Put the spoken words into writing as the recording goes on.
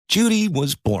Judy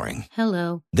was boring.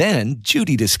 Hello. Then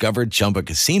Judy discovered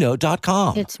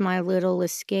ChumbaCasino.com. It's my little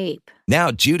escape. Now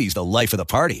Judy's the life of the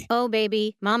party. Oh,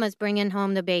 baby, mama's bringing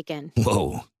home the bacon.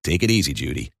 Whoa, take it easy,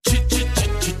 Judy.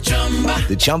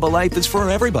 The Chumba life is for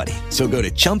everybody. So go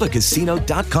to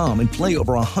ChumbaCasino.com and play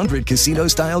over 100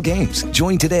 casino-style games.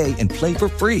 Join today and play for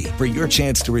free for your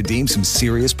chance to redeem some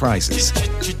serious prizes.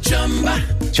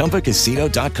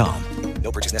 ChumbaCasino.com.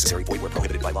 No purchase necessary. Void where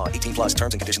prohibited by law. 18 plus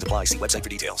terms and conditions apply. See website for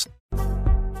details.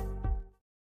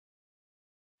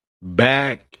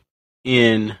 Back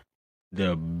in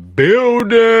the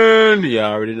building.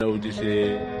 Y'all already know what this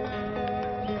is.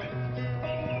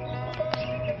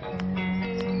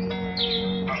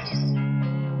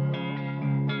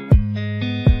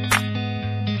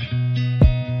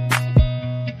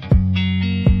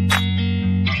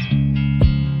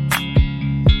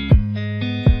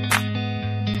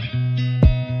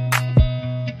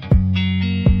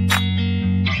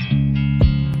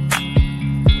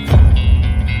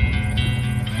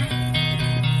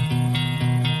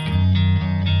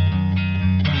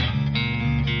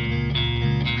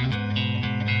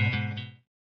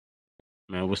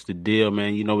 Man, what's the deal,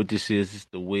 man? You know what this is? It's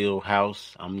the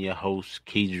Wheelhouse. I'm your host,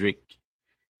 Kedrick,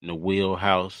 in the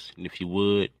Wheelhouse. And if you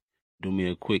would, do me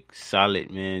a quick solid,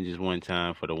 man, just one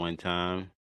time for the one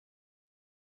time.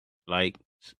 Like,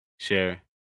 share,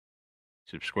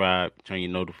 subscribe, turn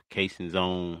your notifications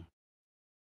on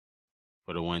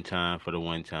for the one time, for the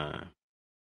one time.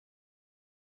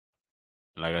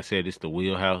 Like I said, it's the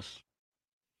Wheelhouse.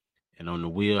 And on the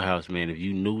Wheelhouse, man, if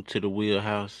you new to the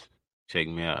Wheelhouse, check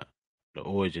me out. The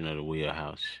origin of the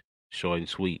Wheelhouse, short and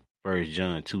sweet. 1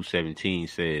 John 2:17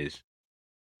 says,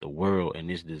 "The world and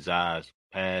its desires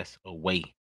pass away,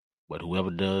 but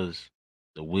whoever does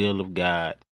the will of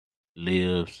God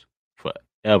lives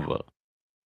forever."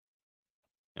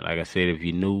 And like I said, if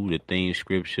you knew, the theme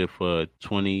scripture for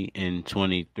 20 and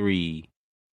 23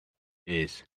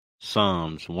 is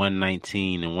Psalms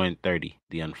 119 and 130.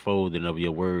 The unfolding of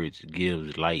your words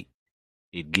gives light.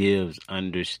 It gives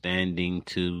understanding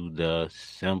to the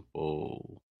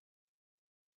simple.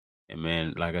 And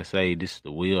man, like I say, this is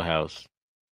the Wheelhouse.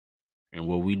 And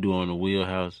what we do on the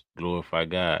Wheelhouse, glorify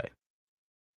God.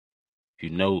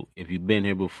 If you've been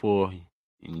here before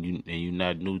and you're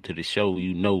not new to the show,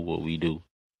 you know what we do.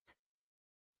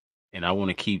 And I want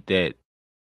to keep that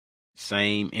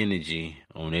same energy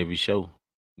on every show,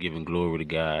 giving glory to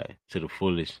God to the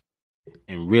fullest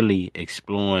and really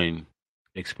exploring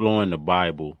the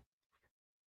Bible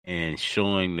and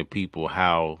showing the people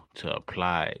how to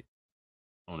apply it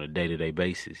on a day-to-day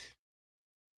basis.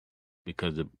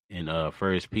 Because in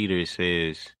 1 Peter it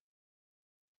says,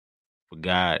 "For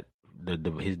God,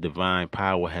 His divine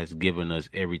power has given us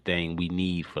everything we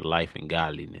need for life and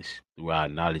godliness through our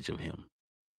knowledge of Him."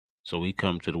 So we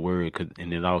come to the Word,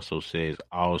 and it also says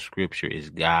all Scripture is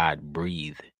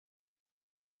God-breathed,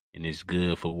 and it's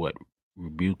good for what?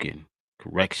 Rebuking,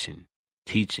 correction,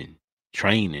 teaching,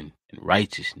 training, and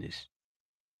righteousness.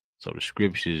 So the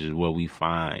Scriptures is where we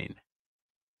find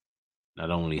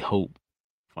not only hope,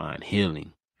 find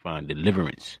healing, find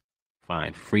deliverance,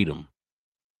 find freedom.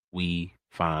 We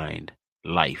find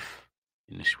life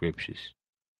in the Scriptures.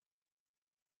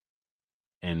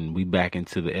 And we back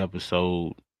into the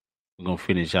episode. We're going to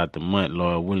finish out the month,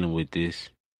 Lord willing, with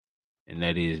this. And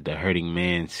that is the Hurting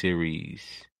Man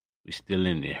series. We're still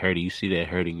in the Hurting. You see that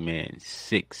Hurting Man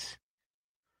 6.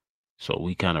 So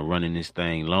we kind of running this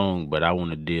thing long, but I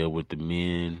want to deal with the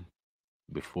men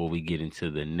before we get into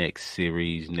the next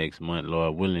series next month,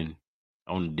 Lord willing.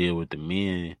 I want to deal with the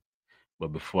men, but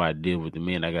before I deal with the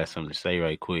men, I got something to say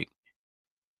right quick.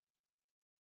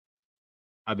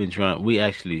 We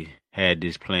actually had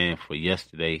this plan for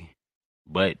yesterday,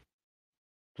 but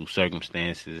through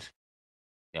circumstances,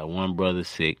 got one brother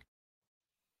sick,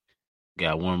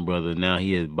 got one brother, now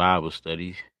he has Bible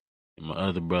studies, and my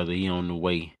other brother, he on the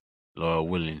way, Lord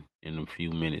willing, in a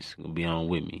few minutes, gonna be on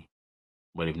with me.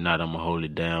 But if not, I'm gonna hold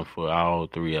it down for all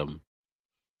three of them.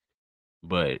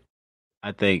 But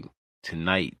I think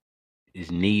tonight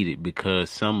is needed because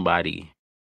somebody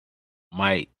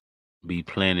might be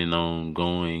planning on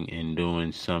going and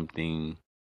doing something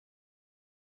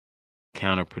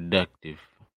counterproductive,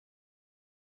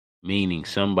 meaning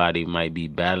somebody might be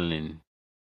battling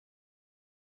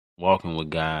walking with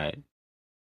God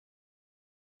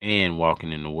and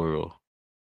walking in the world.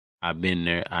 I've been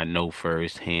there. I know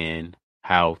firsthand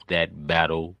how that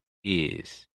battle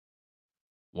is.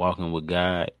 Walking with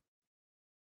God,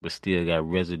 but still got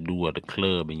residue of the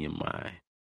club in your mind.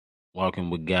 Walking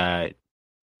with God,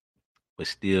 but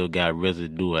still got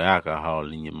residue of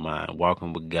alcohol in your mind.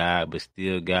 Walking with God, but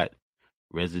still got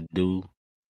residue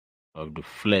of the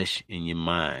flesh in your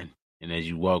mind. And as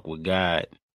you walk with God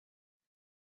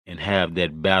and have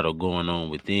that battle going on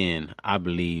within, I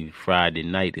believe Friday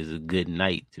night is a good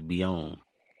night to be on.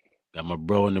 Got my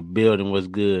bro in the building. What's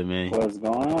good, man? What's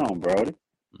going on, Brody?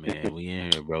 Man, we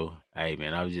in here, bro. Hey,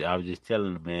 man, I was just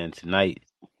telling the man tonight.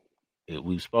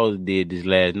 We supposed to did this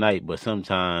last night, but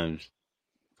sometimes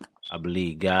I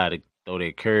believe God will throw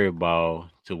that curveball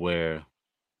to where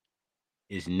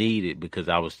it's needed, because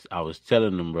I was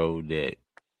telling them, bro, that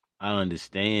I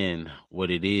understand what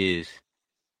it is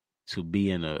to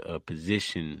be in a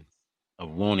position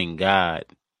of wanting God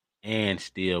and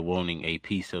still wanting a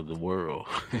piece of the world.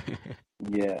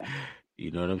 Yeah.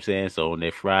 You know what I'm saying? So on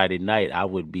that Friday night, I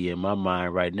would be in my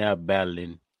mind right now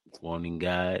battling, wanting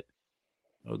God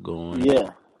or going,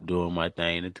 doing my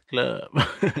thing at the club.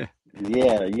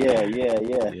 Yeah. You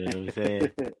know what I'm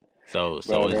saying? So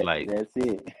Bro, it's like, that's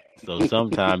it. so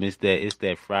sometimes it's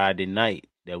that Friday night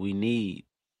that we need,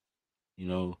 you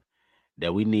know,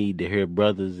 that we need to hear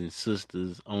brothers and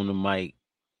sisters on the mic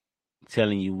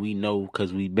telling you we know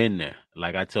because we've been there.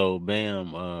 Like I told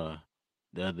Bam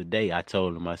the other day, I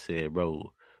told him, I said,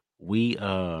 bro, we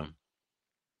don't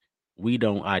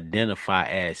identify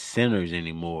as sinners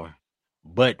anymore,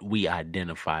 but we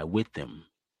identify with them.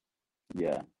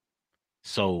 Yeah.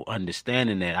 So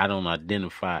understanding that I don't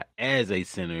identify as a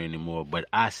sinner anymore, but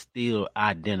I still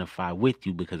identify with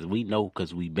you because we know,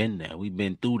 because we've been there. We've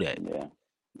been through that. Yeah.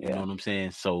 You know what I'm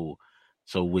saying? So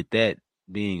with that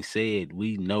being said,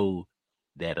 we know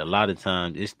that a lot of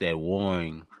times it's that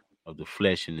warring of the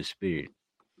flesh and the spirit.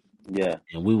 Yeah.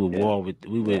 And we would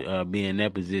be in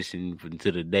that position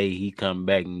until the day he come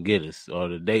back and get us, or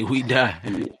the day we die.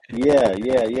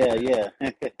 Yeah.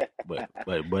 But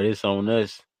it's on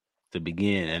us to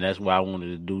begin, and that's why I wanted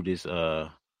to do this. I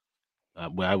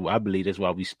believe that's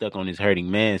why we stuck on this Hurting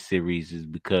Man series, is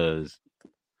because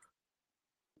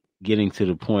getting to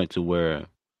the point to where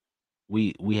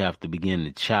we have to begin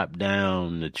to chop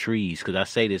down the trees. Because I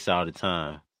say this all the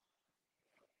time.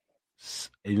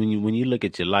 When you look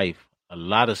at your life, a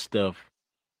lot of stuff,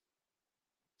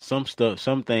 some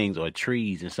things are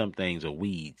trees and some things are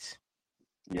weeds.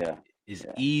 Yeah. It's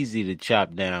easy to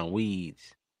chop down weeds.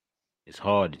 It's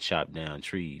hard to chop down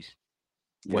trees.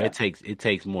 Well, it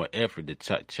takes more effort to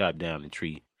chop down the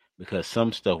tree, because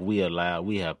some stuff we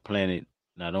have planted.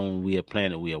 Not only we have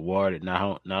planted, we have watered.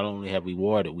 Not only have we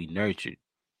watered, we nurtured.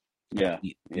 Yeah.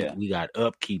 We got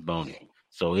upkeep on it.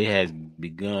 So it has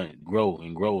begun grow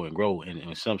and grow and grow.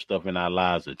 And some stuff in our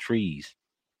lives are trees.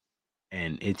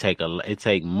 And it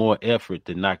take more effort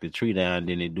to knock the tree down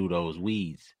than it do those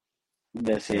weeds.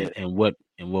 That's it. And what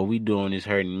we do on this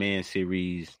Hurting Man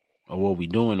series, or what we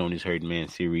doing on this Hurting Man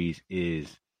series,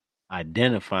 is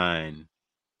identifying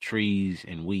trees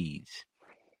and weeds.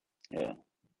 Yeah.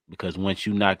 Because once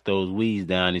you knock those weeds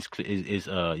down, it's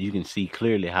you can see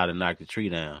clearly how to knock the tree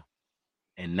down.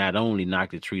 And not only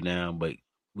knock the tree down, but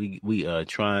we are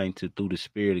trying to, through the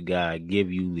Spirit of God, give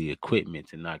you the equipment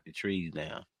to knock the trees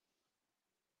down,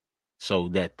 so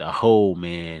that the whole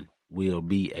man will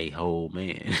be a whole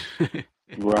man.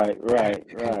 Right.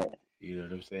 You know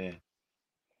what I'm saying?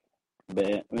 But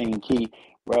I mean, Key,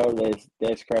 bro,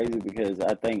 that's crazy, because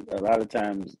I think a lot of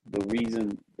times the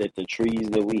reason that the trees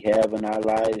that we have in our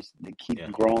lives that keep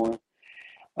growing,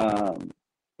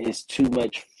 is too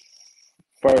much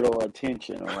fertile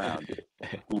attention around it.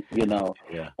 You know,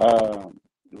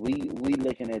 we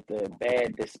looking at the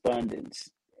bad despondence,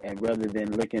 and rather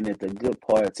than looking at the good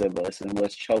parts of us and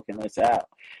what's choking us out.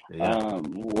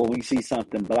 When we see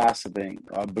something blossoming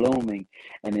or blooming,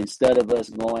 and instead of us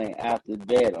going after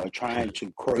that or trying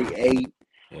to create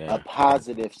a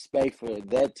positive space for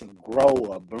that to grow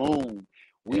or bloom,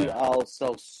 we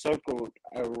also circle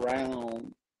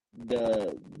around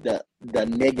the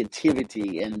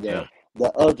negativity and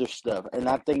the other stuff. And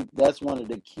I think that's one of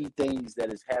the key things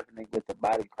that is happening with the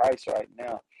body of Christ right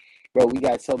now. Bro, we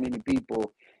got so many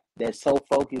people that's so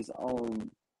focused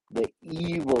on the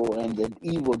evil and the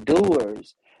evil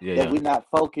doers that we're not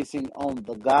focusing on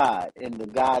the God and the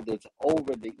God that's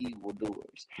over the evil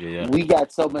doers. We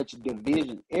got so much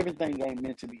division. Everything ain't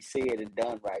meant to be said and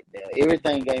done right now.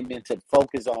 Everything ain't meant to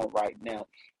focus on right now.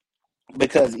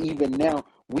 Because even now,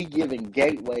 we giving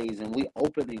gateways and we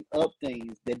opening up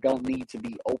things that don't need to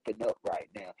be opened up right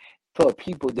now for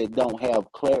people that don't have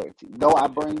clarity. Though I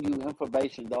bring you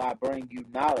information, though I bring you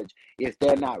knowledge, if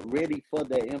they're not ready for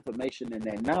that information and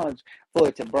that knowledge for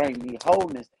it to bring me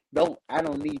wholeness, I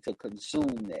don't need to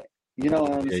consume that. You know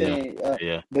what I'm saying?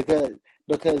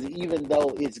 Because even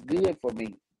though it's good for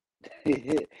me,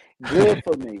 it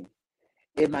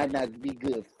might not be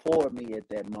good for me at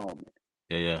that moment.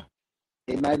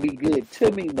 It might be good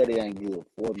to me, but it ain't good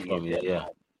for me For at me, that yeah.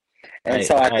 moment. And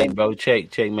so I Hey, think, bro,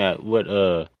 check me out. What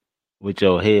with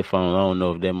your headphones? I don't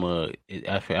know if them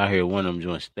I hear one of them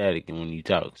doing static, and when you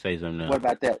talk, say something now. what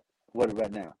about that? What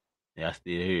about now? Yeah, I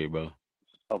still hear it, bro.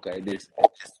 Okay,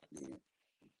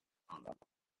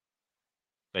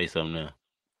 Say something now.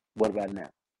 what about now?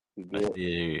 We I good? still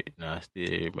hear it. No, I still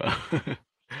hear it, bro.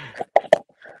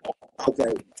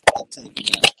 Okay, I'll take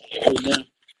it now. Hey, now,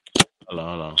 Hold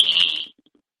on.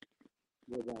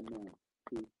 what about now?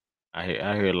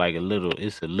 I hear like a little.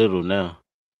 It's a little now.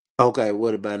 Okay,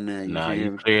 what about now? You Nah, can you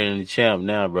hear me? clear in the champ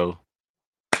now, bro.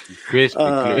 You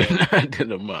crispy clear Uh, to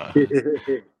the mind.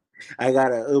 I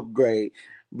gotta upgrade.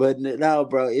 But no,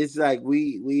 bro, it's like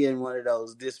we in one of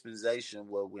those dispensations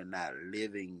where we're not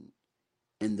living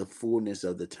in the fullness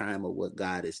of the time of what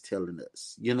God is telling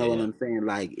us. You know what Yeah, I'm saying?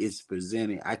 Like it's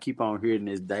presenting. I keep on hearing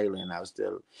this daily, and I was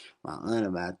telling my aunt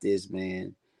about this,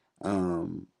 man.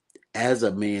 Um, as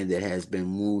a man that has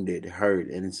been wounded, hurt,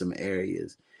 and in some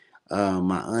areas,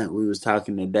 my aunt, we was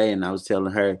talking today, and I was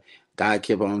telling her, God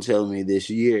kept on telling me this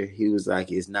year. He was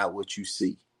like, "It's not what you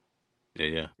see."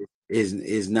 yeah.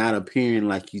 Is not appearing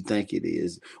like you think it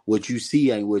is. What you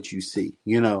see ain't what you see,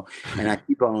 And I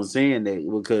keep on saying that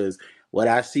because what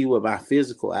I see with my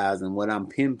physical eyes and what I'm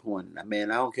pinpointing,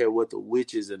 man, I don't care what the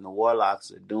witches and the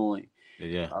warlocks are doing,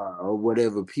 Yeah, or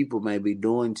whatever people may be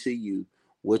doing to you.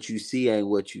 What you see ain't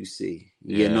what you see.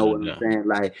 You yeah, know no what I'm doubt. saying?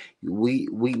 Like we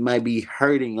might be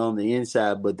hurting on the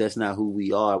inside, but that's not who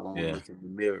we are when we Yeah, look in the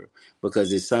mirror.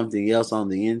 Because it's something else on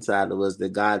the inside of us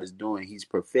that God is doing. He's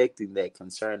perfecting that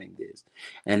concerning this.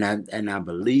 And I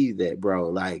believe that, bro.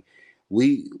 Like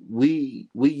we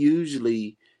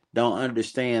usually don't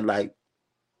understand. Like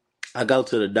I go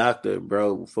to the doctor,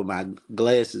 bro, for my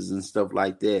glasses and stuff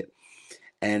like that.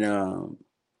 And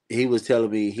he was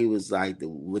telling me, he was like,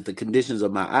 with the conditions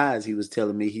of my eyes, he was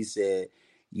telling me, he said,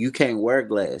 you can't wear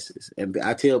glasses. And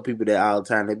I tell people that all the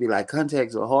time. They be like,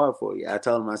 contacts are hard for you. I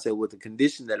told him, I said, with the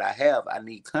condition that I have, I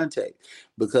need contacts.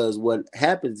 Because what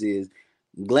happens is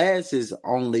glasses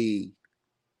only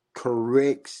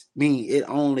corrects me. It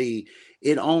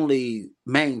only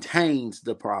maintains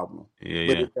the problem,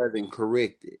 but yeah, it doesn't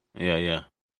correct it. yeah.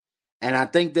 And I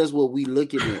think that's what we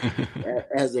looking at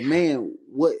as a man.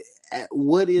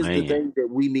 What is the Man, thing that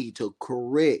we need to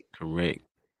correct correct.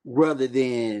 rather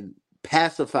than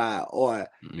pacify or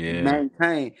Yeah,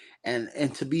 maintain? And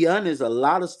to be honest, a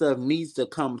lot of stuff needs to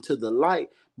come to the light.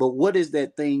 But what is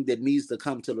that thing that needs to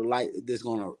come to the light that's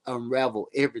going to unravel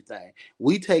everything?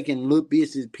 We taking little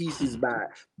bits and pieces by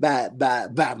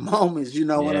moments. You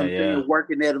know what I'm yeah. saying?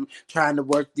 Working at them, trying to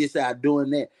work this out,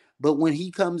 doing that. But when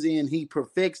he comes in, he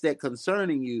perfects that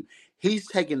concerning you. He's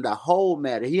taking the whole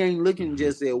matter. He ain't looking Hmm.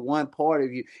 just at one part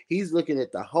of you. He's looking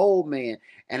at the whole man.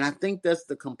 And I think that's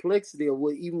the complexity of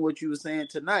what you were saying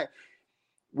tonight.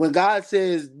 When God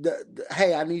says,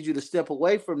 "Hey, I need you to step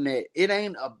away from that," it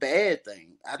ain't a bad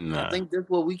thing. I Nah, think that's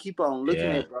what we keep on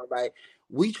looking yeah, at, bro. Like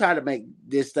we try to make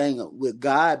this thing with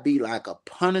God be like a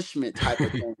punishment type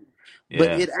of thing,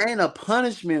 but yeah, it ain't a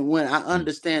punishment when I mm,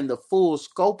 understand the full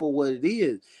scope of what it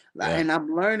is. Like, yeah, and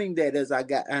I'm learning that as I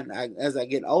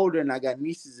get older, and I got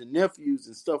nieces and nephews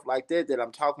and stuff like that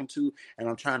I'm talking to, and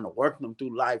I'm trying to work them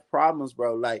through life problems,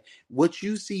 bro. Like what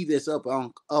you see that's up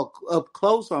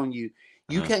close on you.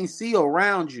 You uh-huh. can't see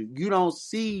around you. You don't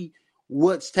see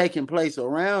what's taking place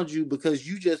around you because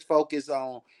you just focus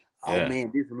on, oh Yeah,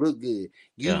 man, this look good.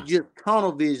 You yeah, just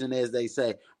tunnel vision, as they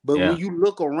say. But when yeah, you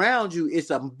look around you,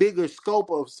 it's a bigger scope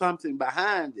of something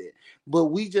behind it. But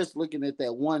we just looking at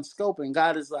that one scope, and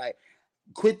God is like,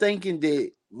 quit thinking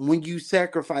that when you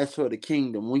sacrifice for the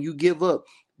kingdom, when you give up,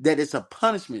 that it's a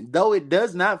punishment. Though it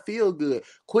does not feel good,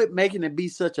 quit making it be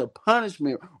such a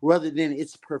punishment rather than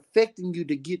it's perfecting you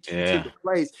to get you to yeah. the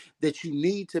place that you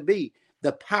need to be.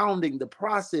 The pounding, the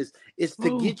process is to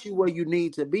Woo. get you where you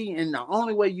need to be. And the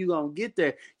only way you're going to get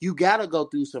there, you got to go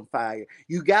through some fire.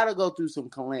 You got to go through some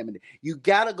calamity. You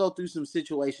got to go through some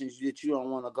situations that you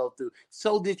don't want to go through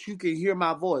so that you can hear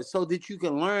my voice, so that you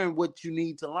can learn what you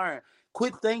need to learn.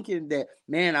 Quit thinking that,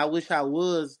 man, I wish I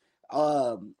was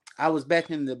back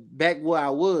where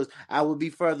I would be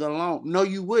further along. No,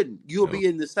 you wouldn't. You'll No. be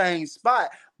in the same spot.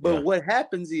 But Yeah, what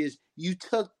happens is you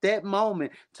took that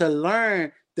moment to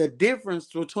learn the difference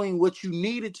between what you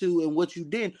needed to and what you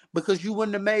didn't, because you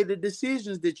wouldn't have made the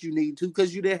decisions that you need to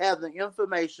because you didn't have the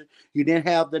information, you didn't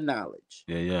have the knowledge.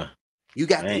 yeah. You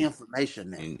got the Man,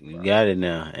 information now, you bro. got it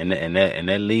now, and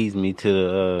that leads me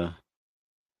to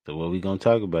what we gonna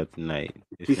talk about tonight.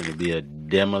 It's gonna be a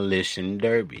demolition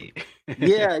derby.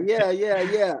 Yeah, yeah, yeah,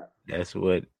 yeah. That's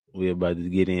what we're about to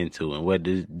get into. And what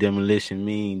does demolition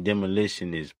mean?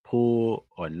 Demolition is pull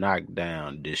or knock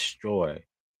down, destroy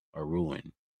or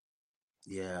ruin.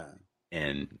 Yeah.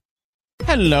 And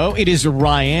Hello, it is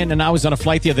Ryan, and I was on a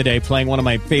flight the other day playing one of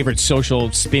my favorite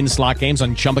social spin slot games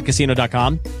on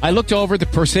ChumbaCasino.com. I looked over at the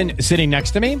person sitting next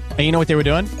to me, and you know what they were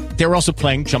doing? They were also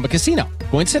playing Chumba Casino.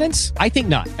 Coincidence? I think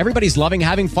not. Everybody's loving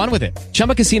having fun with it.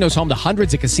 Chumba Casino is home to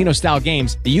hundreds of casino-style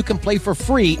games that you can play for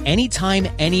free anytime,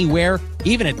 anywhere,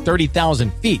 even at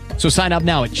 30,000 feet. So sign up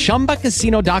now at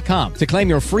ChumbaCasino.com to claim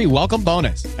your free welcome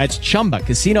bonus. That's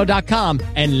ChumbaCasino.com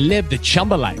and live the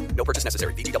Chumba life. No purchase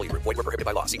necessary. VGW. Void where prohibited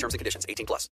by law. See terms and conditions.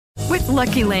 18+. With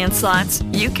Lucky Land Slots,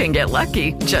 you can get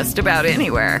lucky just about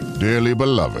anywhere. Dearly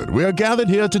beloved, we are gathered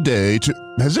here today to...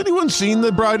 Has anyone seen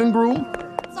the bride and groom?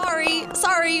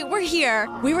 Sorry, we're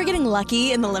here. We were getting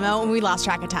lucky in the limo and we lost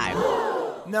track of time.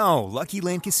 No, Lucky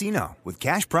Land Casino, with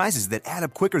cash prizes that add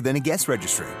up quicker than a guest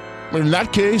registry. In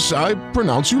that case, I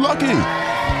pronounce you lucky.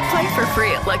 Play for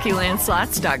free at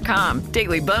LuckyLandSlots.com.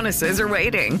 Daily bonuses are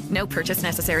waiting. No purchase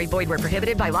necessary. Void where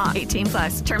prohibited by law.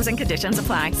 18+. Terms and conditions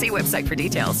apply. See website for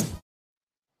details.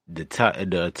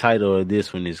 the title of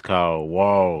this one is called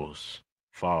Walls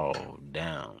Fall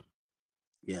Down.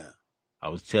 Yeah. I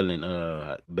was telling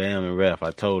Bam and Ref,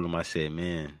 I told him, I said,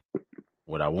 man,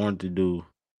 what I wanted to do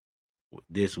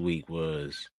this week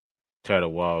was tear the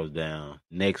walls down.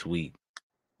 Next week,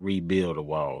 rebuild the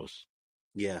walls.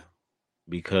 Yeah.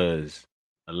 Because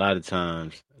a lot of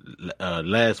times,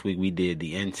 last week we did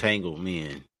the entangled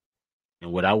men.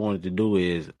 And what I wanted to do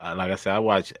is, like I said, I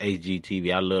watch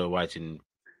HGTV. I love watching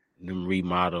them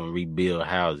remodel and rebuild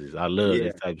houses. I love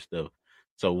this type of stuff.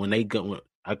 So when they go,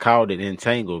 I called it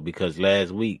entangled because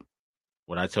last week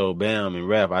when I told Bam and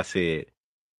Ref, I said,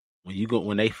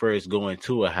 when they first go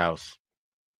into a house,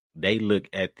 they look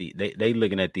at they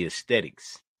looking at the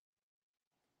aesthetics.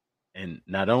 And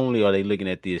not only are they looking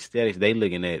at the aesthetics, they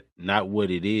looking at not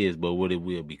what it is, but what it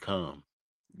will become.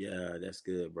 Yeah, that's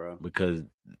good, bro. Because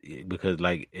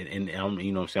like, and I'm,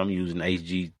 you know what I'm saying, I'm using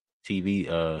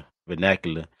HGTV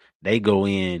vernacular. They go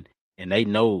in and they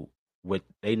know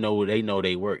they know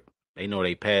they work. They know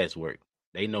they past work.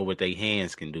 They know what their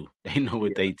hands can do. They know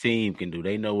what their team can do.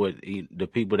 They know what the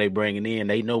people they bringing in,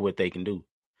 they know what they can do.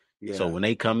 Yeah. So when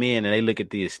they come in and they look at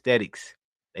the aesthetics,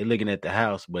 they looking at the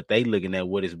house, but they looking at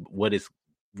what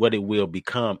it will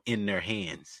become in their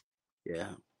hands.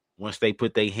 Yeah. Once they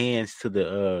put their hands to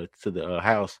the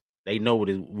house, they know what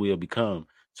it will become.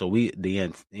 So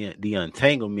the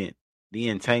entanglement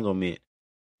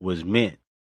was meant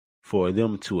for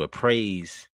them to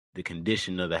appraise the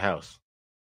condition of the house.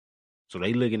 So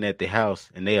they looking at the house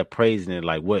and they appraising it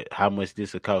like how much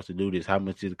this will cost to do this, how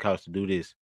much it cost to do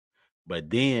this. But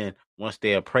then once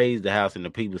they appraise the house and the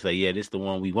people say, yeah, this is the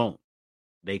one we want,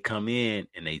 they come in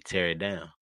and they tear it down.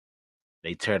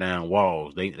 They tear down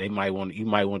walls. You might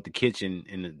want the kitchen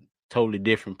in a totally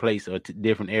different place or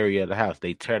different area of the house.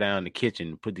 They tear down the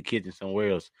kitchen, put the kitchen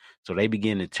somewhere else. So they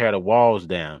begin to tear the walls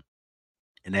down.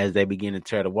 And as they begin to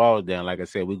tear the walls down, like I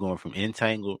said, we're going from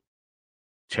entangled,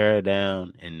 tear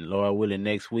down, and Lord willing,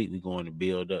 next week we're going to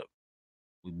build up.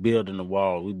 We're building the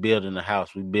wall. We're building the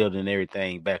house. We're building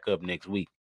everything back up next week.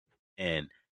 And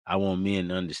I want men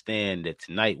to understand that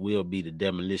tonight will be the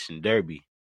demolition derby.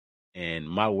 And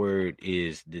my word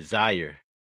is desire.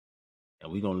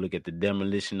 And we're going to look at the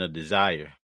demolition of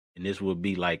desire. And this will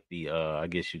be like the, I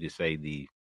guess you could say the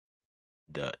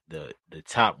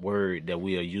top word that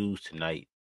we'll use tonight.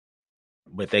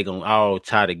 But they're going to all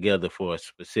tie together for a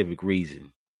specific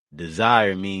reason.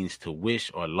 Desire means to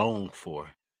wish or long for.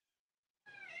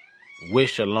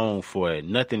 Wish or long for it.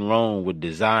 Nothing wrong with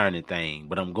desiring a thing.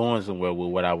 But I'm going somewhere with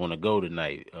what I want to go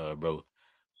tonight, bro.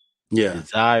 Yeah.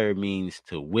 Desire means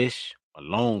to wish or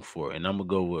long for it. And I'm gonna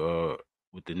go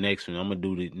with the next one. I'm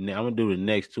gonna do the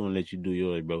next two and let you do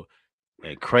yours, bro.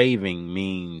 And craving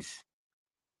means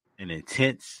an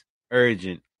intense,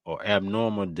 urgent, or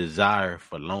abnormal desire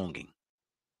for longing.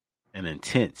 An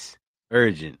intense,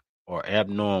 urgent, or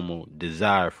abnormal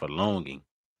desire for longing.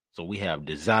 So we have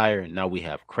desire, now we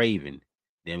have craving.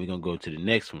 Then we're gonna go to the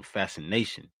next one,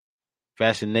 fascination.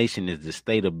 Fascination is the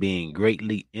state of being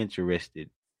greatly interested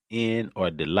in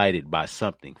or delighted by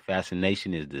something.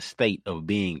 Fascination is the state of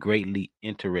being greatly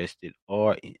interested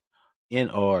or in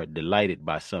or delighted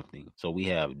by something. So we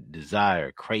have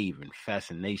desire, craving,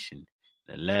 fascination.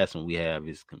 The last one we have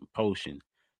is compulsion.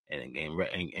 And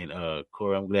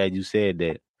Corey, I'm glad you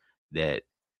said that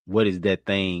what is that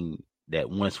thing that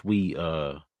once we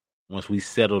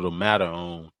settle the matter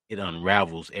on, it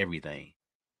unravels everything.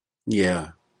 Yeah.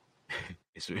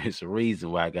 It's a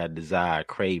reason why I got desire,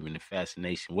 craving, and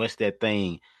fascination. What's that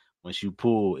thing Once you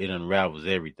pull, it unravels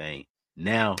everything.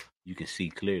 Now you can see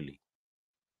clearly.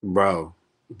 Bro,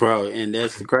 and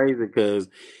that's crazy because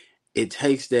it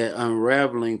takes that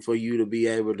unraveling for you to be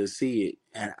able to see it.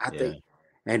 And I think,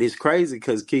 and it's crazy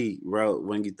because, Keith, bro,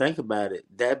 when you think about it,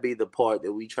 that be the part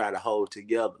that we try to hold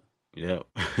together. Yep.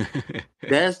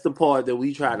 That's the part that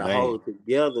we try to hold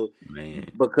together.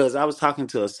 Because I was talking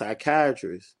to a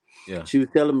psychiatrist. Yeah. She was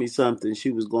telling me something.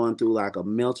 She was going through like a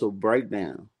mental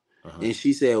breakdown. And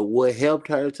she said what helped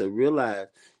her to realize,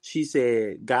 she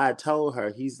said God told her,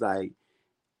 he's like,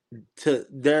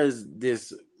 there's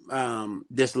this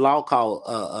law called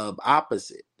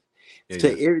opposite.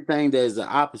 To everything there's an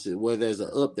opposite. Where there's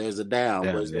a up, there's a down.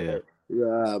 To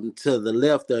the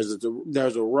left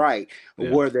there's a right.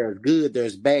 Where there's good,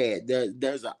 there's bad.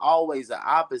 There's always an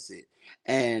opposite.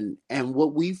 And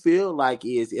what we feel like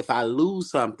is, if I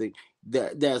lose something,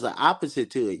 there's an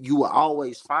opposite to it. You will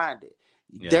always find it.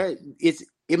 It's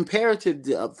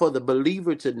imperative for the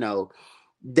believer to know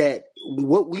that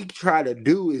what we try to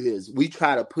do is we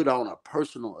try to put on a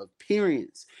personal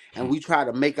appearance, and we try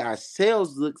to make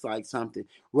ourselves look like something,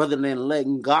 rather than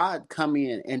letting God come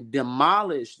in and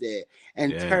demolish that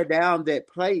and tear down that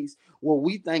place where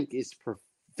we think is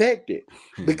perfected.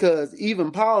 Because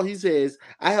even Paul, he says,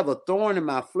 I have a thorn in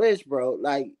my flesh, bro.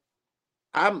 Like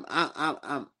I'm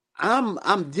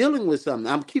dealing with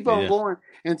something. I'm keep on going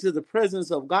into the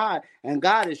presence of God, and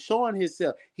God is showing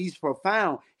himself. He's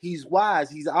profound. He's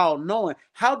wise. He's all knowing.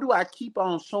 How do I keep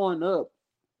on showing up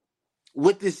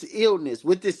with this illness,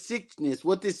 with this sickness,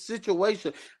 with this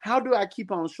situation? How do I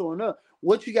keep on showing up?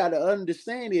 What you got to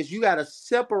understand is you got to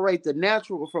separate the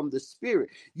natural from the spirit.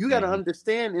 You got to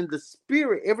understand, in the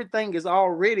spirit, everything is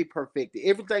already perfected.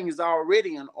 Everything is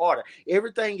already in order.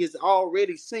 Everything is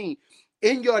already seen.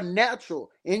 In your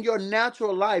natural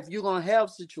life, you're going to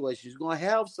have situations, you're going to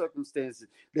have circumstances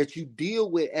that you deal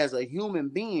with as a human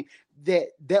being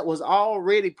that was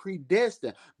already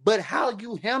predestined. But how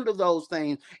you handle those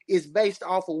things is based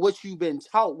off of what you've been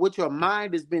taught, what your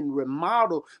mind has been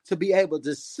remodeled to be able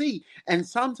to see. And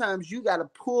sometimes you got to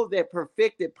pull that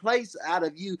perfected place out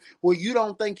of you, where you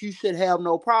don't think you should have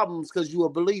no problems because you're a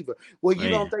believer, where you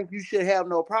don't think you should have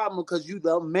no problem because you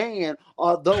the man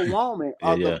or the woman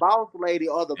or the boss lady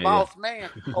or the boss man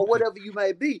or whatever you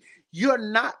may be. You're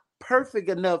not perfect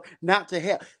enough not to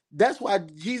have. That's why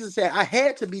Jesus said, I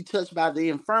had to be touched by the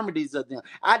infirmities of them.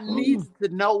 I needed to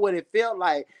know what it felt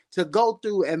like to go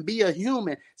through and be a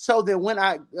human, so that when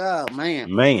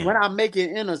when I make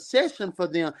an intercession for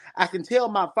them, I can tell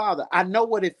my Father, I know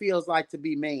what it feels like to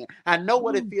be man. I know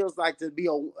what it feels like to be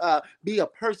a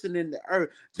person in the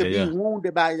earth, to be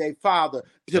wounded by their father,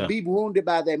 to be wounded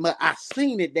by their mother. I've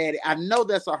seen it, Daddy. I know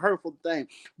that's a hurtful thing.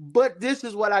 But this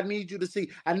is what I need you to see.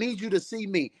 I need you to see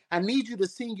me. I need you to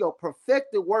see your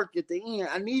perfected work at the end.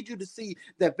 I need you to see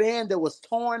the van that was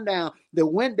torn down, that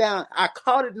went down. I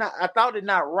thought it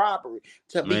not robbery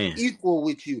to be equal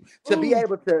with you, to be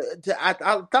able I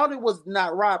thought it was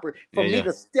not robbery for me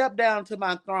to step down to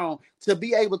my throne, to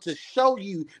be able to show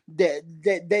you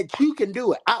that you can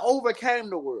do it. I overcame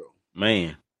the world.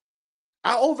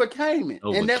 I overcame it.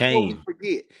 And that's what we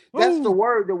forget. That's the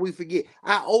word that we forget.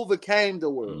 I overcame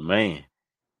the world.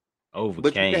 Overcame,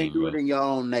 but you can't do bro. it in your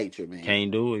own nature, man.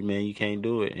 Can't do it, man. You can't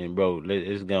do it. And bro,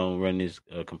 let's go and run this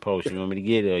compulsion. You want me to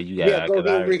get it, or you got? Yeah, go ahead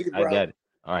and read it, bro. I got it.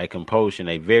 All right, compulsion: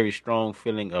 a very strong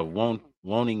feeling of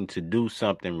wanting to do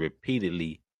something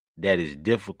repeatedly that is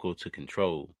difficult to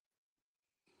control.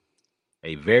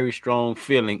 A very strong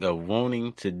feeling of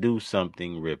wanting to do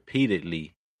something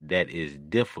repeatedly that is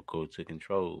difficult to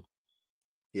control.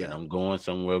 Yeah, and I'm going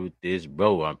somewhere with this,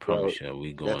 bro. I promise you,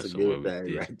 we going somewhere with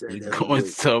this. Right, we going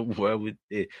somewhere with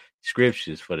this.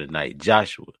 Scriptures for the night: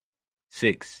 Joshua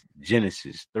 6,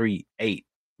 Genesis 3:8,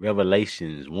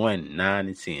 Revelations 1:9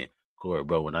 and 10. Corey,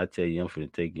 bro, when I tell you I'm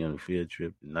finna take you on a field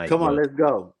trip tonight, come on, let's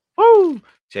go. Woo!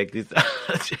 Check this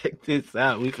out. Check this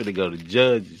out. We finna go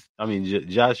to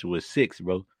Joshua 6,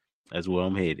 bro. That's where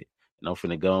I'm headed, and I'm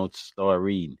finna go on to start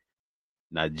reading.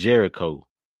 Now Jericho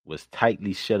was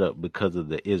tightly shut up because of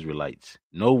the Israelites.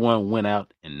 No one went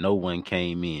out and no one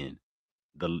came in.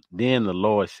 Then the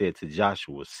Lord said to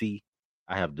Joshua, see,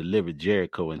 I have delivered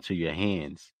Jericho into your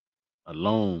hands,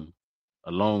 along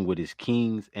with its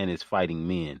kings and its fighting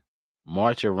men.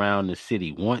 March around the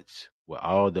city once with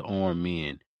all the armed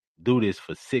men. Do this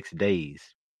for 6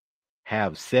 days.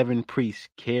 Have 7 priests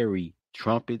carry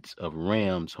trumpets of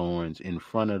ram's horns in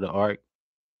front of the ark.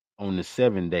 On the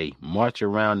 7th day, march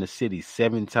around the city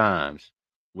 7 times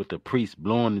with the priests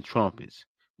blowing the trumpets.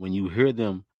 When you hear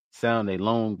them sound a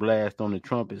long blast on the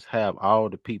trumpets, have all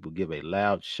the people give a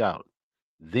loud shout.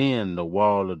 Then the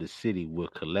wall of the city will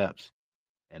collapse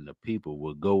and the people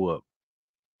will go up,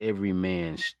 every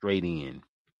man straight in.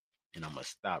 And I'm going to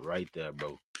stop right there,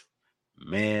 bro.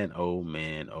 Man, oh,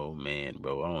 man,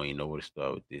 bro. I don't even know where to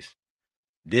start with this.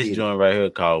 This joint right here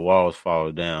called Walls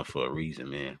Fall Down for a reason,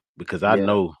 man. Because I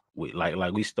know,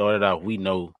 like we started out, we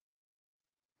know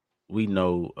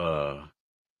the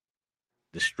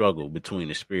struggle between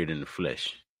the spirit and the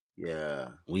flesh. Yeah.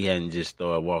 We hadn't just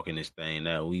started walking this thing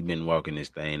out. We've been walking this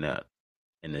thing out.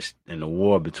 And the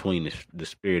war between the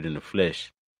spirit and the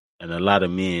flesh. And a lot of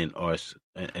men are,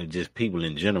 and just people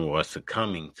in general, are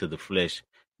succumbing to the flesh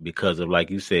because of,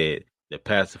 like you said, the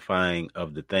pacifying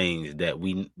of the things that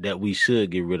we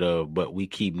should get rid of, but we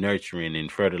keep nurturing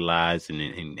and fertilizing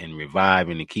and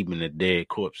reviving and keeping the dead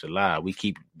corpse alive. We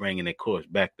keep bringing that corpse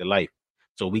back to life.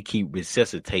 So we keep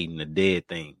resuscitating the dead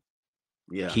thing.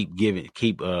 Yeah. Keep giving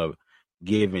CPR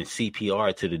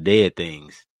to the dead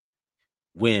things.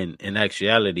 When in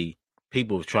actuality,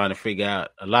 people are trying to figure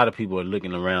out, a lot of people are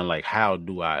looking around like, how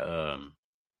do I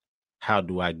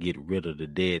get rid of the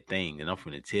dead thing? And I'm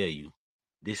going to tell you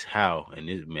this how, and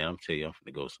this, man, I'm telling you, I'm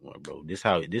going to go somewhere, bro. This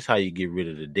how you get rid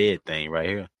of the dead thing right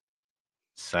here.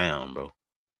 Sound, bro.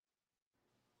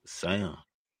 Sound.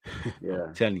 Yeah.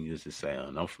 I'm telling you, it's a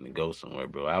sound. I'm finna go somewhere,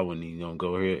 bro. I wasn't even gonna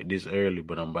go here this early,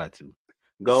 but I'm about to.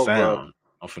 Go, sound. bro.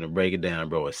 I'm finna break it down,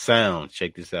 bro. A sound,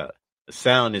 check this out. A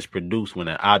sound is produced when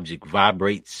an object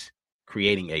vibrates,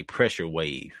 creating a pressure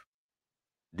wave.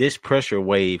 This pressure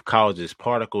wave causes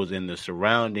particles in the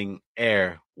surrounding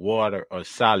air, water, or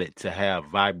solid to have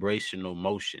vibrational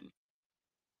motion.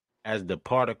 As the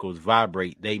particles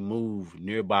vibrate, they move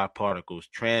nearby particles,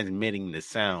 transmitting the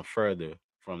sound further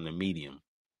from the medium.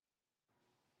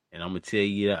 And I'm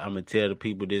gonna tell the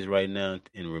people this right now,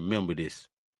 and remember this: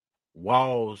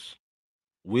 walls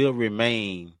will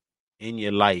remain in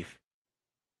your life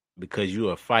because you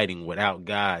are fighting without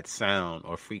God's sound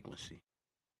or frequency.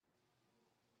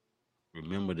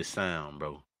 Remember the sound,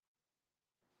 bro.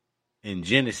 In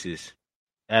Genesis,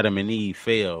 Adam and Eve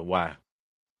fell. Why?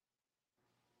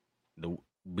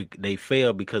 They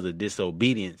fell because of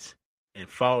disobedience, and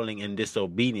falling in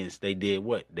disobedience, they did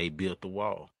what? They built the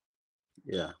wall.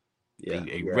 Yeah. They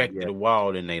erected a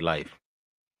wall in their life.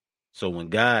 So when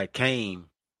God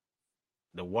came,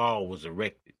 the wall was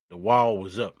erected. The wall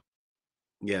was up.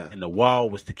 Yeah. And the wall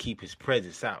was to keep his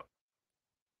presence out.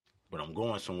 But I'm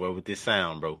going somewhere with this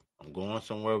sound, bro. I'm going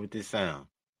somewhere with this sound.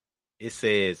 It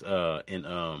says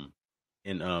in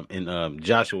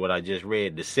Joshua, what I just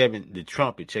read, the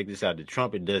trumpet, check this out. The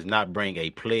trumpet does not bring a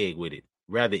plague with it.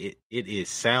 Rather, it is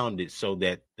sounded so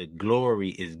that the glory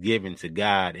is given to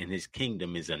God and his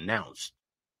kingdom is announced.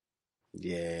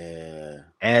 Yeah.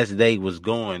 As they was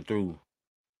going through,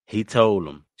 he told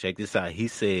them, check this out. He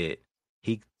said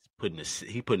he putting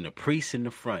the priest in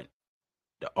the front,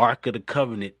 the Ark of the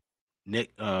Covenant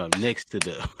next to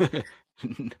the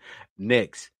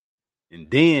next,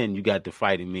 and then you got the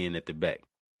fighting men at the back.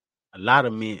 A lot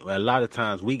of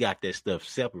times we got that stuff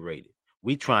separated.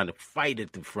 We trying to fight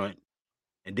at the front,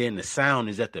 and then the sound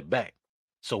is at the back.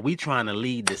 So we trying to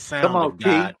lead the sound of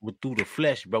God through the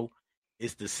flesh, bro.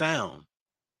 It's the sound.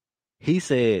 He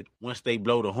said once they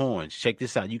blow the horns, check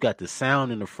this out. You got the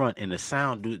sound in the front, and the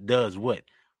sound does what?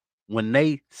 When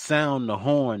they sound the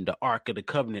horn, the Ark of the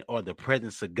Covenant or the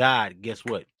presence of God, guess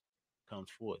what? Comes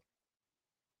forth.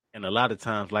 And a lot of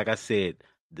times, like I said,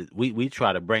 we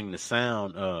try to bring the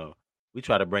sound. We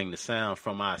try to bring the sound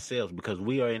from ourselves because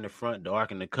we are in the front, the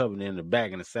Ark and the Covenant in the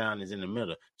back, and the sound is in the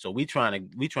middle. So we trying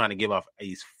to give off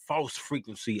a false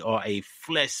frequency or a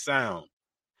flesh sound.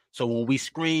 So when we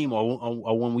scream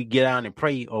or when we get out and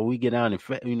pray or we get out and,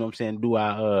 you know what I'm saying, do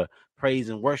our praise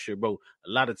and worship, bro, a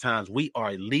lot of times we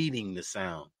are leading the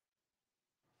sound.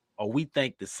 Or we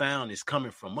think the sound is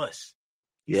coming from us.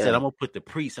 He said, I'm going to put the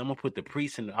priest in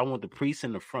I want the priests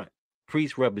in the front.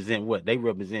 Priests represent what? They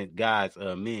represent God's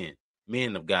men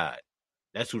of God.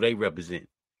 That's who they represent.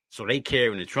 So they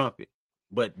carrying the trumpet.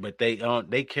 But they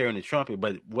carrying the trumpet,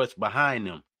 but what's behind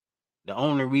them? The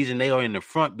only reason they are in the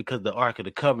front because the Ark of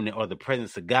the Covenant or the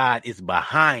presence of God is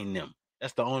behind them.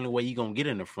 That's the only way you're going to get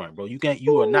in the front, bro. You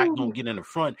are not going to get in the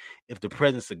front if the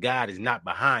presence of God is not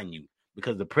behind you,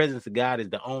 because the presence of God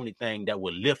is the only thing that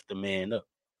will lift the man up.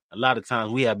 A lot of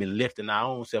times we have been lifting our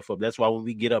own self up. That's why when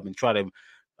we get up and try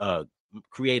to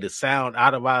create a sound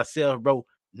out of ourselves, bro,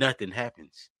 nothing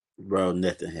happens. Bro,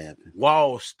 nothing happens.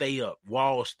 Walls stay up.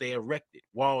 Walls stay erected.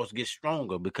 Walls get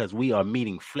stronger because we are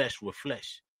meeting flesh with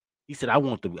flesh. He said, I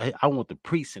want the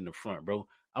priest in the front, bro.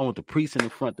 I want the priest in the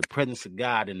front, the presence of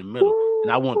God in the middle.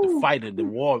 And I want the fighter, the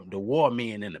war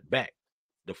men in the back.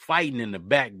 The fighting in the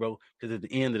back, bro. Because at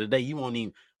the end of the day,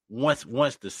 once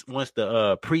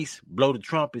the priests blow the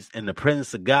trumpets and the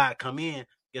presence of God come in,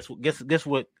 guess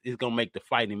what is gonna make the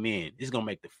fighting men? It's gonna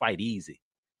make the fight easy.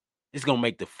 It's gonna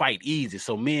make the fight easy.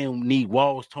 So men need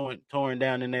walls torn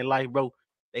down in their life, bro.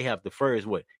 They have to first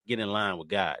get in line with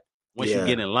God. Once you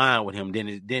get in line with Him,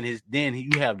 then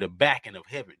you have the backing of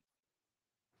heaven.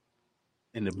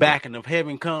 And the backing of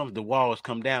heaven comes, the walls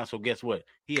come down. So guess what?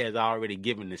 He has already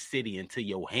given the city into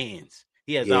your hands.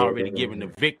 He has already given the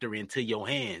victory into your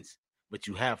hands. But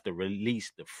you have to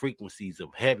release the frequencies of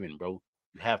heaven, bro.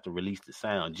 You have to release the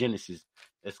sound. Genesis.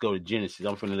 Let's go to Genesis.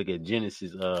 I'm finna look at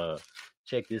Genesis.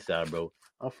 Check this out, bro.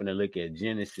 I'm finna look at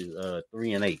Genesis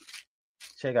 3 and 8.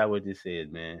 Check out what this says,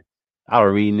 man. I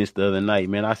was reading this the other night,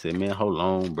 man. I said, man, hold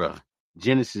on, bro.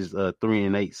 Genesis 3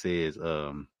 and 8 says,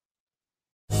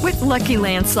 With Lucky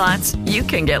Land Slots, you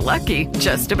can get lucky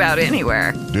just about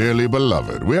anywhere. Dearly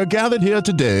beloved, we are gathered here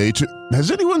today to...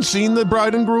 Has anyone seen the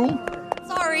bride and groom?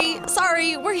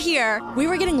 Sorry, we're here. We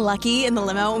were getting lucky in the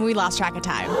limo and we lost track of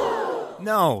time.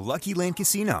 No, Lucky Land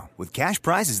Casino, with cash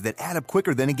prizes that add up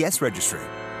quicker than a guest registry.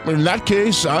 In that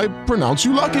case, I pronounce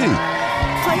you lucky.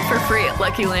 Play for free at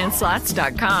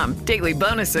LuckyLandSlots.com. Daily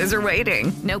bonuses are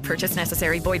waiting. No purchase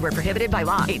necessary. Void where prohibited by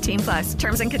law. 18+.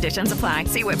 Terms and conditions apply.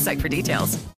 See website for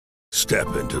details.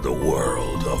 Step into the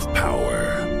world of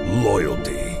power,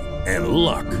 loyalty, and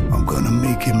luck. I'm gonna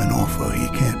make him an offer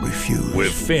he can't refuse.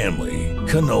 With family,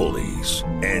 cannolis,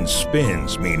 and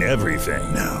spins mean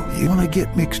everything. Now, you wanna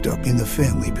get mixed up in the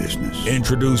family business.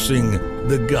 Introducing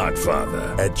The Godfather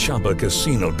at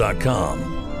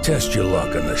ChumbaCasino.com. Test your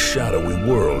luck in the shadowy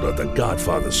world of The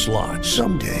Godfather slot.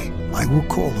 Someday, I will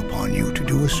call upon you to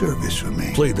do a service for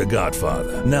me. Play The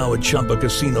Godfather, now at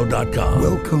ChumbaCasino.com.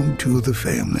 Welcome to the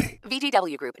family.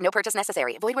 VGW Group. No purchase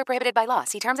necessary. Void where prohibited by law.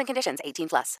 See terms and conditions.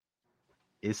 18+.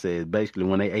 It says basically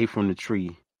when they ate from the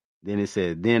tree, then it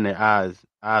said, then their eyes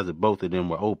of both of them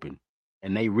were open,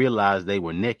 and they realized they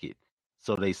were naked.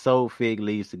 So they sewed fig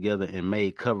leaves together and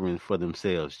made coverings for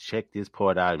themselves. Check this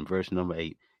part out in verse number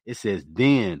 8. It says,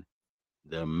 then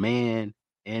the man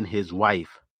and his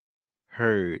wife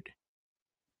heard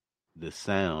the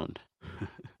sound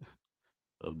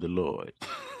of the Lord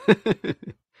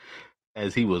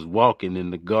as he was walking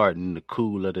in the garden in the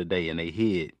cool of the day, and they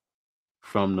hid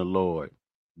from the Lord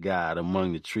God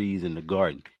among the trees in the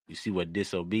garden. You see what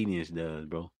disobedience does,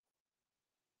 bro?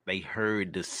 They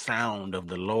heard the sound of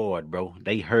the Lord, bro.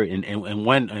 They heard, in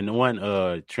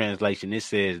one translation, it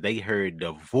says they heard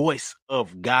the voice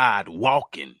of God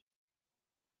walking.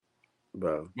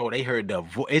 Bro, they heard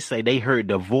they heard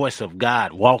the voice of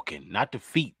God walking, not the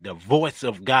feet, the voice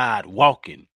of God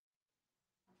walking.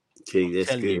 Gee,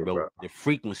 that's good, you, bro. The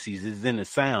frequencies is in the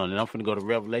sound, and I'm finna go to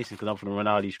Revelation because I'm finna run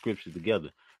all these scriptures together.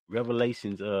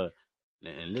 Revelations,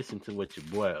 and listen to what your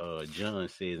boy John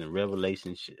says in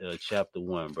Revelation chapter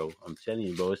 1, bro. I'm telling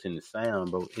you, bro, it's in the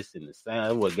sound, bro. It's in the sound.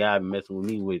 That's what God been messing with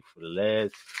me with for the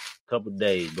last couple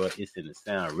days, bro. It's in the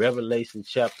sound. Revelation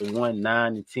chapter 1,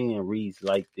 9 and 10 reads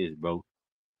like this, bro.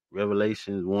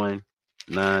 Revelations 1,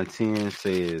 9, 10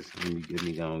 says, let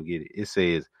me go and get it. It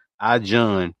says, I,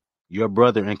 John, your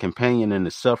brother and companion in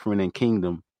the suffering and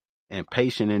kingdom and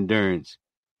patient endurance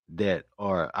that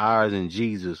are ours in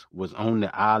Jesus, was on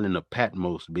the island of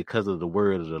Patmos because of the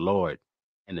word of the Lord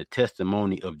and the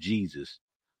testimony of Jesus.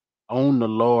 On the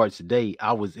Lord's day,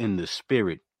 I was in the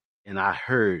spirit, and I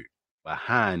heard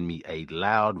behind me a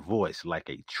loud voice like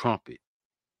a trumpet.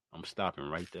 I'm stopping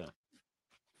right there.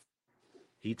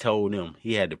 He told them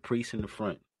he had the priests in the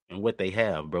front, and what they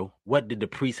have, bro. What did the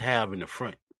priests have in the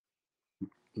front?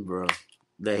 Bro,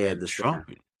 they had the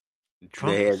trumpet. The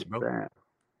trumpets, bro.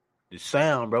 The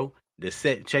sound, bro.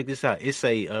 Check this out. It's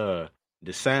the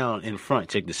sound in front.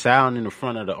 Check the sound in the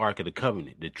front of the Ark of the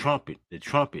Covenant. The trumpet.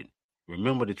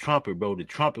 Remember the trumpet, bro. The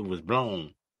trumpet was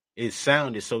blown. It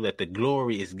sounded so that the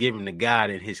glory is given to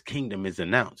God and his kingdom is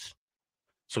announced.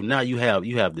 So now you have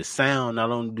the sound. Not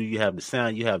only do you have the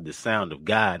sound, you have the sound of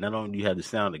God. Not only do you have the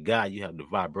sound of God, you have the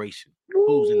vibration.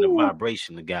 Who's in the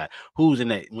vibration of God? Who's in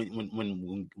that?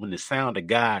 When the sound of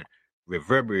God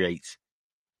reverberates,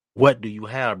 what do you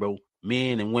have, bro?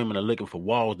 Men and women are looking for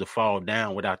walls to fall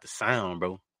down without the sound,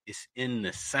 bro. It's in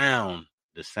the sound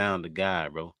of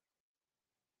God, bro.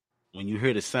 When you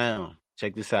hear the sound,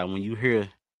 check this out. When you hear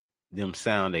them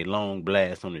sound a long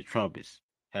blast on the trumpets,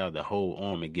 have the whole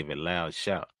army give a loud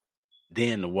shout,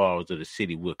 then the walls of the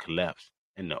city will collapse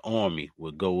and the army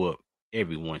will go up,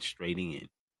 everyone straight in.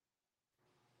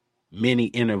 Many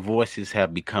inner voices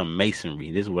have become masonry.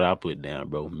 This is what I put down,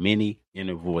 bro. Many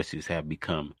inner voices have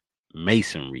become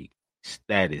masonry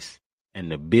status And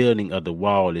the building of the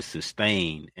wall is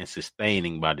sustained and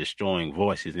sustaining by destroying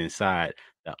voices inside.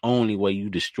 The only way you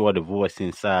destroy the voice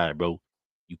inside, bro,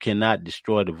 you cannot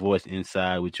destroy the voice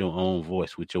inside with your own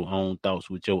voice, with your own thoughts,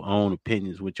 with your own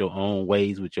opinions, with your own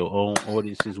ways, with your own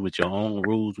audiences, with your own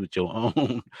rules, with your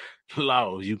own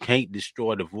laws. You can't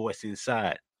destroy the voice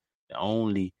inside. The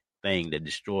only thing that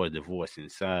destroys the voice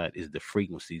inside is the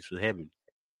frequencies of heaven.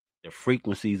 The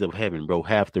frequencies of heaven, bro,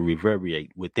 have to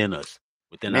reverberate within us.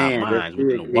 Within our Man, that's minds,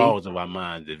 within good, the Key. walls of our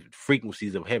minds, the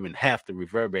frequencies of heaven have to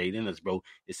reverberate in us, bro.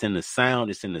 It's in the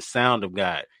sound. It's in the sound of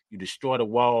God. You destroy the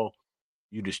wall.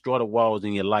 You destroy the walls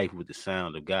in your life with the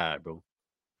sound of God, bro.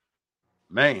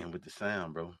 Man, with the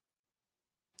sound, bro.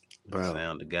 Bro. The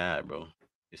sound of God, bro.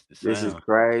 It's the This is sound.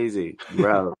 crazy,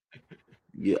 bro.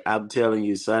 I'm telling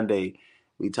you, Sunday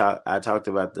I talked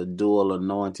about the dual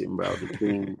anointing, bro.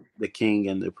 The king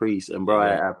and the priest. And bro,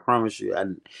 Yeah. I promise you,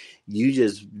 you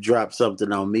just dropped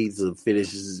something on me to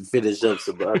finish up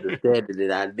some understanding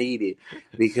that I needed,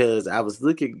 because I was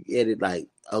looking at it like,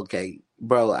 okay,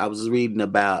 bro, I was reading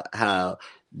about how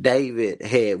David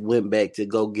had went back to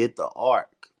go get the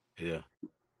ark. Yeah.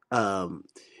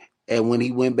 And when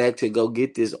he went back to go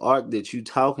get this ark that you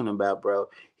talking about, bro,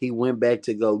 he went back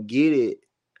to go get it.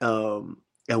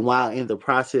 And while in the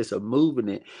process of moving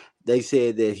it, they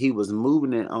said that he was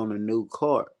moving it on a new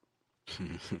cart.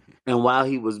 And while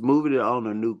he was moving it on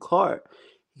a new cart,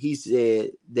 he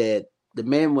said that the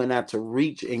man went out to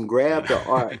reach and grab the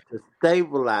ark to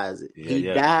stabilize it. He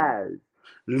dies.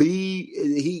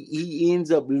 He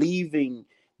ends up leaving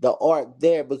the ark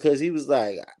there because he was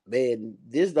like, man,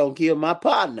 this don't kill my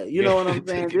partner. You know what I'm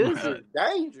saying? This is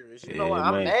dangerous. You know,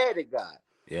 I'm mad at God.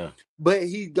 Yeah. But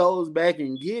he goes back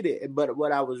and get it. But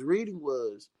what I was reading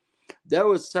was there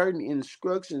was certain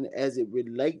instruction as it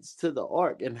relates to the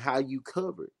ark and how you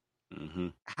cover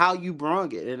it, how you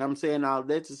brung it. And I'm saying all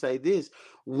that to say this: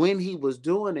 when he was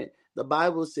doing it, the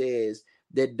Bible says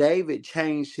that David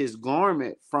changed his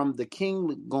garment from the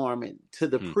king garment to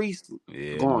the priest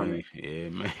garment. Man. Yeah,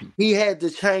 man. He had to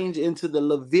change into the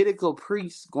Levitical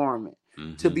priest garment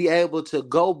to be able to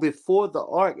go before the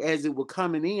ark as it was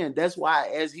coming in. That's why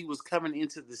as he was coming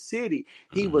into the city,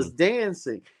 he was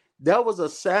dancing. There was a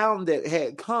sound that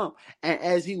had come, and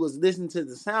as he was listening to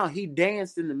the sound, he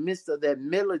danced in the midst of that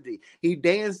melody. He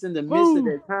danced in the midst of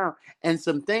that sound, and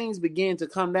some things began to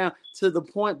come down to the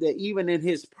point that even in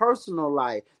his personal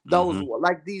life, those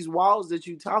like these walls that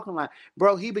you talking about,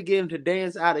 bro, he began to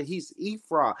dance out of his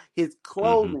ephod, his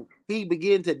clothing. He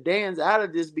began to dance out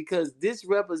of this because this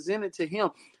represented to him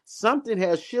something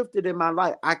has shifted in my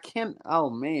life.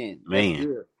 Oh man, that's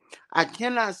good. I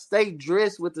cannot stay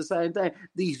dressed with the same thing.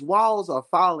 These walls are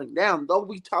falling down. Though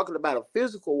we talking about a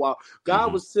physical wall,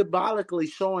 God was symbolically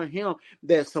showing him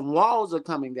that some walls are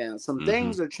coming down. Some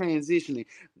things are transitioning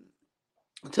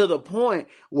to the point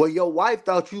where your wife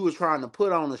thought you was trying to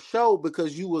put on a show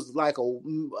because you was like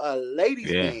a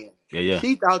ladies' man.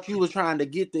 She thought you was trying to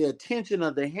get the attention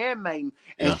of the handmaiden,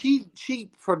 and she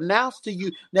pronounced to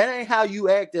you, that ain't how you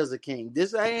act as a king.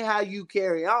 This ain't how you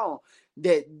carry on.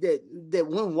 That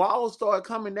when walls start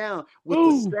coming down with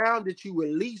the sound that you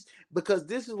release, because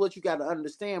this is what you got to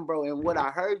understand, bro. And what I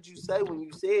heard you say when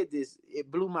you said this,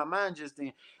 it blew my mind just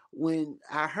then. When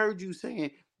I heard you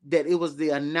saying that it was the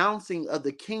announcing of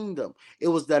the kingdom. It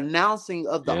was the announcing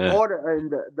of the order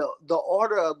and the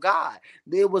order of God.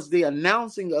 It was the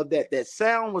announcing of that. That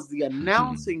sound was the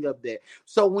announcing of that.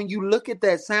 So when you look at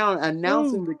that sound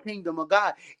announcing the kingdom of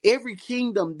God, every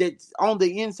kingdom that's on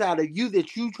the inside of you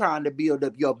that you trying to build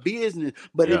up, your business,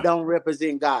 but it don't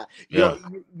represent God.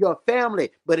 Your family,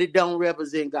 but it don't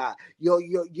represent God.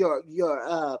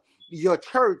 Your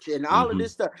church and all of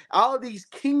this stuff, all of these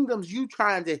kingdoms you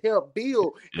trying to help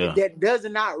build that does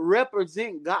not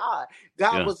represent God.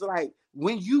 God was like,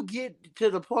 when you get to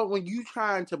the point when you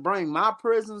trying to bring my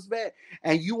presence back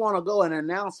and you want to go and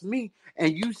announce me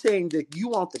and you saying that you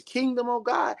want the kingdom of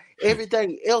God,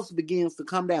 everything else begins to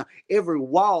come down. Every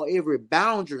wall, every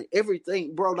boundary,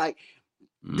 everything, bro, like,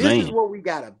 this is what we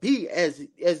gotta be as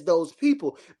those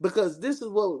people, because this is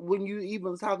what, when you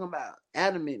even talking about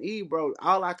Adam and Eve, bro,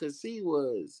 all I could see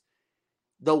was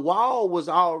the wall was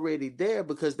already there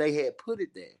because they had put it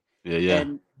there.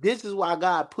 And this is why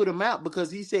God put them out, because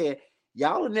he said,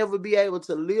 y'all will never be able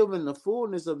to live in the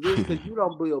fullness of this because you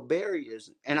don't build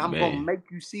barriers. And I'm going to make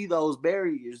you see those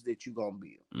barriers that you're going to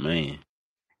build.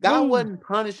 God wasn't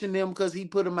punishing them because he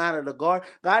put them out of the garden.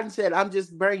 God said, I'm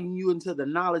just bringing you into the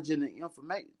knowledge and the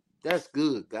information. That's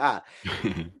good, God.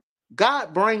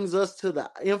 God brings us to the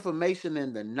information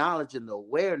and the knowledge and the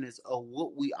awareness of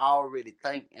what we already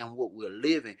think and what we're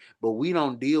living, but we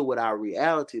don't deal with our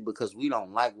reality because we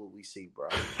don't like what we see, bro.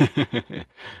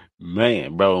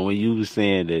 Man, bro, when you was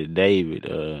saying that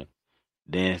David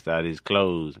danced out his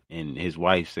clothes and his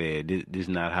wife said this is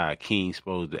not how a king's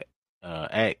supposed to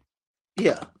act.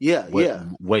 Yeah.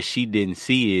 What she didn't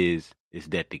see is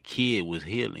that the kid was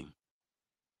healing.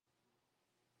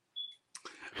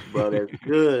 Bro, that's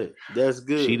good. That's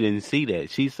good. She didn't see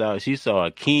that. She saw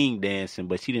a king dancing,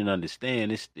 but she didn't understand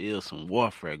there's still some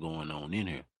warfare going on in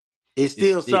her. It's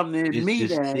still something in me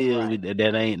that ain't right.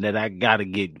 That I gotta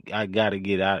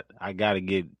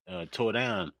get tore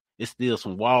down. It's still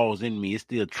some walls in me. It's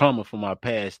still trauma from my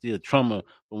past. Still trauma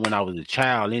from when I was a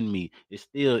child in me. It's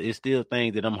still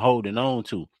things that I'm holding on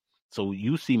to. So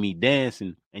you see me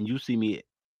dancing and you see me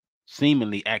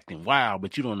seemingly acting wild,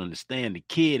 but you don't understand the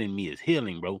kid in me is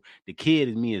healing, bro. The kid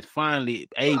in me is finally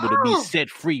able to be set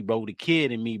free, bro. The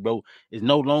kid in me, bro, is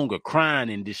no longer crying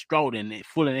and distraught and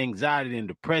full of anxiety and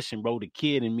depression, bro. The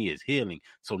kid in me is healing.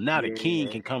 So now the king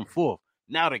can come forth.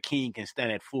 Now the king can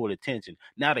stand at full attention.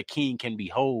 Now the king can be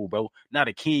whole, bro. Now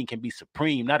the king can be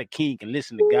supreme. Now the king can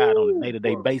listen to God on a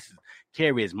day-to-day basis,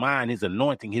 carry his mind, his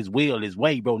anointing, his will, his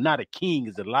way, bro. Now the king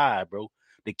is alive, bro.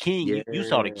 The king, you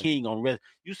saw the king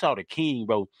you saw the king,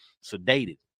 bro,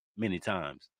 sedated many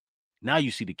times. Now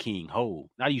you see the king whole.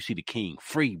 Now you see the king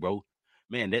free, bro.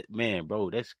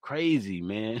 Bro, that's crazy,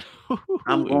 man.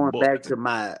 I'm going back to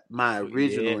my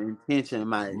original intention,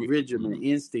 my original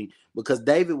instinct, because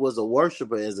David was a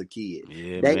worshiper as a kid.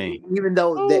 Even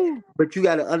though but you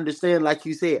got to understand, like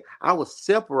you said, I was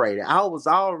separated. I was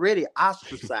already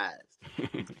ostracized.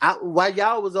 While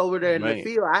y'all was over there in the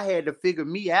field, I had to figure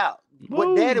me out.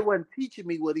 What Daddy wasn't teaching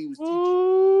me what he was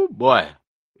teaching. Boy.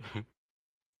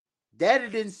 Daddy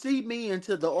didn't see me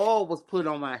until the oil was put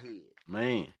on my head.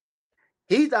 Man.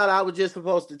 He thought I was just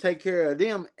supposed to take care of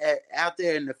them out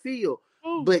there in the field.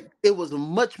 But it was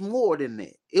much more than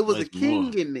that. It was a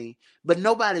king in me, but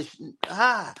nobody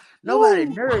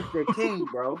nourished the king,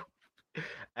 bro.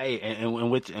 Hey,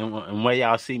 and where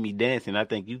y'all see me dancing, I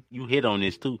think you hit on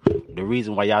this too. The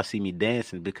reason why y'all see me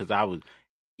dancing because I was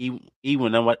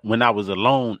even when I was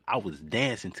alone, I was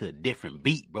dancing to a different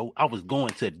beat, bro. I was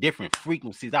going to different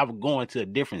frequencies. I was going to a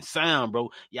different sound, bro.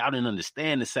 Y'all didn't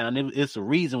understand the sound. It's a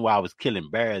reason why I was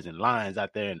killing bears and lions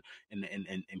out there and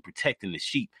protecting the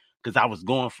sheep. Because I was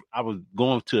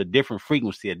going to a different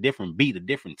frequency, a different beat, a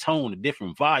different tone, a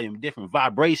different volume, different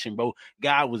vibration, bro.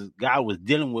 God was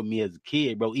dealing with me as a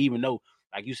kid, bro. Even though,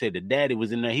 like you said, the daddy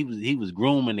was in there, he was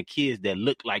grooming the kids that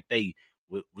looked like they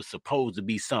was supposed to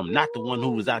be something, not the one who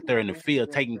was out there in the field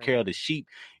taking care of the sheep,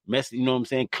 you know what I'm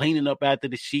saying, cleaning up after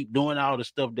the sheep, doing all the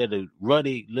stuff that a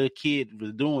ruddy little kid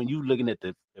was doing. You looking at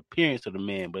the appearance of the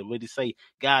man, but what they say,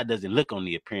 God doesn't look on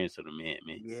the appearance of the man.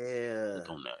 Yeah, look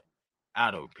on the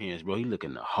outer appearance, bro. He look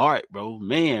in the heart, bro.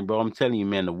 Man, bro, I'm telling you,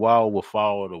 man, the wall will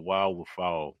fall. The wall will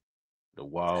fall. The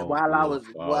wall. While I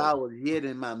was yet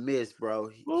in my midst, bro.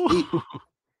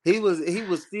 He was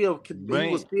still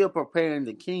preparing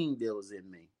the king that was in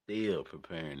me. Still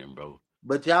preparing him, bro.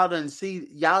 But y'all didn't see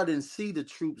the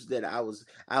troops that I was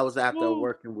out there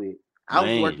working with. I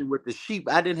was working with the sheep.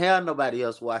 I didn't have nobody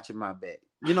else watching my back.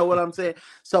 You know what I'm saying?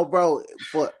 So, bro,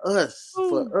 for us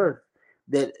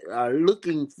that are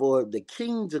looking for the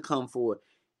king to come forward,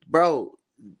 bro,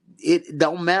 it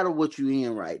don't matter what you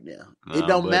in right now. It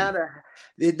don't matter.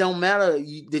 It don't matter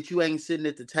that you ain't sitting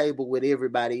at the table with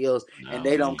everybody else and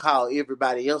they don't call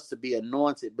everybody else to be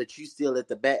anointed, but you still at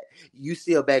the back. You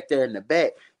still back there in the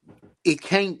back.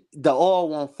 The oil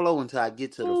won't flow until I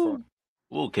get to the front.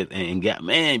 Oh, and God,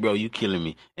 man, bro, you killing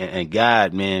me. And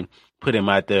God, man, put him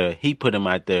out there. He put him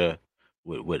out there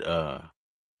with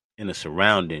in a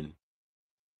surrounding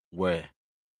where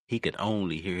he could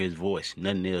only hear his voice.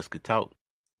 Nothing else could talk.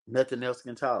 Nothing else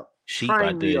can talk. Sheep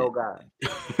Train me, oh God.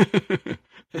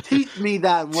 Teach me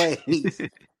thy ways.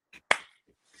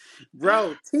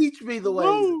 Bro, teach me the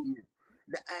ways.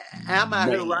 I'm out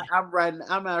here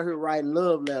writing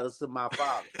love letters to my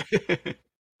father.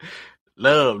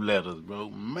 Love letters,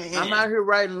 bro. Man. I'm out here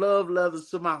writing love letters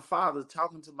to my father,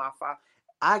 talking to my father.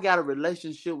 I got a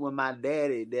relationship with my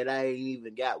daddy that I ain't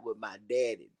even got with my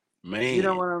daddy. Man. You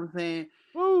know what I'm saying?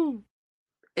 Woo.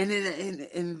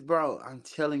 And bro, I'm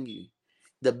telling you,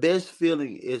 the best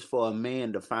feeling is for a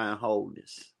man to find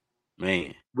wholeness.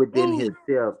 Man. Within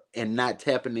himself and not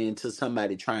tapping into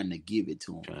somebody trying to give it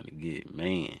to him.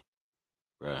 Man.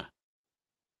 Bro.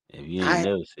 If you ain't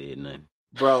never said nothing.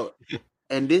 Bro,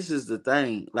 and this is the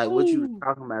thing, like what you were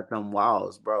talking about, them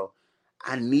walls, bro.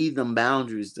 I need them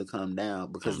boundaries to come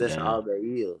down because that's all there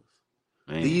is.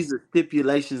 These are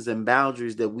stipulations and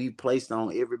boundaries that we placed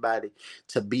on everybody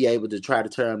to be able to try to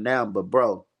turn them down. But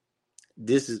bro,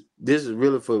 this is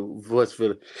really for what's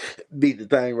for be the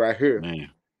thing right here. Man.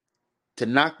 To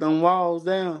knock them walls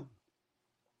down,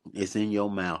 it's in your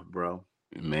mouth, bro.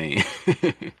 Man.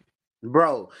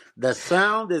 Bro, the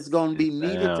sound that's gonna be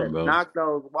needed to knock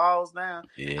those walls down.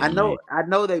 Yeah, I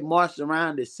know they marched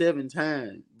around it 7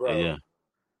 times, bro. Yeah.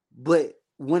 But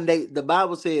when the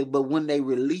Bible says, but when they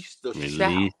released the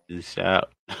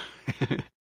shout.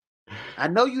 I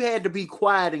know you had to be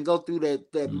quiet and go through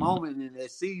that moment in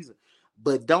that season,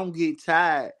 but don't get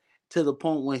tired to the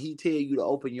point when he tell you to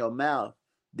open your mouth.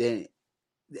 Then,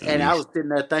 and I was sitting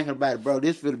there thinking about it, bro.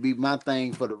 This will be my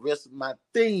thing for the rest of my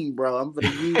thing, bro. I'm gonna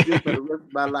use this for the rest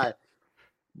of my life,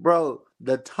 bro.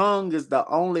 The tongue is the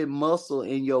only muscle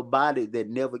in your body that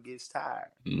never gets tired.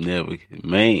 Never,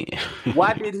 man.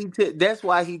 Why did he? That's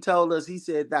why he told us. He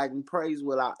said, "I can praise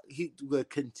he will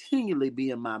continually be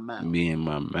in my mouth." Be in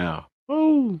my mouth.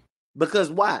 Ooh. Because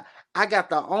why? I got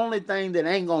the only thing that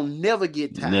ain't gonna never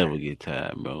get tired. Never get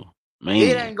tired, bro. Man.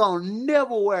 It ain't gonna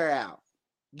never wear out.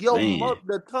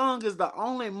 The tongue is the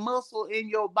only muscle in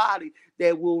your body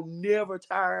that will never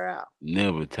tire out.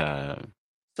 Never tire.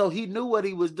 So he knew what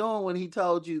he was doing when he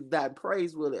told you that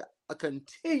praise will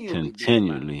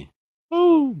continually.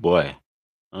 Oh boy,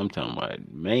 I'm talking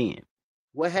about, man.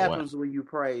 What happens when you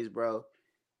praise, bro?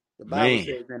 The Bible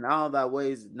says, "In all thy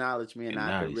ways acknowledge me, and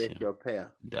I direct your path."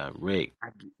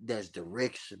 There's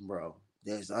direction, bro.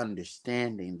 There's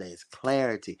understanding. There's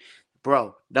clarity.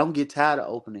 Bro, don't get tired of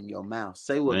opening your mouth.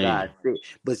 Say what God said,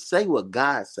 but say what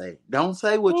God say. Don't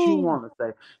say what you want to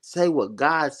say. Say what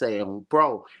God say. And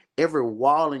bro, every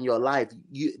wall in your life,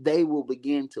 they will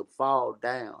begin to fall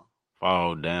down.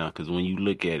 Fall down, because when you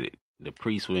look at it, the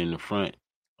priests were in the front,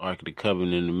 Ark of the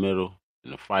Covenant in the middle,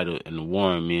 and the fighter and the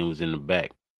warring men was in the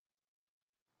back.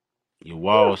 Your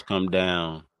walls come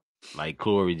down, like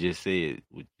Corey just said,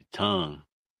 with the tongue,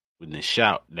 with the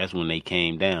shout. That's when they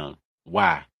came down.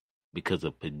 Why? Because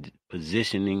of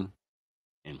positioning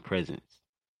and presence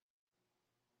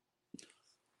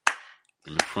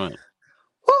in the front.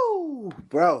 Woo,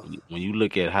 bro. When you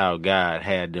look at how God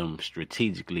had them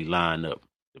strategically lined up,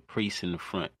 the priests in the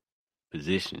front,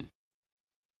 position,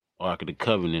 Ark of the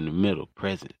Covenant in the middle,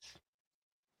 presence,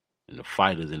 and the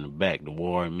fighters in the back, the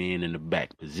warring men in the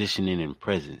back, positioning and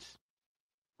presence.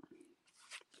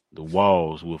 The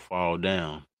walls will fall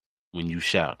down when you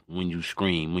shout, when you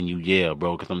scream, when you yell,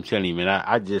 bro. Because I'm telling you, man,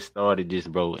 I just started this,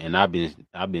 bro, and I've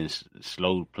been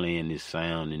slow playing this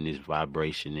sound and this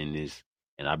vibration and this,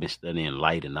 and I've been studying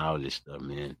light and all this stuff,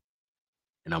 man.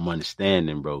 And I'm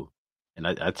understanding, bro. And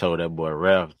I told that boy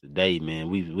Ralph today, man,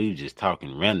 we were just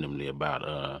talking randomly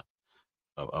about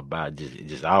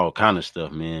just all kind of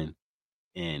stuff, man.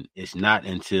 And it's not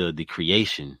until the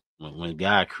creation, when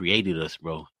God created us,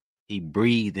 bro, he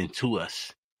breathed into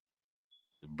us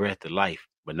the breath of life.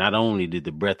 But not only did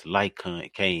the breath of life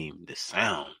came, the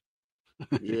sound.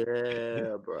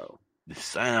 Yeah, bro. The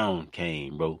sound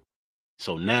came, bro.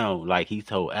 So now, like he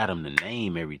told Adam to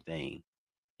name everything.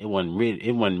 It wasn't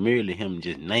merely him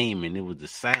just naming. It was the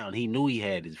sound. He knew he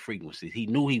had his frequencies. He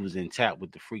knew he was in tap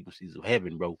with the frequencies of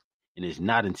heaven, bro. And it's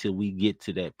not until we get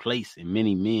to that place, and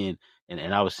many men,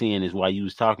 and I was seeing this while you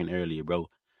was talking earlier, bro.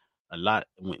 A lot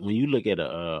when you look at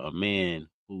a man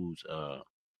who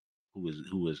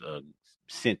was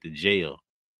sent to jail,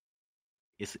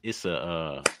 it's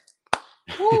a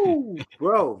Woo,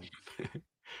 bro.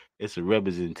 It's a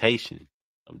representation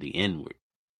of the inward.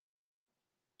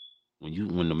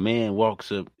 When the man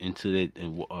walks up into that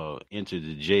and enters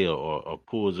the jail or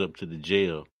pulls up to the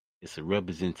jail, it's a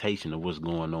representation of what's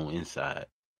going on inside.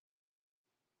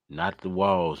 Not the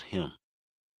walls, him.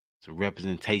 It's a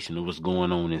representation of what's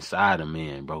going on inside a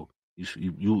man, bro.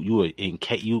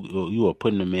 You are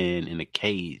putting a man in a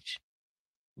cage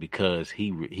because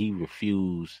he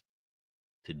refused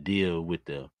to deal with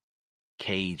the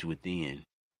cage within.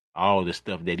 All the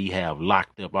stuff that he have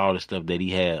locked up, all the stuff that he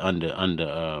had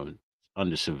under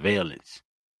surveillance,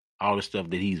 all the stuff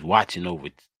that he's watching over,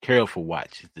 careful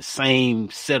watch. It's the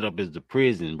same setup as the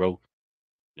prison, bro.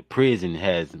 The prison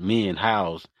has men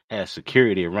housed, has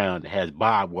security around it, has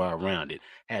barbed wire around it,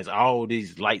 has all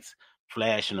these lights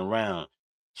flashing around.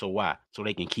 So why? So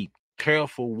they can keep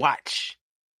careful watch.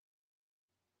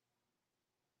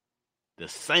 The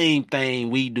same thing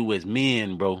we do as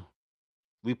men, bro.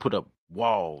 We put up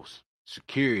walls,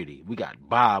 security. We got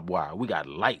barbed wire. We got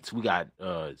lights. We got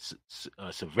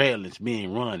surveillance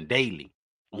being run daily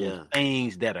on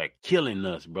things that are killing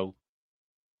us, bro.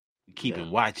 We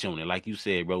keeping watch on it, like you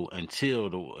said, bro, until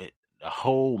the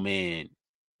whole man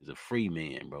is a free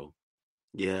man, bro.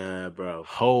 Yeah, bro.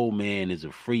 Whole man is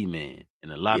a free man,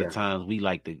 and a lot Yeah. of times we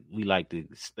like to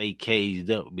stay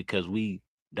caged up because we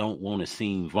don't want to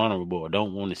seem vulnerable or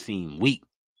don't want to seem weak.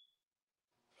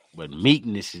 But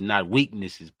meekness is not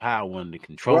weakness; is power under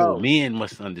control. Bro. Men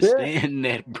must understand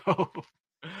that, bro.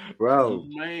 Bro.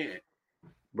 Man.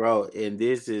 Bro, and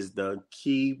this is the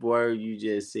key word you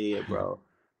just said, bro.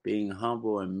 Being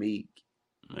humble and meek.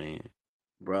 Man.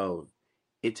 Bro,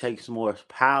 it takes more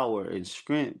power and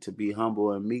strength to be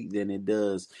humble and meek than it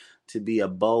does to be a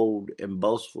bold and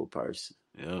boastful person.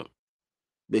 Yep.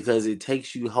 Because it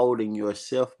takes you holding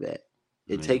yourself back.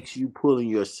 It Man. takes you pulling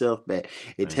yourself back.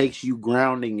 It takes you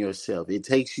grounding yourself. It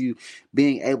takes you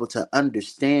being able to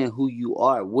understand who you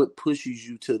are, what pushes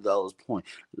you to those points.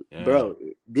 Yeah. Bro,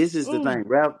 this is the thing.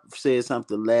 Ralph said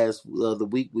something the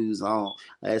week we was on,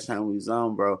 last time we was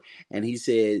on, bro. And he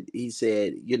said,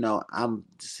 you know,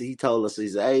 he told us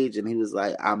his age, and he was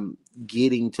like, I'm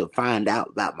getting to find out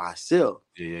about myself.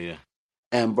 Yeah.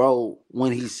 And bro,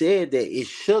 when he said that, it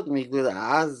shook me because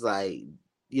I was like,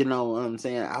 you know what I'm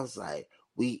saying? I was like,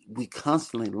 we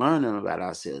constantly learning about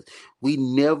ourselves. We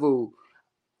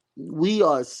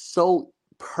are so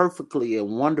perfectly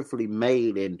and wonderfully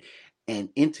made and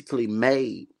intricately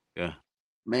made. Yeah.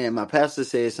 Man, my pastor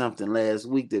said something last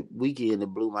weekend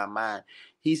that blew my mind.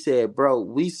 He said, bro,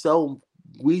 we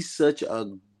such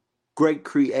a great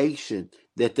creation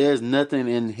that there's nothing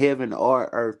in heaven or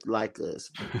earth like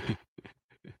us.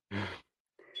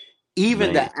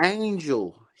 Even the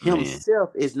angel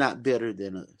himself is not better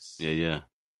than us. Yeah.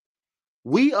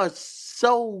 We are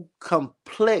so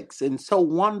complex and so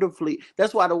wonderfully.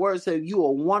 That's why the word says you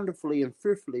are wonderfully and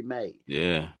fearfully made.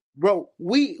 Yeah. Bro,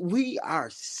 we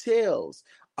ourselves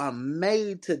are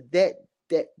made to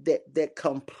that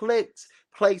complex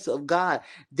place of God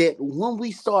that when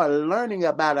we start learning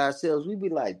about ourselves, we be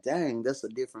like, dang, that's a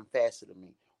different facet of me.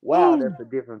 Wow, that's a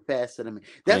different facet of me.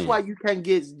 That's why you can't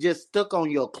get just stuck on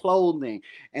your clothing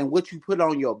and what you put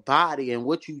on your body and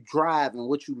what you drive and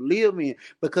what you live in,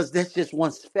 because that's just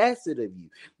one facet of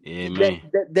you. Yeah, man.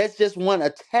 That's just one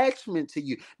attachment to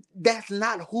you. That's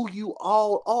not who you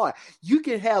all are. You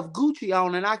can have Gucci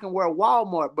on and I can wear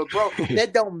Walmart, but bro,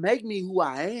 that don't make me who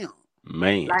I am.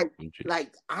 Man.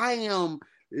 Like I am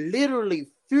literally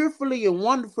fearfully and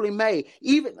wonderfully made.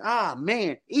 Even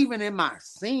in my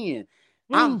sin,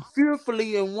 I'm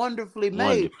fearfully and wonderfully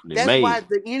made. That's why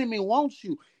the enemy wants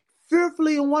you.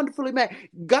 Fearfully and wonderfully made.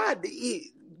 God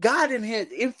in his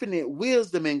infinite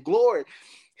wisdom and glory,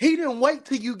 he didn't wait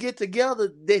till you get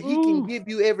together that he can give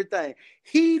you everything.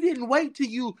 He didn't wait till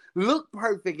you look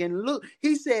perfect and look.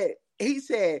 He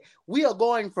said, we are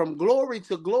going from glory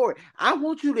to glory. I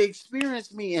want you to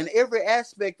experience me in every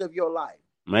aspect of your life.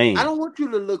 Man. I don't want you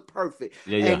to look perfect.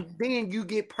 Yeah. And then you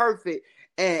get perfect.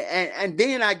 And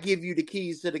then I give you the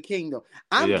keys to the kingdom.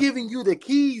 I'm giving you the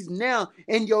keys now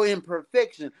in your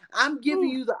imperfection. I'm giving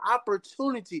you the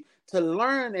opportunity to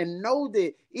learn and know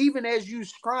that even as you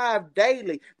strive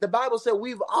daily, the Bible said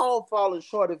we've all fallen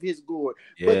short of his glory.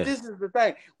 Yeah. But this is the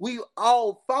thing. We've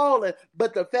all fallen,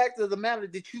 but the fact of the matter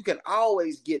that you can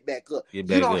always get back up. You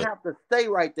don't have to stay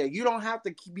right there. You don't have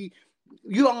to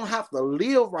you don't have to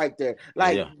live right there.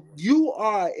 Like you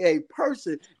are a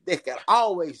person that can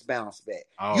always bounce back.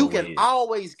 You can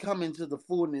always come into the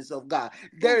fullness of God.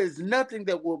 There is nothing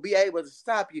that will be able to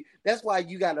stop you. That's why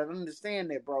you got to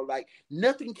understand that, bro. Like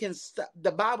nothing can stop.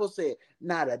 The Bible said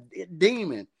not a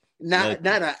demon, not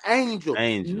an angel.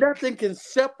 Nothing can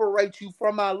separate you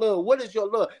from my love. What is your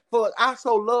love? For I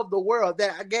so love the world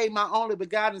that I gave my only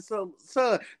begotten son,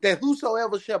 that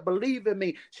whosoever shall believe in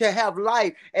me shall have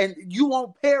life, and you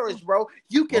won't perish, bro.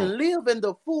 You can live in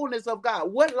the fullness of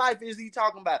God. What life is he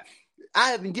talking about?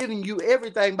 I have been giving you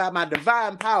everything by my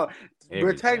divine power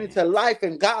pertaining to life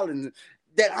and godliness.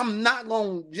 That I'm not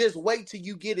going to just wait till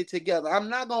you get it together. I'm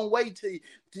not going to wait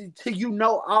till you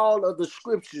know all of the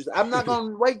scriptures. I'm not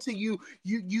going to wait till you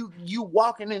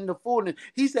walking in the fullness.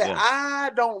 He said,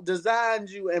 I don't design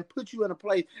you and put you in a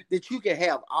place that you can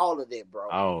have all of that, bro.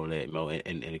 All that, bro.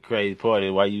 And the crazy part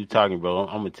is while you talking, bro,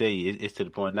 I'm going to tell you, it's to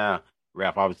the point now,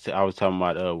 Ralph, I was talking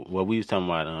about, we was talking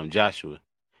about Joshua.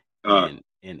 And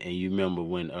you remember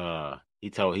when he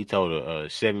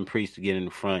told 7 priests to get in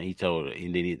the front. He told,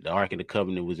 and then the Ark of the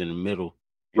Covenant was in the middle,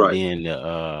 and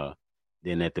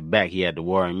then at the back he had the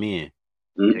warring men.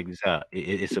 Check this out.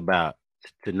 It's about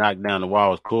to knock down the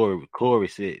walls. Corey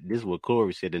said this is what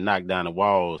Corey said. To knock down the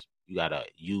walls, you gotta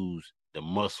use the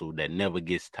muscle that never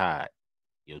gets tired.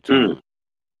 Your tongue.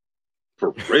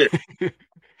 For real.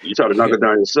 You try to knock it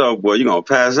down yourself, boy, you're gonna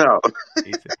pass out.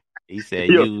 He said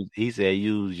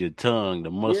use your tongue,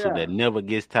 the muscle that never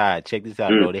gets tired. Check this out,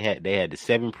 bro. They had the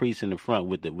 7 priests in the front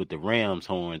with the ram's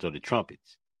horns or the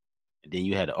trumpets. And then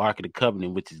you had the Ark of the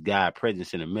Covenant, which is God's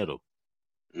presence in the middle.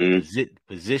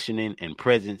 Positioning and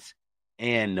presence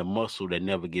and the muscle that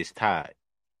never gets tired.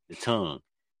 The tongue.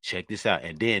 Check this out.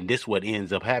 And then this what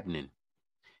ends up happening.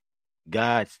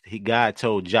 God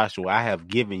told Joshua, I have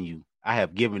given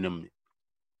them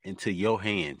into your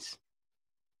hands.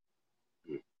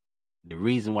 The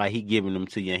reason why he giving them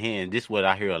to your hand, this is what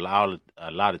I hear a lot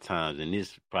of times, and this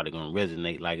is probably gonna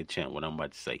resonate like a champ, what I'm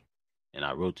about to say. And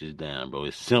I wrote this down, bro.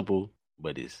 It's simple,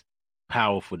 but it's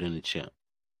powerful than a champ.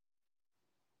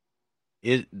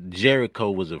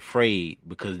 Jericho was afraid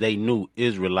because they knew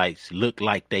Israelites looked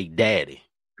like they daddy.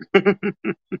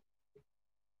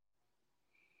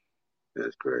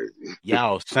 That's crazy.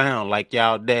 Y'all sound like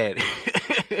y'all daddy.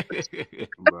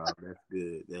 Bro, that's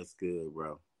good. That's good,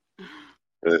 bro.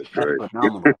 That's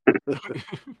phenomenal.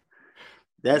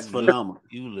 That's phenomenal.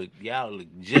 Y'all look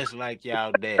just like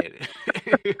y'all daddy.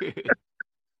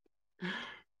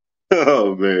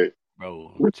 Oh man.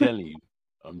 Bro, I'm telling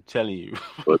you.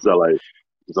 It's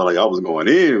not like I was going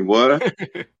in, boy.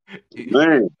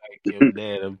 Man. Like your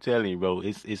dad, I'm telling you, bro.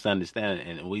 It's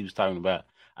understanding. And we was talking about,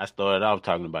 I started off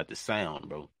talking about the sound,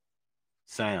 bro.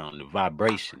 Sound, the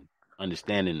vibration.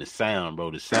 Understanding the sound, bro.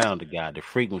 The sound of God, the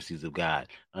frequencies of God.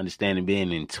 Understanding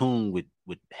being in tune with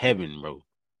heaven, bro.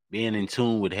 Being in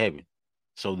tune with heaven.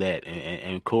 So that,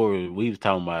 and Corey, we was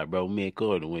talking about, bro, me and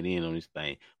Corey went in on this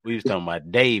thing. We was talking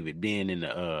about David being in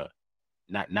the,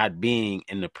 not being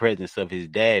in the presence of his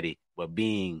daddy, but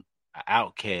being an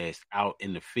outcast out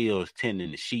in the fields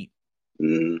tending the sheep.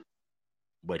 Mm-hmm.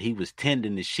 But he was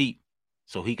tending the sheep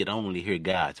so he could only hear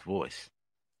God's voice.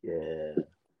 Yeah.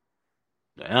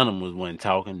 The animals weren't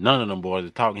talking. None of them boys were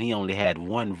talking. He only had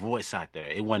one voice out there.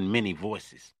 It wasn't many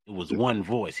voices. It was one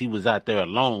voice. He was out there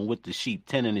alone with the sheep,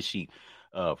 tending the sheep,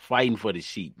 fighting for the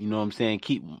sheep. You know what I'm saying?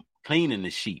 Keep cleaning the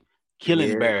sheep,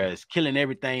 killing bears, killing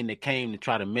everything that came to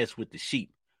try to mess with the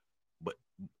sheep.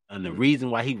 And the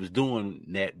reason why he was doing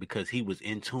that, because he was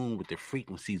in tune with the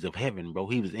frequencies of heaven, bro.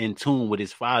 He was in tune with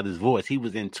his father's voice. He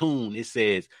was in tune. It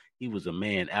says he was a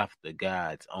man after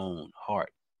God's own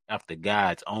heart, after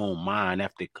God's own mind,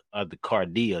 after the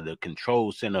cardia, the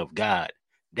control center of God.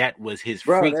 That was his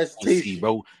frequency,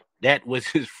 bro. That was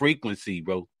his frequency,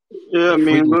 bro. Yeah,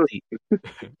 man. Look.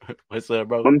 What's up,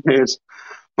 bro?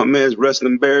 My man's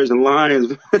wrestling bears and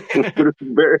lions with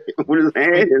his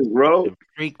hands, bro. The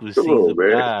frequencies of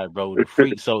God, bro. The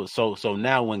freak. So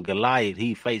now when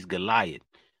he faced Goliath,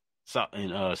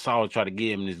 Saul tried to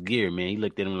give him this gear, man. He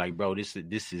looked at him like, bro, this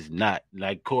is not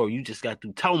like Corey. You just got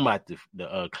to talking about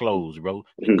the clothes, bro.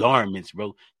 The garments,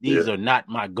 bro. These are not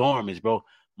my garments, bro.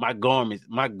 My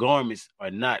garments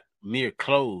are not mere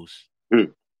clothes,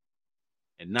 and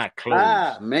not clothes.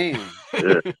 Ah, man.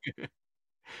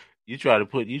 You try to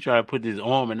put this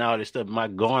armor and all this stuff. My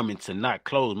garments are not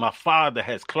clothes. My father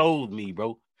has clothed me,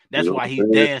 bro. That's why he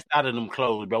danced out of them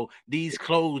clothes, bro. These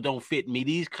clothes don't fit me.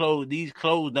 These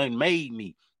clothes done made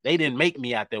me. They didn't make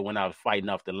me out there when I was fighting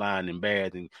off the lion and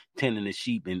bears and tending the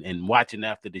sheep and watching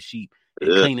after the sheep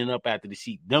and cleaning up after the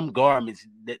sheep. Them garments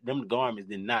did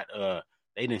not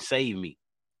they didn't save me.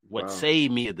 What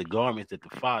saved me is the garments that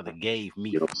the Father gave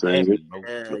me. You know what I'm saying?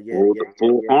 The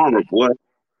full armor, boy.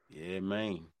 Yeah,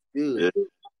 man. Good.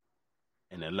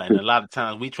 And a lot of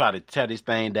times we try to tear this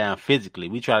thing down physically.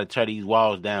 We try to tear these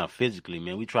walls down physically,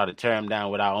 man. We try to tear them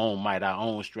down with our own might, our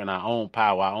own strength, our own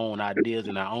power, our own ideas,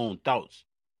 and our own thoughts.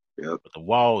 Yep. But the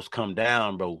walls come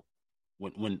down, bro,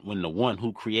 when the one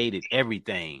who created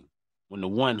everything,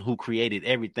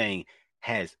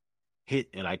 has hit,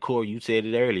 and like Corey, you said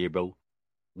it earlier, bro.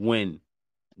 When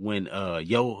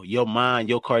your mind,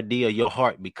 your cardia, your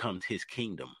heart becomes his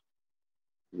kingdom.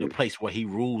 The place where he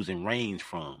rules and reigns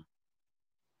from.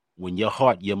 When your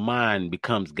heart, your mind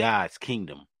becomes God's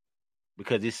kingdom,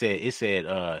 because it said,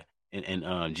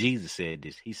 and Jesus said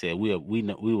this. He said, we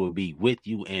will be with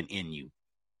you and in you.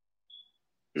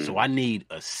 So I need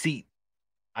a seat.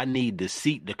 I need the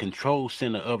seat, the control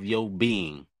center of your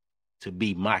being, to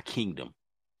be my kingdom,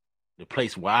 the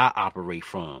place where I operate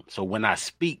from. So when I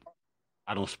speak,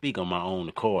 I don't speak on my own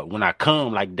accord. When I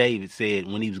come, like David said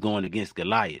when he was going against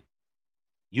Goliath,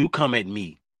 you come at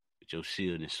me with your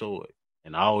shield and sword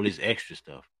and all this extra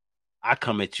stuff. I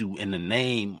come at you in the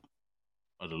name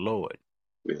of the Lord.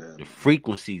 Yeah. The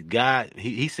frequencies, God,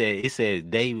 he said, it says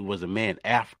David was a man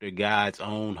after God's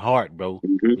own heart, bro,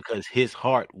 because his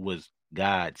heart was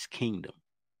God's kingdom.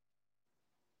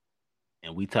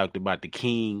 And we talked about the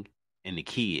king and the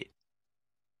kid.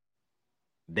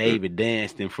 David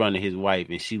danced in front of his wife,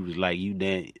 and she was like, "You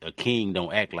dance, a king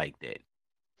don't act like that."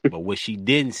 But what she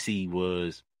didn't see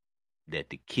was that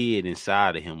the kid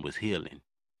inside of him was healing.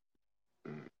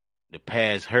 The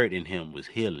past hurt in him was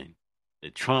healing.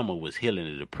 The trauma was healing.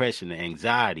 The depression, the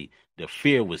anxiety, the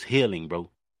fear was healing, bro.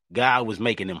 God was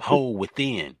making him whole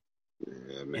within.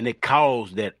 Yeah, and it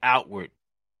caused that outward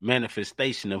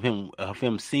manifestation of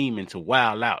him seeming to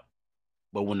wild out.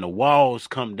 But when the walls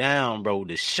come down, bro,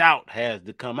 the shout has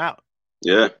to come out.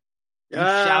 Yeah. You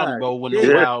shout, bro, when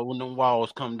the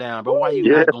walls come down, bro. Why you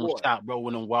not gonna shout, bro,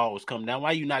 when the walls come down?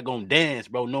 Why you not gonna dance,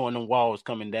 bro, knowing them walls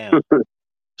coming down?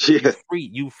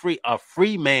 You free. A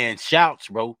free man shouts,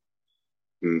 bro.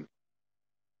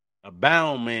 A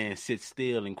bound man sits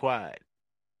still and quiet.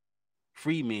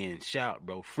 Free men shout,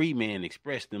 bro. Free men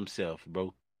express themselves,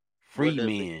 bro. Free men.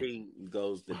 The king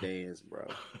goes to dance, bro.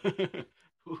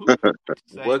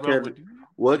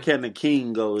 What can the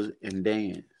king go and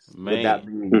dance without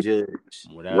being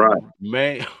judged?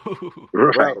 Man.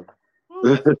 Bro.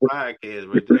 That's a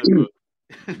podcast right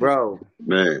there, bro.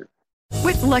 Man.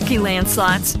 With Lucky Land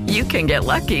Slots, you can get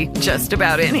lucky just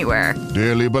about anywhere.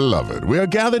 Dearly beloved, we are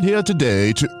gathered here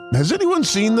today to... Has anyone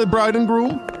seen the bride and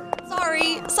groom?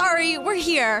 Sorry, we're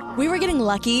here. We were getting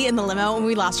lucky in the limo and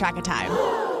we lost track of time.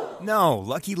 No,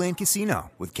 Lucky Land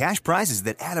Casino, with cash prizes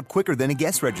that add up quicker than a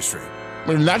guest registry.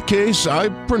 In that case, I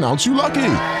pronounce you lucky.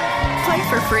 Play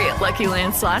for free at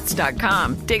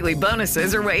LuckyLandSlots.com. Daily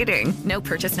bonuses are waiting. No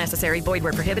purchase necessary. Void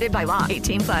where prohibited by law.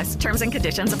 18+. Terms and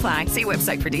conditions apply. See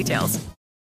website for details.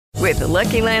 With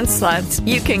Lucky Land Slots,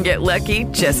 you can get lucky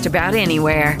just about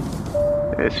anywhere.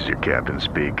 This is your captain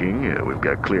speaking. We've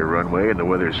got clear runway and the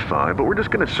weather's fine, but we're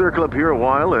just going to circle up here a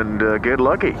while and get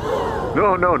lucky.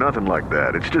 No, nothing like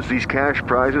that. It's just these cash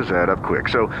prizes add up quick.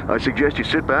 So I suggest you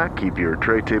sit back, keep your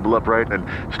tray table upright, and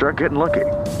start getting lucky.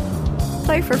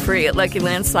 Play for free at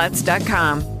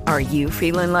LuckyLandSlots.com. Are you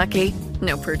feeling lucky?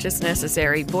 No purchase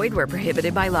necessary. Void where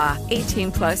prohibited by law.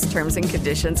 18+ terms and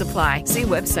conditions apply. See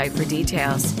website for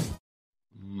details.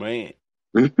 Man.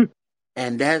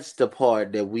 And that's the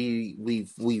part that we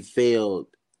failed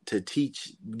to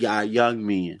teach our young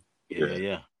men.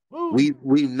 Yeah.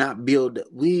 We've not built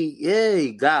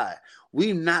we've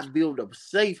not built a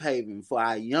safe haven for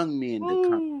our young men to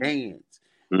come dance.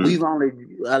 We've only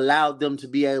allowed them to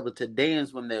be able to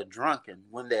dance when they're drunken,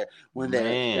 when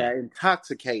they're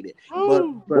intoxicated.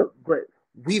 But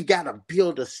we've got to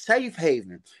build a safe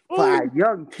haven for our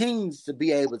young teens to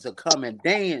be able to come and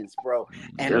dance, bro,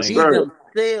 and be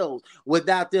themselves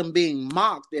without them being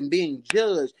mocked and being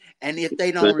judged. And if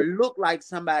they don't look like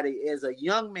somebody as a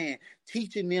young man,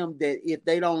 teaching them that if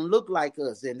they don't look like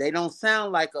us and they don't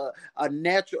sound like a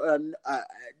natural,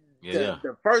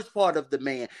 the first part of the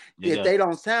man, if they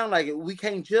don't sound like it, we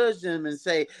can't judge them and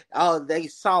say, oh, they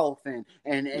soft and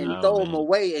throw them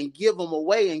away and give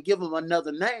them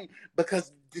another name,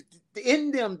 because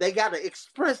in them they got to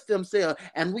express themselves,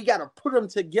 and we got to put them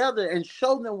together and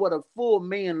show them what a full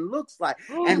man looks like.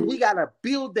 And we got to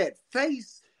build that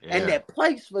face and that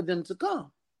place for them to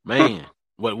come. Man,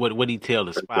 what he tell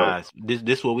the spies?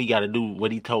 This what we got to do.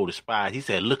 What he told the spies, he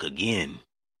said, look again.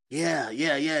 Yeah.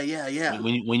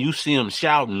 When you see them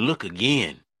shouting, look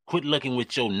again. Quit looking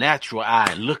with your natural eye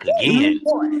and look again.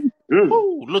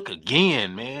 Ooh, look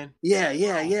again, man. Yeah.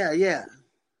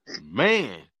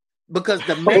 Man. Because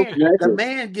the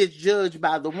man gets judged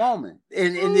by the woman.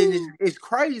 And then it's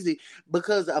crazy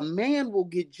because a man will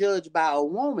get judged by a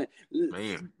woman.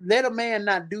 Man. Let a man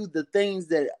not do the things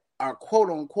that are quote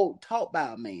unquote taught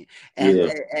by a man.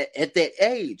 And at that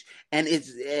age. And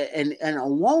a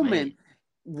woman,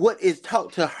 what is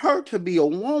taught to her to be a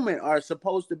woman are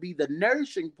supposed to be the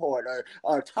nourishing part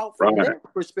or taught from that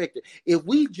perspective. If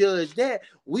we judge that,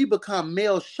 we become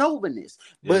male chauvinists.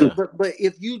 But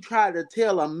if you try to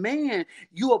tell a man,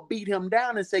 you will beat him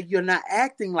down and say, you're not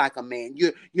acting like a man.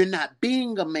 You're not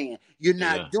being a man. You're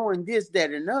not doing this, that,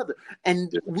 and other.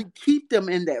 And we keep them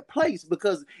in that place,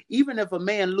 because even if a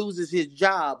man loses his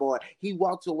job or he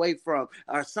walks away from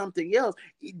or something else,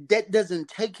 that doesn't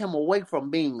take him away from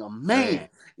being a man.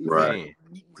 Right.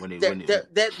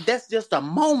 That's just a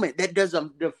moment. That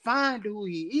doesn't define who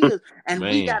he is. And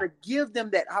we got to give them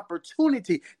that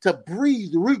opportunity to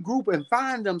breathe, regroup, and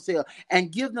find themselves,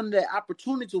 and give them that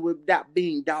opportunity without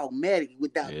being dogmatic,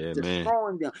 without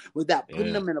destroying them, without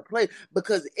putting them in a place.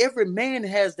 Because every man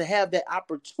has to have that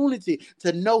opportunity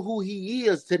to know who he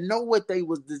is, to know what they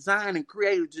was designed and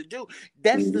created to do.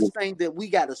 That's the thing that we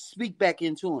got to speak back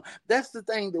into him. That's the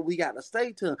thing that we got to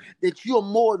say to him, that you're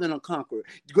more than a conqueror.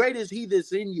 Great is he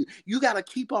that's in you. You got to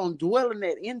keep on dwelling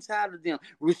that inside of them,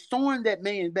 restoring that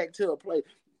man back to a place.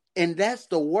 And that's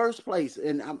the worst place.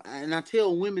 And I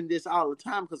tell women this all the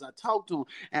time because I talk to them,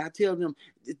 and I tell them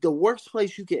the worst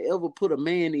place you can ever put a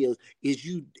man is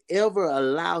you ever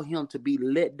allow him to be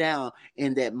let down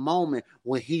in that moment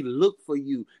when he looked for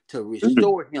you to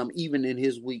restore him even in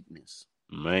his weakness.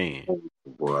 Man,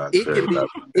 boy,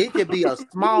 it could be a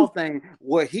small thing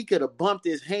where he could have bumped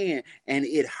his hand and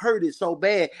it hurted so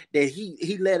bad that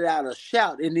he let out a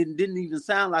shout and it didn't even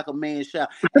sound like a man shout,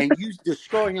 and you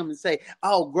destroy him and say,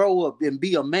 "Oh, grow up and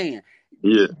be a man."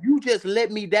 Yeah. You just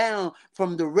let me down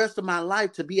from the rest of my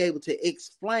life to be able to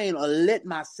explain or let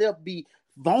myself be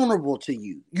vulnerable to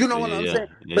you. You know what I'm saying?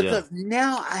 Because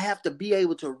now I have to be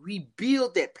able to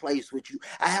rebuild that place with you.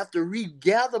 I have to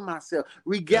regather myself,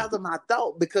 regather my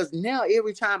thought, because now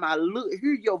every time I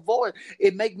hear your voice,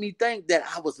 it make me think that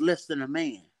I was less than a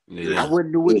man. I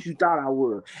wouldn't do what you thought I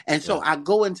would. And so I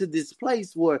go into this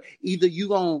place where either you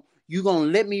gonna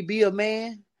let me be a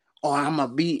man, or I'm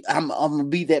gonna be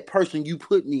that person you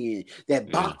put me in, that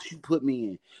box you put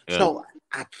me in. So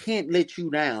I can't let you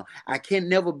down. I can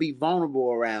never be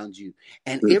vulnerable around you.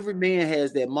 And every man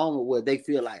has that moment where they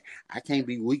feel like I can't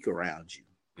be weak around you.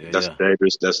 That's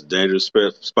dangerous. That's a dangerous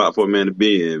spot for a man to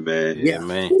be in, man. Yeah,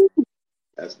 man.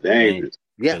 That's dangerous.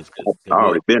 Yeah, I've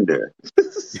already been there.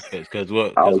 Because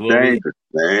what? I was dangerous,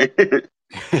 man.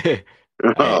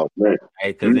 Oh man.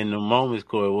 Hey, because in the moments,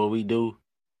 Corey, what we do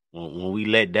when we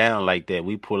let down like that,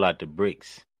 we pull out the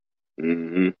bricks,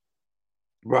 bro,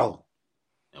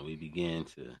 and we begin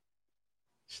to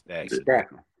stack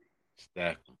them.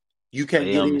 You can't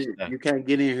get in. You can't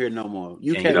get in here no more.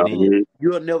 You can't.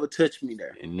 You'll never touch me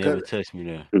there. Never touch me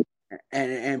there.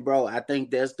 And bro, I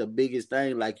think that's the biggest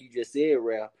thing. Like you just said,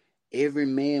 Ralph. Every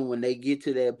man, when they get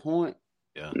to that point,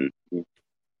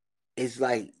 it's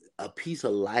like a piece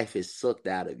of life is sucked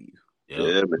out of you.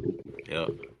 Yeah.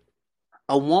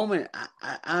 A woman,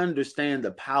 I understand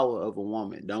the power of a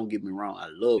woman. Don't get me wrong. I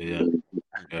love them.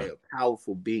 They're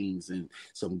powerful beings and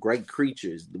some great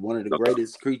creatures. One of the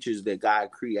greatest creatures that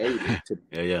God created.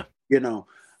 You know,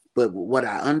 but what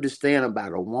I understand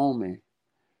about a woman,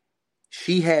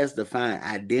 she has to find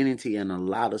identity in a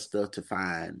lot of stuff to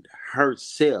find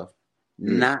herself,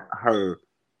 not her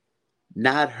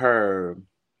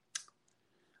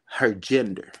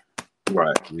gender.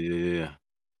 Right. Yeah.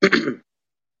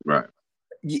 Right.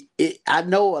 I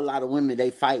know a lot of women,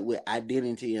 they fight with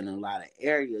identity in a lot of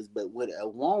areas, but with a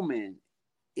woman,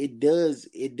 it does.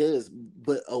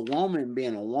 But a woman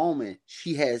being a woman,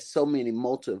 she has so many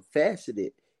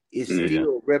multifaceted. It's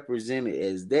still represented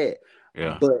as that.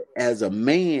 Yeah. But as a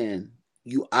man,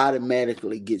 you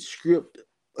automatically get stripped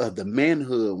of the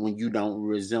manhood when you don't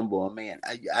resemble a man.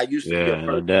 I used to be a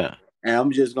person, and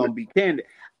I'm just gonna be candid.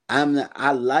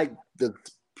 I like the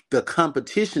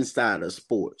competition side of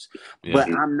sports, but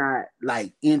I'm not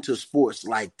like into sports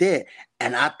like that.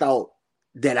 And I thought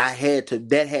that had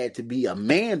to be a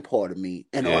man part of me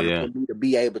in order for me to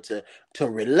be able to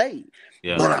relate.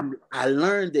 Yeah. But I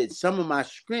learned that some of my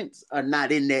strengths are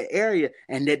not in that area,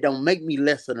 and that don't make me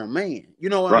less than a man. You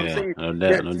know what I'm saying?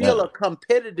 There's still a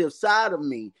competitive side of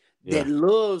me that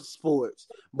loves sports,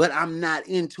 but I'm not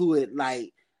into it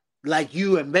like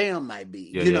you and Bam might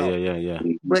be, you know.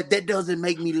 But that doesn't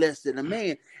make me less than a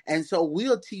man. And so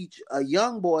we'll teach a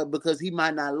young boy, because he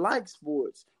might not like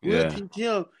sports. We'll teach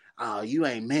him, oh, you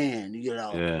ain't man, you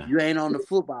know. You ain't on the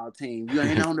football team. You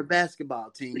ain't on the basketball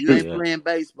team. You ain't playing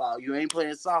baseball. You ain't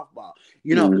playing softball.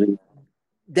 You know,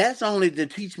 that's only to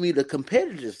teach me the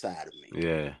competitive side of me.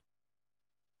 Yeah.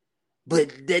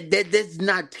 But that's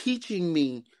not teaching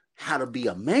me how to be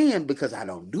a man, because I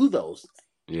don't do those things.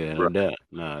 Yeah, that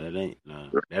ain't my identity.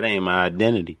 That ain't my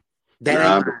identity.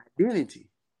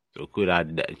 So quit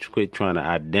trying to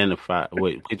identify.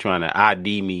 Quit trying to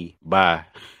ID me by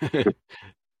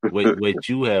what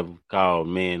you have called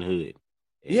manhood.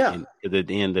 And at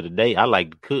the end of the day, I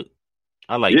like to cook.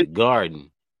 I like to garden.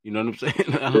 You know what I'm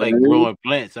saying? I like growing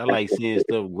plants. I like seeing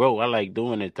stuff grow. I like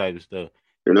doing that type of stuff.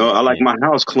 You know, I like my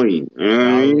house clean.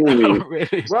 Bro, you know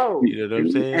what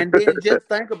I'm saying? And then just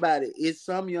think about it. It's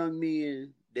some young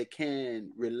men that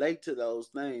can relate to those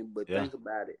things, but think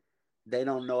about it. They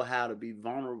don't know how to be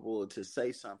vulnerable to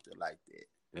say something like that.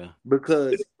 Yeah.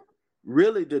 Because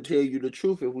really, to tell you the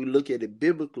truth, if we look at it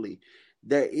biblically,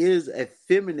 there is a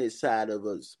feminine side of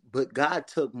us, but God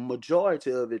took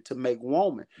majority of it to make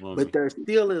woman. But there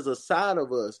still is a side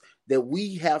of us that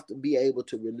we have to be able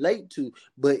to relate to,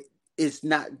 but it's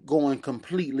not going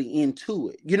completely into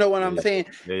it. You know what I'm saying?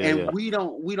 We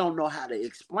don't know how to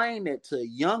explain that to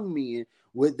young men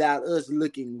without us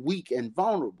looking weak and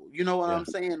vulnerable. You know what I'm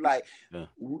saying? Like,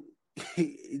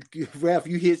 Ralph,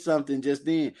 you hit something just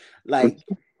then. Like,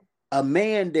 a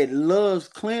man that loves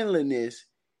cleanliness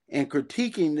and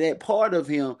critiquing that part of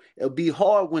him, it'll be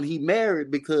hard when he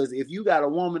married, because if you got a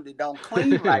woman that don't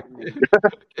clean like me,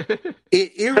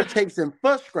 it irritates and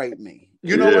frustrates me.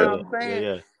 You know what I'm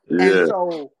saying? And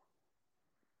so,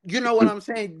 you know what I'm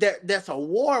saying? That's a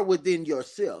war within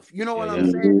yourself. You know what I'm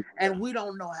saying? And we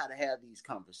don't know how to have these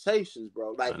conversations,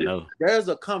 bro. Like, there's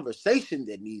a conversation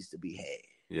that needs to be had.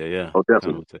 Yeah. Oh,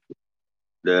 definitely.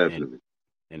 Definitely.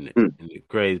 And the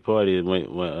crazy part is when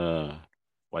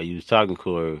while you was talking,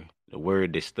 Corey, the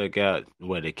word that stuck out,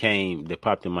 that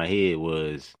popped in my head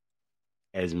was,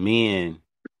 as men,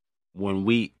 when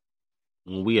we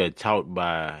are taught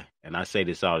by, and I say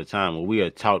this all the time, when we are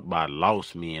taught by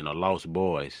lost men or lost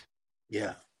boys,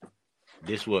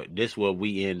 this what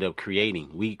we end up creating.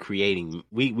 We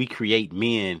create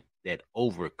men that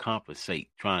overcompensate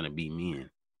trying to be men.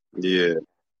 Yeah.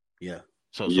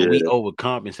 So we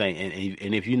overcompensate,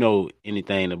 and if you know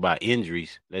anything about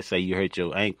injuries, let's say you hurt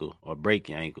your ankle or break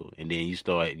your ankle, and then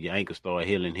your ankle start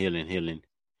healing,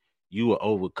 you will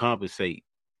overcompensate.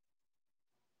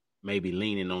 Maybe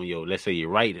leaning on let's say your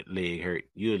right leg hurt,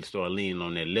 you'll start leaning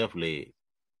on that left leg,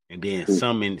 and then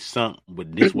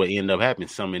but this will end up happening.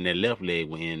 Some in that left leg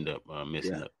will end up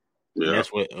messing up. Yeah.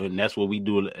 And that's what we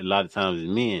do a lot of times as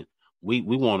men. We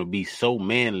want to be so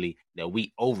manly that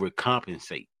we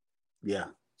overcompensate. Yeah.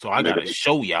 So I gotta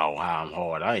show y'all how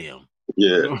hard I am.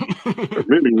 Yeah.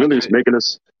 really, it's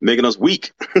making us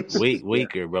weak.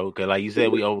 Weaker, bro. Because like you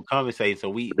said, we overcompensate. So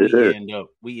we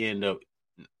end up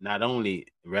not only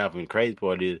Ralph, and the crazy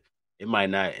part is it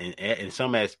might not in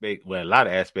some aspects, well, a lot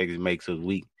of aspects it makes us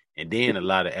weak, and then a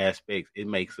lot of aspects it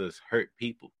makes us hurt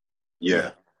people. Yeah.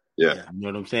 You know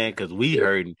what I'm saying? Because we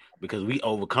hurting because we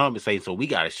overcompensate. So we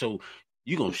gotta show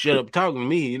you gonna shut up talking to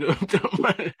me. You know what I'm talking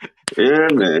about? Yeah,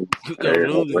 man.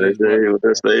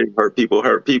 Let's say hurt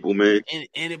people, man.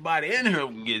 Anybody in here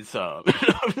can get some.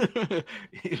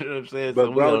 You know what I'm saying? But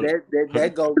so bro,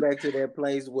 that goes back to that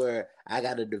place where I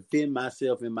got to defend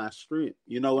myself in my strength.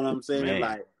 You know what I'm saying? Man.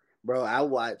 Like, bro,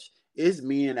 it's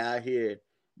men out here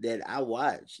that I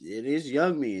watch. It is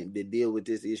young men that deal with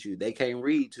this issue. They can't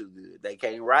read too good. They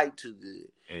can't write too good.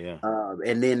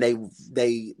 And then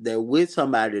they're with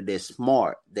somebody that's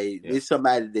smart. With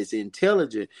somebody that's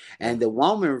intelligent. And the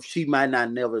woman, she might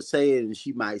not never say it, and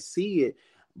she might see it,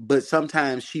 but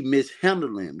sometimes she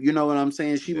mishandle him. You know what I'm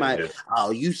saying? She might,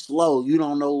 oh, you slow. You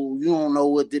don't know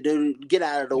what to do. Get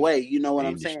out of the way. You know what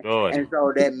I'm saying? And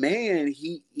so that man,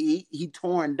 he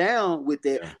torn down with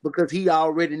that because he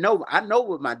already know. I know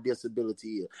what my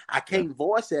disability is. I can't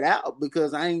voice it out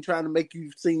because I ain't trying to make you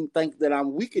think that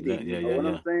I'm weaker than you. You know what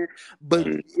I'm saying? But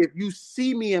if you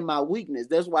see me in my weakness,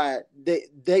 that's why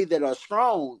they that are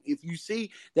strong, if you see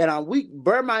that I'm weak,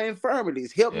 bear my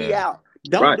infirmities, help me out.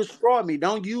 Don't destroy me.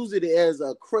 Don't use it as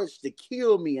a crutch to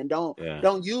kill me, and don't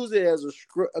use it as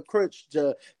a crutch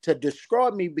to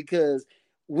destroy me, because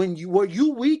where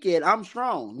you weak at, I'm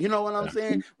strong. You know what I'm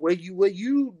saying? Where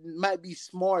you might be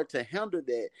smart to handle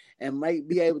that and might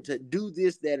be able to do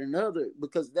this, that, and other,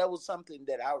 because that was something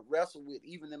that I wrestled with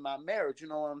even in my marriage. You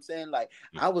know what I'm saying? Like,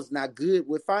 I was not good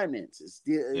with finances.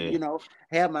 Still, you know,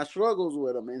 had my struggles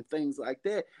with them and things like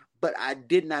that. But I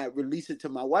did not release it to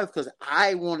my wife because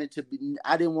I didn't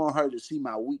want her to see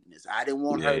my weakness. I didn't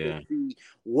want her to see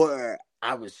where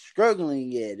I was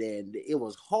struggling at, and it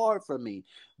was hard for me.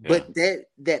 But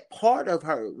that part of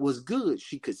her was good.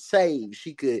 She could save.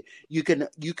 You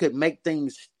could make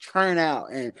things turn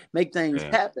out and make things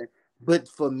happen. But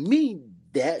for me,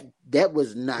 that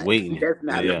was not. Weakness.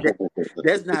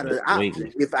 That's not an option.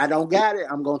 Weakness. If I don't got it,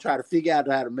 I'm gonna try to figure out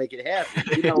how to make it happen.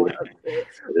 You know what I'm saying?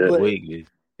 Weakness.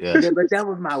 But that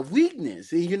was my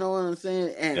weakness. You know what I'm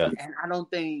saying? And I don't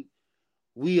think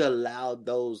we allow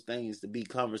those things to be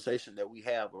conversation that we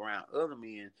have around other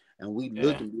men, and we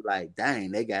look and be like,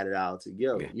 dang, they got it all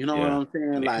together. You know what I'm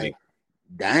saying? Like,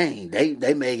 dang,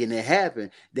 they making it happen.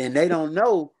 Then they don't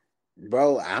know,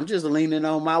 bro, I'm just leaning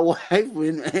on my wife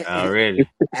already.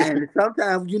 And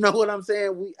sometimes, you know what I'm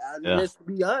saying? Let's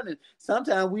be honest.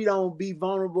 Sometimes we don't be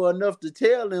vulnerable enough to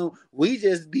tell them. We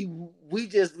just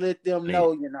let them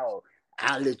know, you know,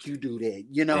 I'll let you do that.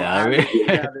 You know, I'll let you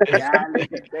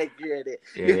take care of that.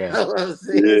 You know what I'm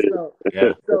saying?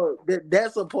 So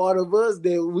that's a part of us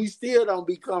that we still don't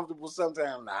be comfortable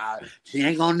sometimes. Nah, she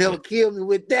ain't gonna never kill me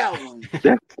with that one.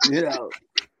 You know.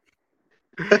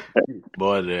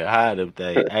 Boy, they hide them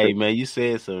things. Hey man, you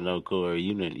said something though, Corey.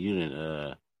 You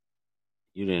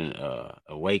didn't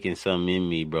awaken something in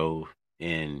me, bro.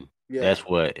 And that's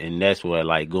what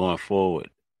like going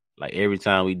forward, like every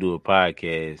time we do a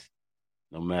podcast,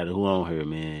 no matter who on here,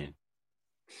 man,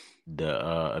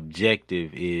 the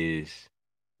objective is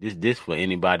this for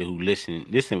anybody who listen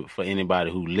for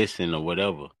anybody who listen or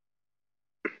whatever,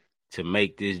 to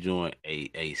make this joint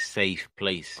a safe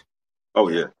place. Oh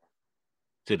yeah.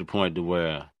 To the point to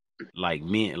where like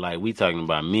men, like we talking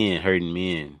about men hurting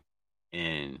men,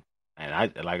 and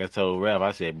I like I told Ralph,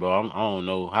 I said, bro, I don't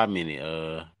know how many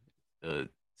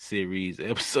series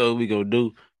episode we gonna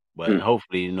do, but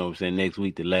hopefully, you know what I'm saying, next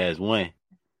week the last one.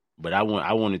 But I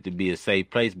want it to be a safe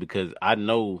place because I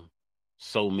know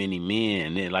so many men,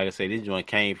 and then like I said, this joint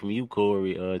came from you,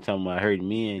 Corey, talking about hurting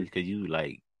men because you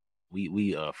like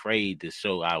we are afraid to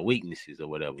show our weaknesses or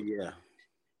whatever. Yeah.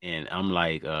 And I'm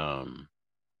like, I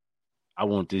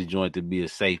want this joint to be a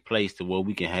safe place to where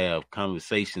we can have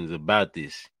conversations about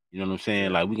this. You know what I'm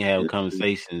saying? Like we can have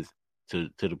conversations to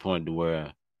the point to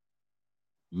where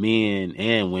men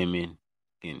and women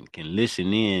can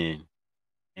listen in,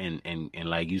 and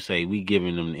like you say, we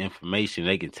giving them the information.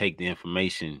 They can take the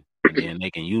information and then they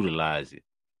can utilize it.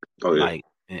 Oh yeah. Like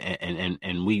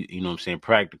and we, you know what I'm saying,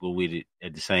 practical with it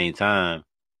at the same time,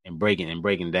 and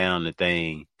breaking down the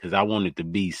thing, because I want it to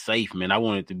be safe, man. I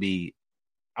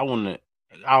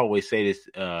always say this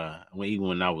even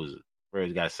when I was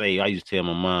first got saved, I used to tell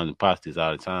my mom and pops this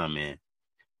all the time, man.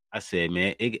 I said,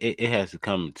 man, it has to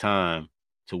come a time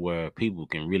to where people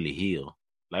can really heal.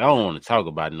 Like I don't want to talk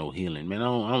about no healing, man. I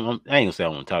ain't gonna say I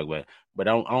want to talk about it, but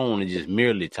I don't want to just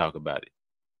merely talk about it.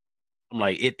 I'm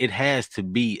like, it has to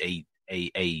be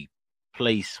a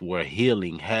place where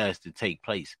healing has to take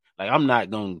place. Like I'm not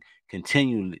gonna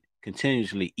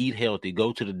continuously eat healthy,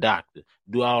 go to the doctor,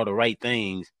 do all the right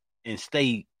things, and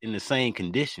stay in the same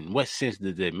condition. What sense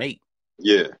does that make?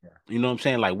 Yeah. You know what I'm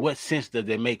saying? Like, what sense does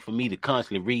that make for me to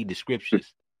constantly read the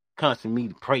scriptures, constantly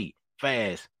to pray,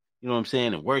 fast, you know what I'm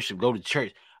saying, and worship, go to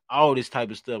church, all this type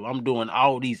of stuff. I'm doing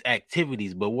all these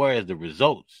activities, but where is the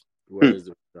results? Where is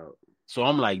the result? So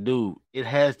I'm like, dude, it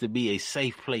has to be a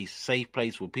safe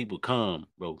place where people come,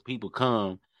 bro. People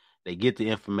come, they get the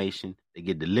information, they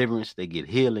get deliverance, they get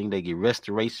healing, they get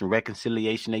restoration,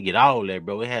 reconciliation, they get all that,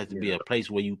 bro. It has to be a place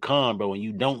where you come, bro, and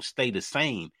you don't stay the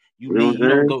same. You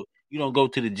don't go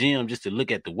to the gym just to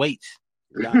look at the weights.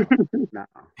 No. You know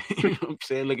what I'm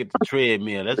saying? Look at the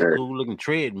treadmill. That's a cool looking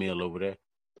treadmill over there.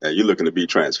 And you're looking to be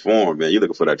transformed, man. You're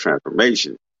looking for that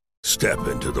transformation. Step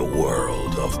into the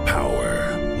world of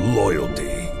power,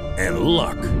 loyalty, and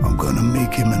luck. I'm gonna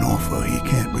make him an offer he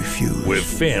can't refuse. With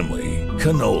family,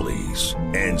 cannolis,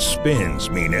 and spins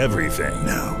mean everything.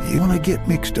 Now, you wanna get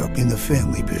mixed up in the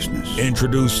family business.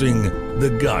 Introducing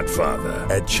The Godfather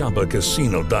at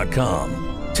ChumbaCasino.com.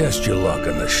 Test your luck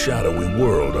in the shadowy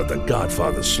world of The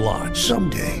Godfather slot.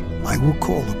 Someday, I will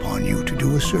call upon you to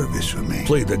do a service for me.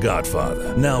 Play The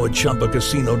Godfather now at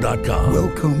ChumbaCasino.com.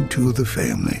 Welcome to the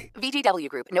family. VGW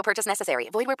Group. No purchase necessary.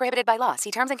 Void where prohibited by law. See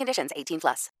terms and conditions.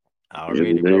 18+.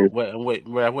 Already, bro.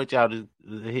 What y'all just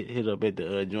hit up at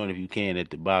the joint if you can at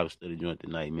the Bible study joint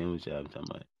tonight, man? What y'all talking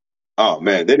about? Oh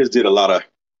man, they just did a lot of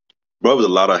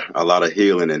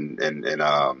healing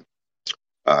and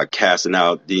casting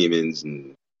out demons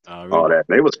and all that.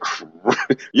 It was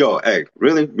yo, hey,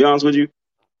 really? Be honest with you,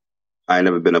 I ain't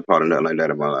never been a part of nothing like that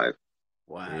in my life.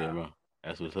 Wow, yeah, bro.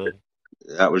 That's what's up.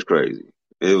 That was crazy.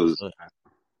 It was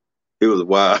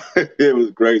wild. It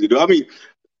was crazy, dude. I mean,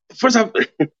 first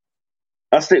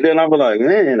I sit there and I was like,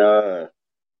 man,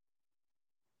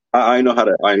 I know how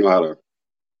to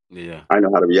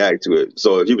react to it.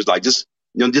 So he was like, just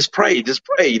pray. You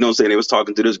know what I'm saying? They was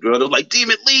talking to this girl. They was like,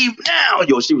 demon, leave now.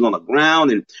 Yo, she was on the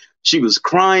ground and she was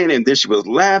crying and then she was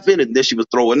laughing and then she was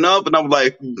throwing up. And I was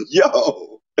like,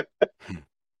 yo. I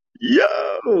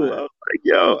was like,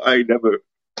 yo, I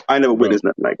never witnessed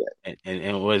nothing like that. And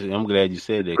I'm glad you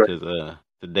said that because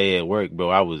today at work, bro,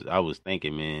 I was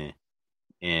thinking, man,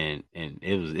 and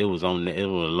it was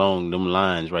along them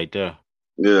lines right there.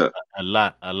 Yeah. A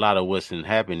lot of what's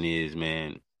happening is,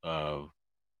 man,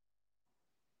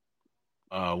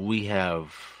 we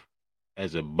have,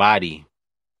 as a body,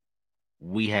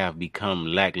 we have become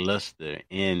lackluster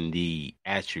in the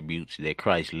attributes that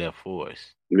Christ left for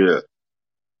us. Yeah.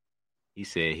 He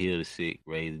said, heal the sick,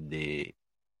 raise the dead,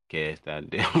 cast out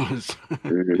devils.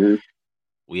 Mm-hmm.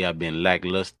 We have been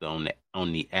lackluster on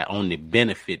the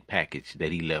benefit package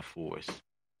that he left for us.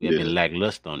 We have been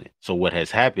lackluster on it. So what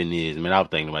has happened is, man, I was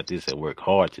thinking about this at work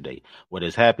hard today. What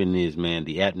has happened is, man,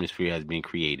 the atmosphere has been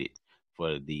created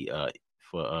for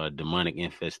demonic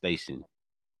infestation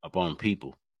upon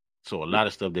people. So a lot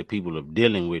of stuff that people are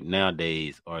dealing with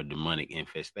nowadays are demonic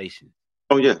infestation.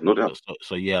 Oh yeah, no doubt.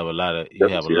 So you have a lot of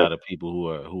people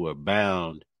who are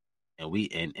bound, and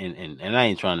I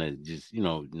ain't trying to just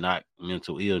knock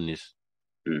mental illness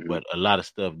But a lot of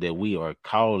stuff that we are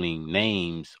calling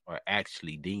names are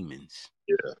actually demons.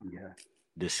 Yeah.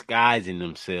 Disguising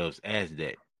themselves as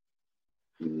that.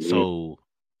 So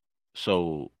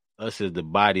us as the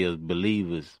body of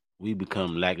believers, we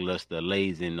become lackluster,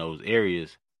 lazy in those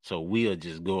areas. So we'll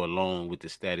just go along with the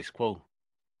status quo.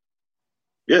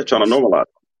 Yeah, trying to normalize.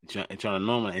 Trying to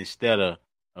normalize instead of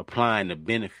applying the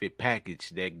benefit package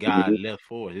that God left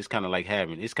for us. It's kind of like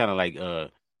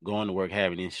going to work,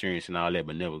 having insurance and all that,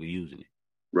 but never using it.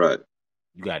 Right.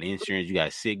 You got insurance, you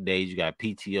got sick days, you got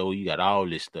PTO, you got all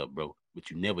this stuff, bro, but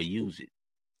you never use it.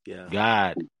 Yeah.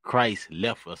 God, Christ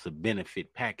left us a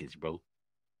benefit package, bro.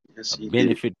 Yes, a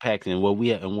benefit package, and what we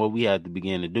have to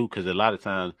begin to do, because a lot of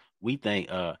times we think.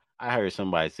 I heard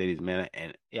somebody say this, man,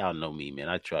 and y'all know me, man.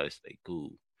 I try to stay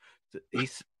cool.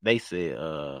 They said,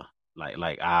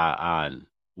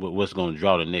 what's going to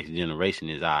draw the next generation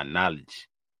is our knowledge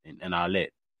and all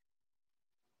that.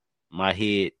 My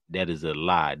head, that is a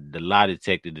lie. The lie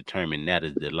detector determined that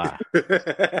is the lie.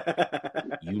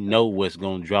 You know what's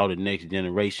going to draw the next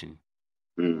generation.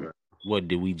 What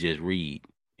did we just read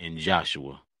in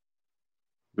Joshua?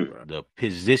 The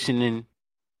positioning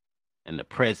and the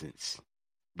presence.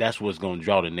 That's what's going to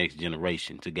draw the next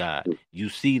generation to God. You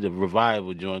see the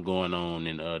revival joint going on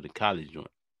in the college joint.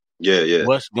 Yeah.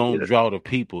 What's going to draw the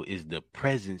people is the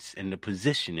presence and the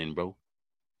positioning, bro.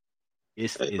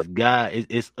 It's God.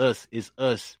 It's us. It's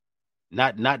us.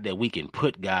 Not that we can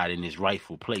put God in his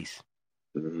rightful place,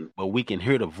 but we can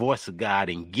hear the voice of God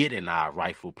and get in our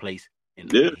rightful place, and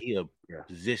he'll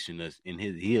position us in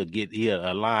his. He'll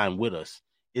align with us.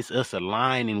 It's us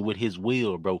aligning with his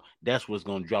will, bro. That's what's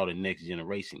going to draw the next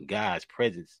generation. God's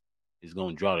presence is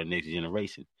going to draw the next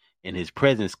generation. And his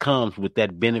presence comes with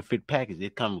that benefit package.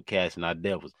 It comes with casting out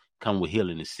devils. It comes with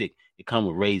healing the sick. It comes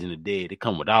with raising the dead. It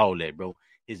comes with all that, bro.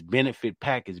 His benefit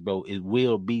package, bro, it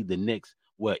will be the next,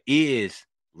 is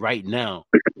right now,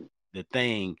 the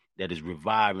thing that is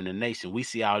reviving the nation. We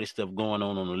see all this stuff going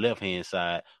on the left-hand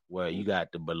side where you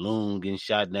got the balloon getting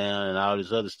shot down and all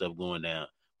this other stuff going down.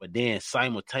 But then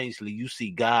simultaneously, you see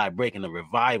God breaking a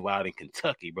revival out in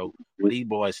Kentucky, bro. Where these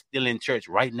boys still in church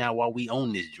right now while we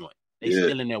own this joint. They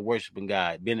still in there worshiping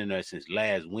God. Been in there since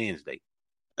last Wednesday.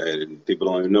 And people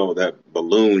don't even know that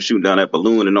balloon, shooting down that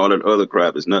balloon and all that other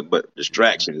crap is nothing but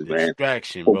distractions, man.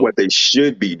 Distraction, for bro. what they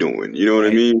should be doing. You know what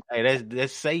I mean? Hey,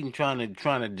 that's Satan trying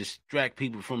to distract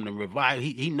people from the revival.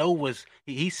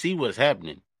 He see what's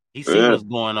happening. He see what's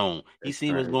going on. He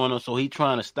see what's going on, so he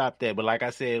trying to stop that. But like I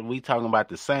said, we talking about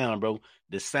the sound, bro.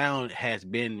 The sound has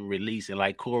been released, and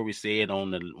like Corey said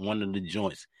on one of the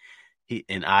joints,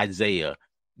 in Isaiah,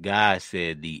 God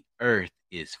said, "The earth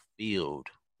is filled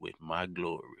with my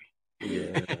glory."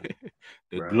 Yeah,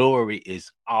 the glory is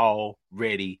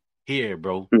already here,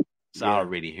 bro. It's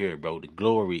already here, bro. The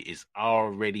glory is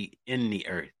already in the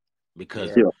earth.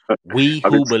 Because we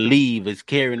who believe is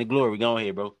carrying the glory. Go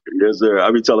ahead, bro. Yes, sir.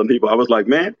 I be telling people, I was like,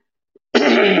 man,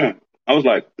 y'all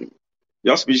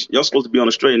supposed to be on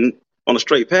a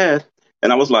straight path,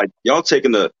 and I was like, y'all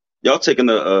taking the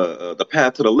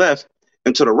path to the left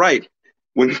and to the right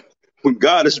when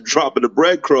God is dropping the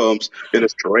breadcrumbs in a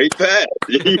straight path.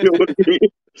 You know what I mean?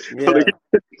 Yeah.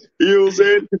 You know what I'm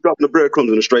saying? He's dropping the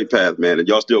breadcrumbs in a straight path, man, and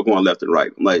y'all still going left and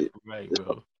right. I'm like, right,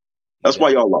 bro. That's why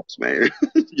y'all lost, man.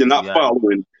 You're not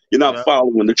following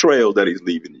the trail that he's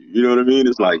leaving you. You know what I mean?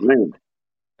 It's like, man,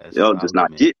 y'all just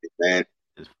not getting it, man.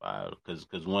 It's fire,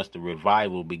 because once the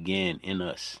revival began in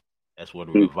us, that's where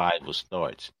the revival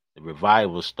starts. The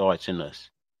revival starts in us.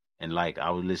 And like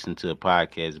I was listening to a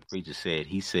podcast, the preacher said,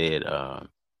 he said a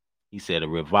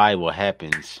revival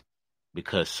happens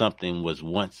because something was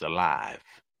once alive.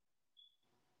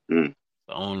 The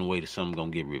only way that something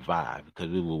gonna get revived,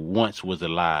 because it once was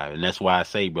alive. And that's why I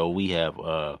say, bro, we have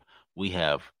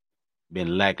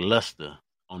been lackluster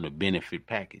on the benefit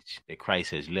package that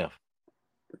Christ has left.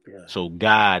 So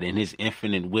God, in his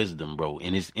infinite wisdom, bro,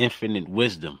 in his infinite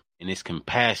wisdom, in his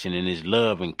compassion, in his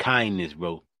love and kindness,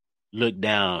 bro, look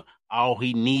down. All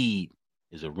he need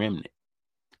is a remnant.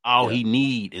 All he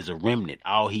need is a remnant.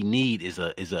 All he need is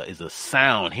a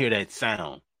sound. Hear that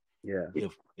sound. Yeah.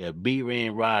 If B-Ray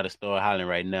and Ryder start hollering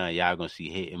right now, y'all gonna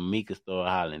see and Mika start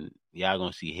hollering, y'all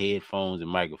gonna see headphones and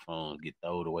microphones get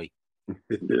thrown away.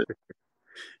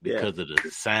 Because of the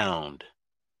sound.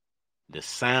 The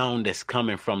sound that's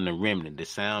coming from the remnant, the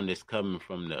sound that's coming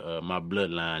from my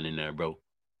bloodline in there, bro.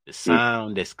 The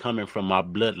sound that's coming from my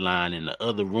bloodline in the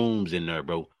other rooms in there,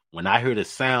 bro. When I hear the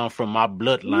sound from my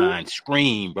bloodline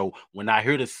scream, bro. When I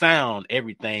hear the sound,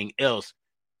 everything else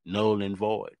null and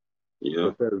void. Yeah,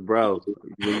 because, bro,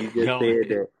 when you just said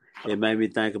that, it made me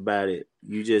think about it.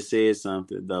 You just said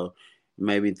something though.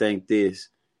 made me think this.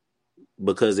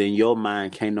 Because in your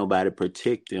mind, can't nobody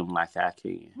protect them like I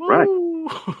can. Right.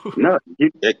 No,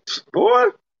 boy.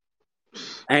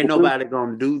 Ain't nobody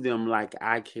gonna do them like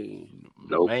I can.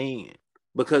 Nope. Man.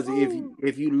 Because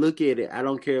if you look at it, I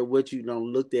don't care what you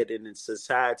don't look at it in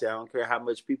society. I don't care how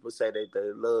much people say that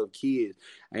they love kids.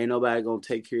 Ain't nobody gonna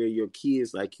take care of your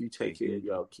kids like you take care of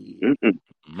your kids. Mm-mm.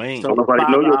 Man. So the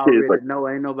father already know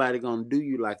ain't nobody gonna do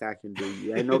you like I can do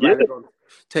you. Ain't nobody gonna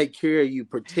take care of you,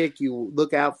 protect you,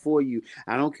 look out for you.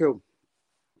 I don't care.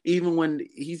 Even when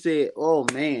he said, "Oh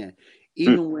man,"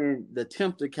 even when the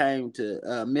tempter came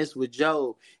to mess with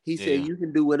Job, he said, "You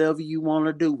can do whatever you want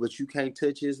to do, but you can't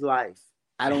touch his life."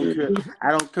 I don't care. I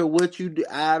don't care what you do.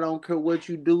 I don't care what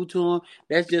you do to him.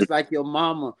 That's just like your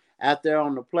mama out there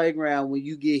on the playground when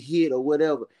you get hit or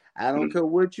whatever. I don't care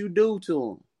what you do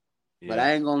to him, but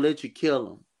I ain't gonna let you kill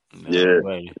him.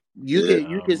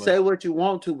 You can say what you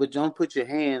want to, but don't put your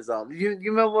hands on him.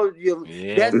 You remember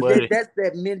that's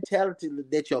that mentality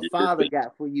that your father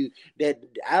got for you. That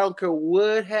I don't care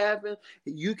what happens.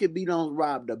 You can be on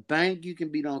rob the bank. You can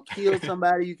be on kill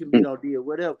somebody. You can be on deal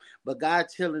whatever. But God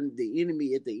telling the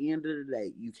enemy at the end of the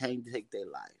day, you can't take their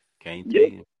life. Can't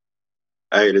take it.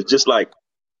 Hey, it's just like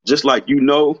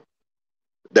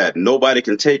that nobody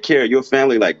can take care of your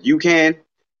family like you can.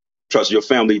 Trust your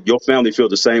family. Your family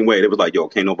feels the same way. They was like, yo,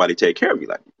 can't nobody take care of me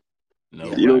like you.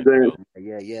 No, you know what I'm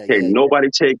saying? Can't nobody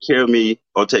take care of me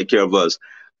or take care of us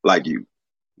like you.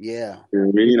 Yeah. You know what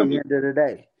I mean? At the end of the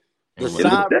day. The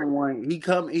sovereign one, he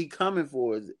coming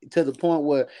for us to the point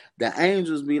where the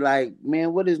angels be like,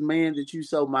 man, what is man that you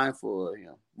so mindful of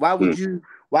him? Why would you?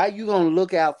 Why you gonna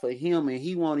look out for him and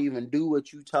he won't even do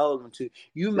what you told him to?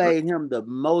 You made him the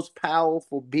most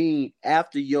powerful being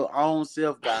after your own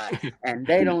self, God, and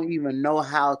they don't even know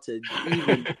how to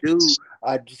even do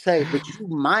or say. But you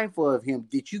mindful of him.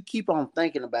 Did you keep on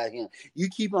thinking about him? You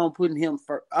keep on putting him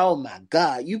first. Oh my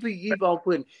God, you keep on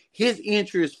putting his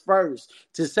interest first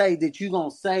to say that you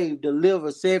gonna save,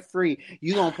 deliver, set free.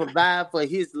 You gonna provide for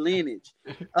his lineage.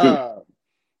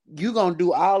 You're going to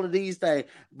do all of these things,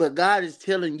 but God is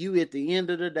telling you at the end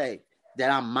of the day that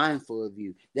I'm mindful of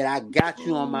you, that I got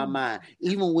you on my mind.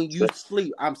 Even when you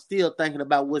sleep, I'm still thinking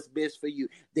about what's best for you.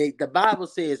 The Bible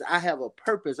says, I have a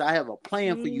purpose. I have a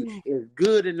plan for you. It's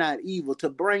good and not evil to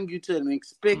bring you to an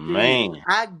expected end.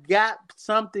 I got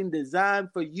something designed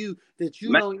for you that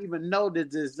you don't even know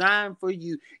that's designed for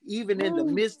you. Even in the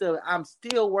midst of it, I'm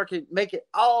still working, making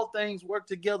all things work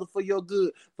together for your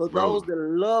good. For those that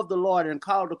love the Lord and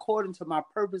called according to my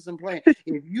purpose and plan.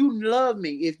 If you love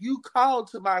me, if you call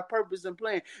to my purpose and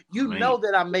plan, you know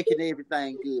that I'm making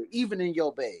everything good, even in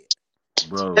your bed.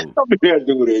 Bro. Don't be there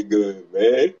doing that good,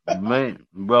 man.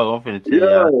 Bro, I'm finna tell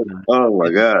y'all. Oh my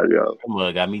God, yo.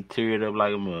 Mug got me teared up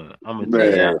like a mug. I'm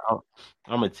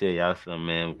gonna tell y'all something,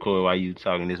 man. Corey, while you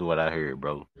talking, this is what I heard,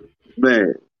 bro.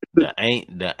 Man.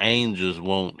 The angels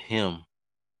want him.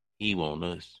 He want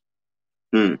us.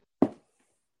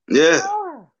 Yeah.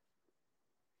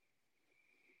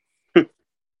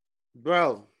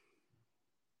 Bro.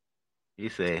 He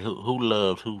said, who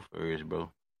loved who first,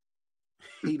 bro?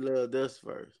 He loved us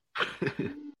first.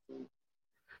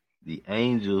 The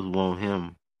angels want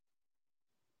him.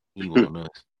 He want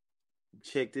us.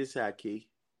 Check this out, Key.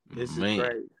 This is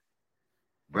great.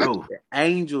 Bro. The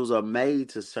angels are made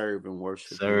to serve and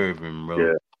worship. Serve him, bro.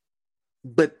 Yeah.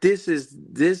 But this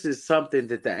is something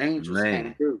that the angels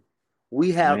can't do.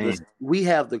 We have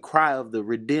the cry of the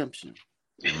redemption.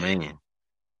 Man.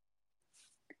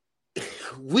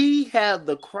 We have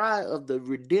the cry of the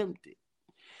redempted.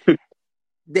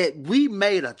 That we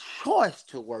made a choice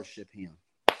to worship him.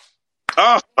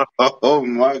 Oh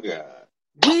my God.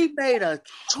 We made a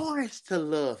choice to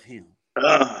love him.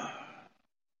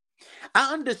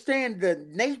 I understand the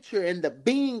nature and the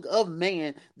being of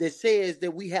man that says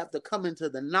that we have to come into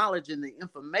the knowledge and the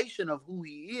information of who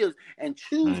he is and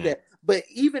choose that. But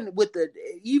even with the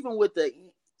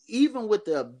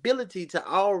ability to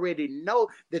already know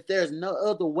that there's no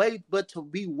other way but to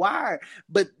be wired,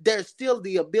 but there's still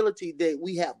the ability that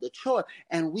we have the choice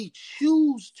and we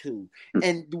choose to.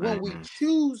 And when we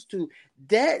choose to,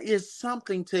 that is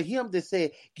something to him that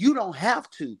said, you don't have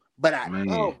to, but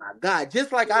oh my God,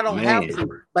 just like I don't have to,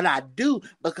 but I do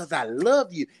because I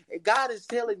love you. God is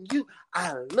telling you,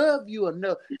 I love you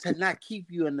enough to not keep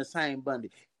you in the same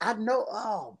bondage. I know.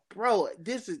 Oh, bro,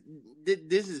 this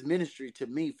is ministry to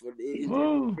me in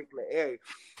this particular area.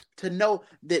 To know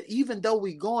that even though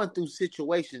we're going through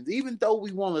situations, even though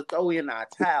we want to throw in our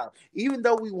towel, even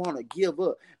though we want to give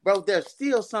up, bro, there's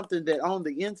still something that on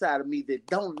the inside of me that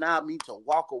don't allow me to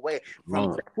walk away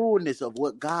from the fullness of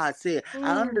what God said.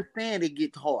 I understand it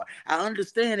gets hard. I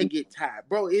understand it gets tired.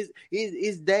 Bro,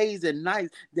 it's days and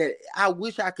nights that I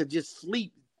wish I could just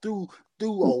sleep through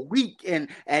a week and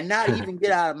not even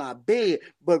get out of my bed.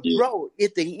 But bro,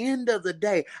 at the end of the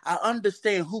day, I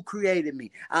understand who created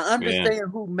me. I understand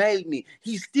who made me.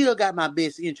 He still got my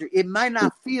best interest. It might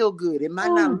not feel good. It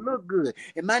might not look good.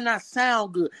 It might not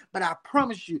sound good. But I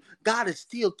promise you, God is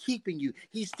still keeping you.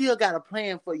 He still got a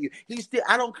plan for you.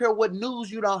 I don't care what news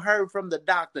you don't heard from the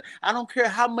doctor. I don't care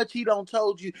how much he don't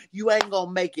told you ain't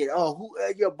gonna make it. Or who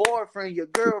your boyfriend, your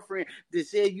girlfriend that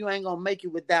said you ain't gonna make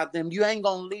it without them. You ain't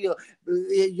gonna live.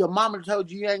 Your mama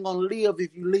told you ain't gonna live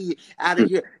if you leave out of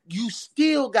here. You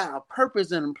still got a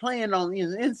purpose and a plan on the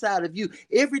inside of you.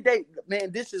 Every day,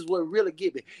 man, this is what really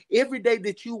get me. Every day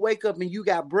that you wake up and you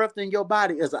got breath in your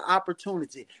body is an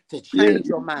opportunity to change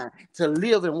your mind, to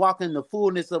live and walk in the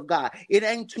fullness of God. It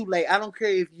ain't too late. I don't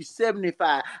care if you're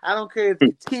 75. I don't care if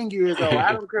you're 10 years old.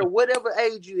 I don't care whatever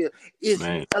age you is.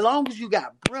 As long as you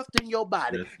got breath in your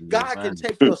body, God can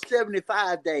take your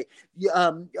 75 day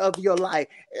of your life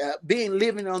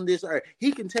living on this earth.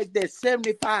 He can take that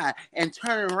 75 and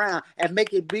turn around and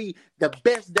make it be the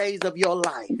best days of your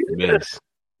life.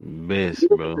 Best,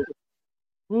 bro.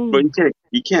 But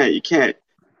you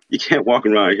can't walk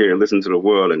around here and listen to the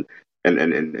world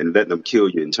and let them kill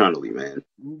you internally, man.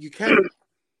 You can't.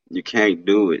 You can't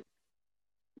do it.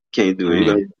 Can't do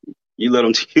it. You let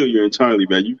them kill you internally,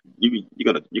 man.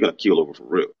 You're gonna kill over for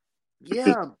real.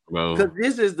 Yeah, because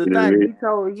this is the thing.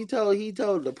 He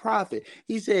told the prophet.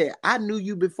 He said, "I knew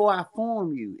you before I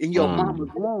formed you in your mama's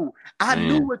womb. I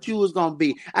knew what you was gonna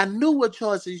be. I knew what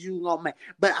choices you were gonna make.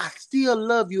 But I still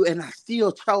love you, and I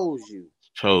still chose you.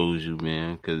 Chose you,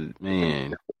 man. Because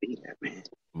man,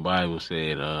 Bible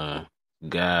said,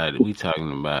 God. We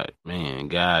talking about man.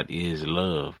 God is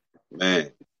love, man,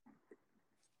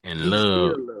 and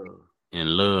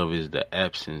love is the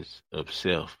absence of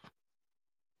self."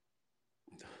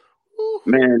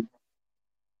 Man,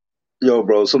 yo,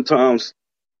 bro, sometimes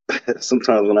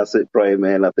when I sit pray,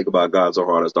 man, I think about God so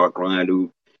hard I start crying,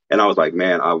 dude. And I was like,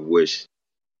 man, I wish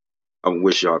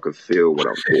y'all could feel what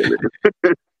I'm feeling.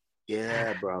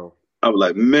 Yeah, bro. I was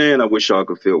like, man, I wish y'all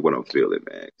could feel what I'm feeling,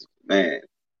 man.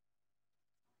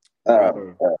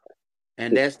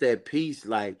 And that's that peace,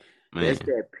 that's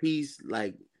that peace,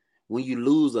 when you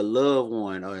lose a loved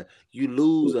one, or you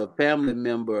lose a family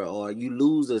member, or you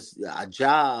lose a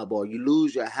job, or you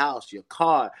lose your house, your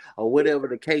car, or whatever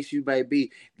the case you may be,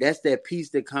 that's that peace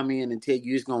that come in and tell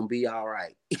you it's going to be all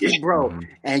right, bro.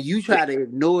 And you try to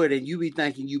ignore it and you be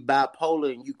thinking you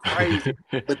bipolar and you crazy,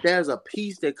 but there's a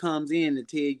peace that comes in and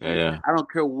tell you, I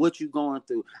don't care what you're going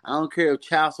through. I don't care if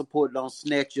child support don't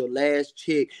snatch your last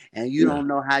check and you don't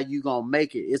know how you going to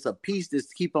make it. It's a peace that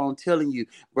keep on telling you,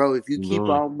 bro, if you keep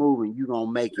on moving, you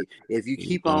gonna make it. If you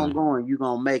keep on going, you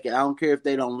gonna make it. I don't care if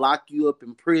they don't lock you up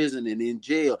in prison and in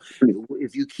jail.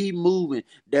 If you keep moving,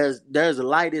 there's a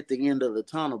light at the end of the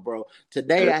tunnel, bro.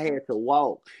 Today I had to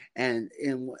walk, and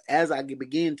as I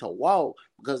began to walk,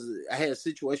 because I had a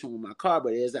situation with my car,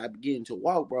 but as I began to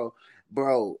walk,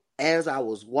 bro, as I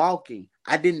was walking,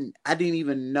 I didn't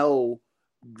even know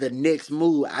the next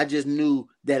move. I just knew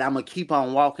that I'm gonna keep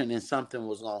on walking and something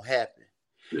was gonna happen.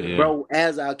 Yeah. Bro,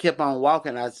 as I kept on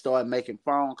walking, I started making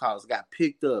phone calls, got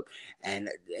picked up, and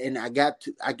I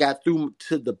got through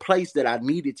to the place that I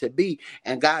needed to be,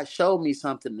 and God showed me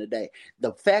something today.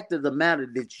 The fact of the matter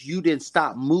that you didn't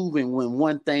stop moving when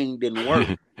one thing didn't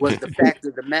work was the fact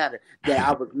of the matter that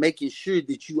I was making sure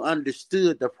that you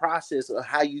understood the process of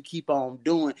how you keep on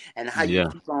doing and how you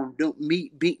keep on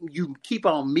you keep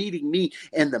on meeting me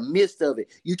in the midst of it.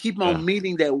 You keep on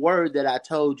meeting that word that I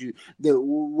told you, that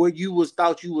where you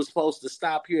thought you was supposed to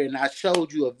stop here, and I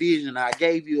showed you a vision. I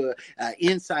gave you an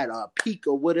insight or a peek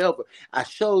or whatever. I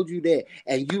showed you that,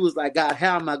 and you was like, God,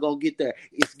 how am I gonna get there?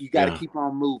 You got to keep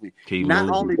on moving. Not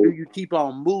only do you keep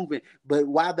on moving, but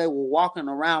while they were walking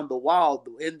around the wall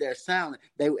in their silence,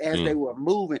 they were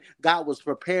moving, God was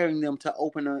preparing them to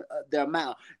open their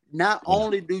mouth. not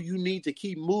only do you need to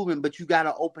keep moving, but you got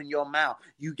to open your mouth.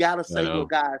 You got to say what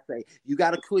God say. You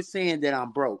got to quit saying that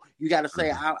I'm broke. You got to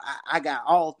say I got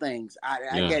all things.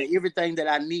 I got everything that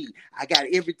I need. I got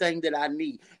everything that I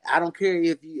need. I don't care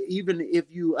if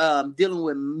you dealing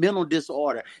with mental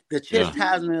disorder. The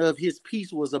chastisement of His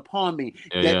peace was upon me.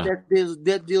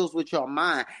 That deals with your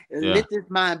mind. Let this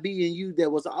mind be in you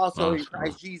that was also in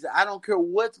Christ Jesus. I don't care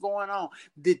what's going on.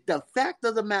 The fact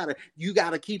of the matter, you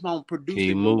got to keep on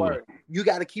producing the word. You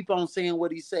got to keep on saying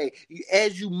what He say.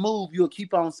 As you move, you'll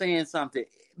keep on saying something.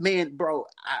 Man, bro,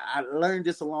 I learned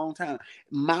this a long time.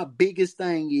 My biggest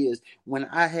thing is when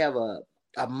I have a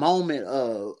moment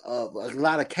of a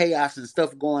lot of chaos and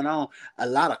stuff going on, a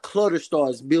lot of clutter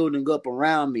starts building up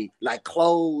around me, like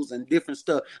clothes and different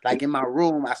stuff. Like in my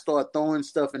room, I start throwing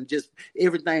stuff and just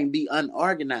everything be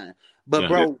unorganized. But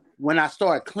bro, when I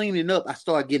start cleaning up, I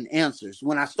start getting answers.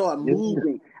 When I start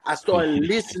moving, I start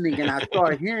listening and I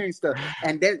start hearing stuff.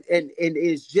 And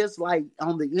it's just like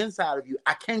on the inside of you.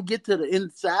 I can't get to the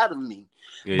inside of me,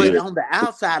 but on the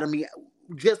outside of me,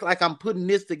 just like I'm putting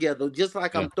this together, just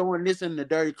like I'm throwing this in the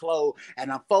dirty clothes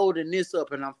and I'm folding this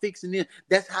up and I'm fixing this.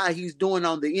 That's how He's doing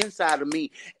on the inside of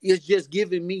me. It's just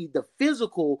giving me the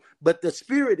physical, but the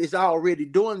spirit is already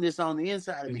doing this on the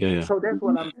inside of me. So that's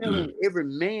what I'm telling every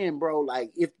man, bro.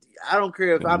 Like, if I don't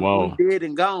care if I'm dead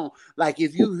and gone, like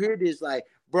if you hear this, like,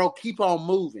 bro, keep on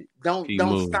moving. Don't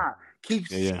stop. Keep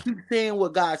saying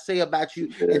what God say about you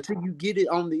until you get it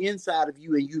on the inside of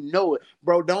you and you know it,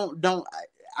 bro.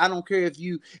 I don't care if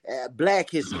you black,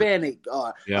 Hispanic,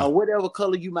 or whatever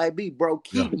color you might be, bro.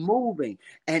 Keep moving.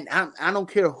 And I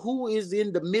don't care who is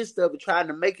in the midst of it trying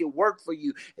to make it work for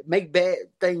you, make bad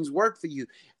things work for you.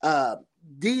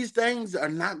 These things are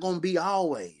not going to be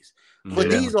always. But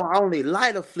these are only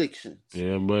light afflictions.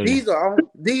 Yeah, buddy.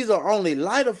 These are only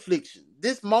light afflictions.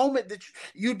 This moment that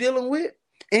you're dealing with,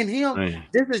 and Him,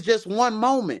 this is just one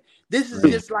moment. This is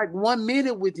just like 1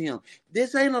 minute with Him.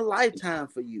 This ain't a lifetime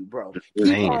for you, bro.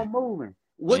 Keep on moving.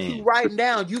 What you writing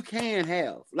down, you can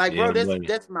have. Like, bro,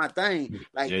 that's my thing.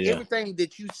 Like, everything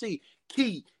that you see,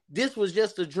 Key, this was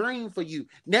just a dream for you.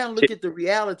 Now look at the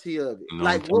reality of it.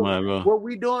 Like, what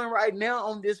we doing right now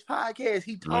on this podcast,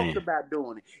 He talked about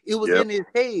doing it. It was in His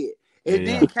head. It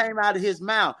then came out of His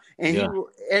mouth. And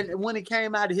when it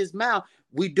came out of His mouth,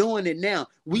 we doing it now.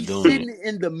 We sitting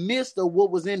in the midst of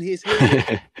what was in His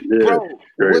head. Bro,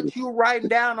 what you writing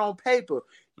down on paper,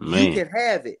 you can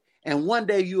have it. And one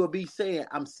day you will be saying,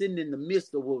 I'm sitting in the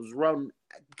midst of what was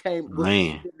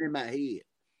sitting in my head.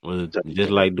 Well,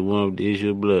 just like the one with the issue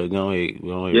of blood. Go ahead.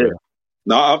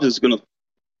 No, I'm just going to,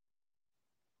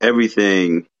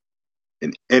 everything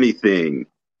and anything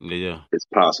is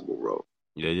possible, bro.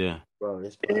 Bro,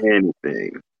 it's possible.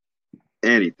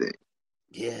 Anything.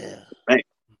 Yeah. Thanks.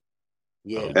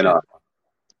 Yeah. And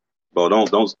bro,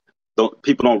 don't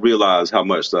people don't realize how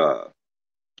much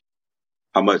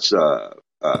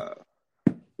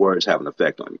words have an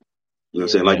effect on you. You know what I'm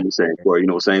saying? Like you're saying, Corey, you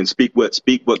know what I'm saying? Speak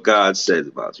what God says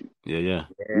about you. You know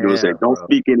what I'm saying? Don't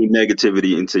speak any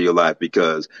negativity into your life,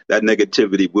 because that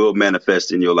negativity will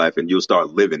manifest in your life and you'll start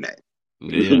living that.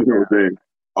 You know what I'm saying?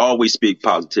 Always speak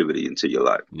positivity into your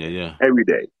life. Every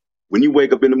day. When you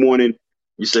wake up in the morning,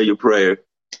 you say your prayer.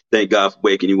 Thank God for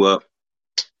waking you up.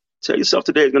 Tell yourself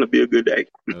today is going to be a good day.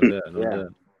 No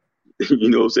doubt. You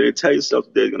know what I'm saying? Tell yourself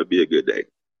today is going to be a good day.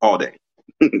 All day.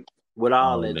 With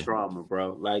all that trauma,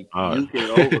 bro. Like, you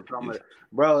can overcome it.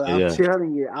 Bro, I'm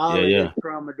telling you, all of that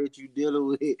trauma that you're dealing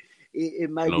with, it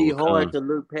might be hard to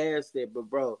look past that, but,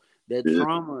 bro, that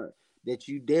trauma that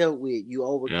you dealt with, you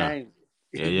overcame.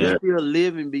 You're still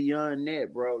living beyond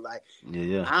that, bro. Like,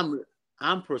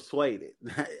 I'm persuaded.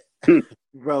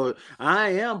 Bro, I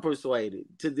am persuaded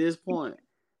to this point.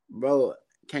 Bro,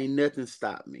 can't nothing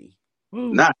stop me.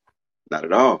 Not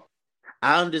at all.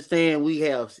 I understand we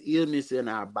have illness in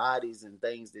our bodies and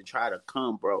things that try to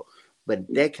come, bro, but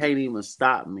that can't even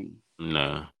stop me.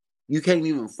 No. You can't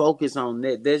even focus on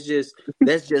that. That's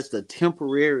just a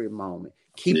temporary moment.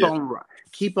 Keep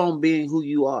on being who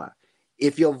you are.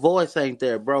 If your voice ain't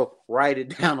there, bro, write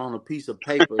it down on a piece of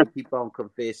paper and keep on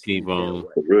confessing. Keep on.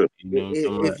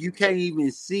 If you can't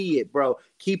even see it, bro,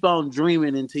 keep on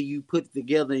dreaming until you put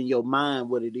together in your mind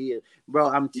what it is. Bro,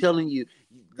 I'm telling you,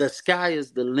 the sky is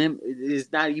the limit.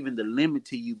 It's not even the limit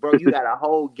to you, bro. You got a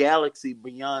whole galaxy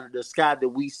beyond the sky that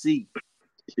we see.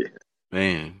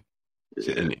 Man,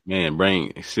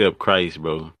 accept Christ,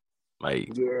 bro.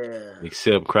 Like,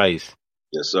 accept Christ.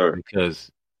 Yes, sir. Because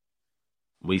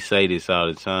we say this all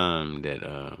the time that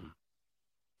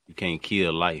you can't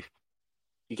kill life.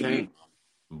 You can't.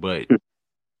 But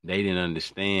they didn't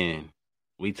understand.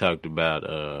 We talked about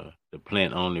the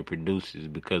plant only produces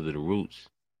because of the roots.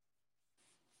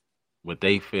 What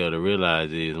they fail to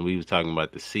realize is, and we was talking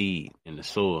about the seed in the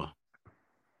soil,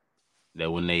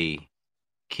 that when they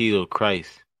killed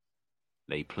Christ,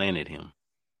 they planted him.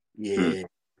 Yeah.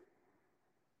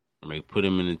 When they put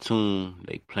him in the tomb,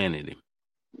 they planted him.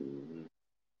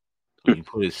 When you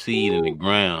put a seed in the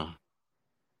ground,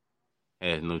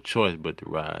 it has no choice but to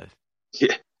rise.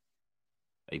 Yeah.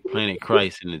 They planted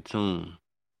Christ in the tomb.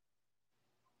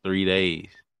 3 days.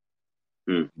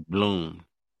 Bloomed.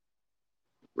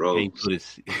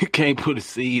 Can't put a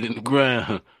seed in the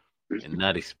ground and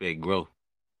not expect growth.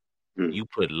 You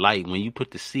put life. When you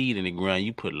put the seed in the ground,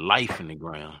 you put life in the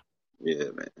ground. Yeah,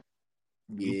 man.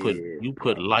 You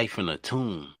put life in a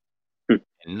tomb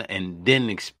and then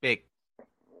expect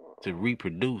to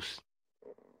reproduce.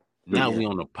 Now we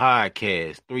on a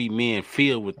podcast, 3 men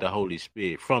filled with the Holy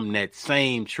Spirit from that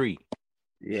same tree.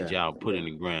 Yeah. That y'all put in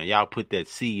the ground. Y'all put that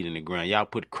seed in the ground. Y'all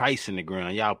put Christ in the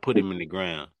ground. Y'all put him in the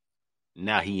ground.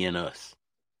 Now he in us.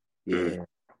 Yeah.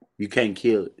 You can't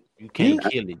kill it. You can't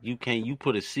kill it. You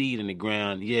put a seed in the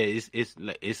ground. Yeah,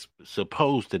 it's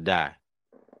supposed to die.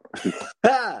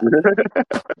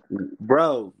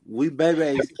 Bro, we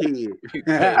baby's kid.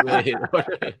 Bro,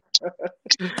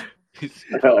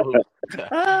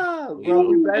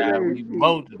 we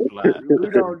multiply. We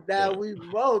don't die, we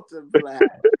multiply.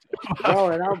 Bro,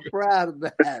 and I'm proud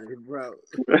about it, bro.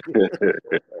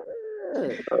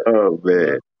 Oh,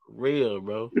 man. Real,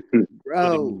 bro.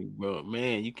 Bro,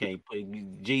 man, you can't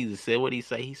put. Jesus said, what he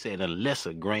say? He said, unless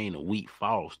a grain of wheat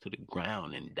falls to the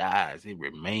ground and dies, it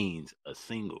remains a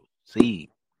single seed.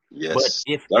 Yes. But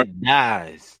if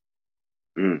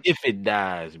it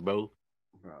dies, bro,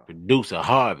 produce a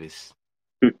harvest.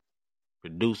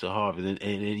 Produce a harvest,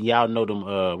 and y'all know them.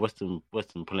 What's them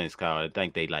plants called? I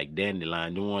think they like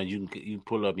dandelion. The ones you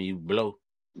pull up and you blow.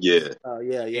 Yeah. Oh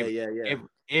yeah.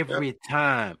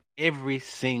 Every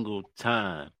single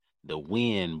time the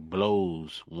wind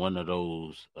blows one of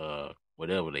those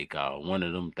whatever they call one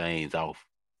of them things off,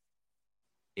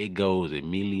 it goes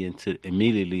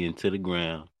immediately into the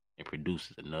ground and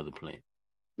produces another plant.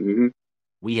 Mm-hmm.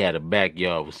 We had a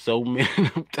backyard with so many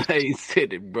of them things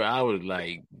sitting, bro. I was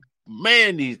like,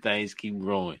 man, these things keep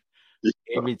growing.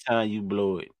 Every time you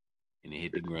blow it and it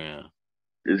hit the ground.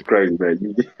 It's crazy,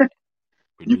 man.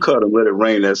 You cut them, let it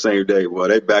rain that same day. Well,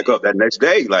 they back up that next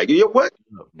day. Like, you know what?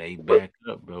 They back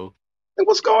up, bro. Hey,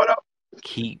 what's going on?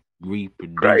 Keep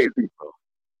reproducing, crazy.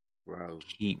 bro.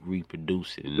 Keep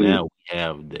reproducing. And now we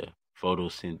have the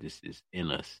photosynthesis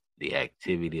in us. The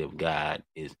activity of God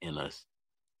is in us.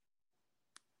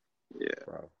 Yeah.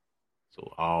 Bro.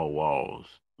 So all walls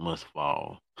must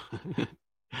fall.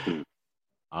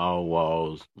 All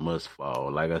walls must fall.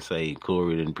 Like I say,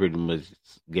 Corey then pretty much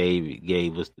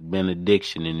gave us the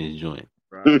benediction in this joint.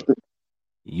 Right.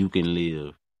 You can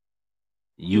live.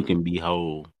 You can be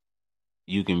whole.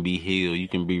 You can be healed. You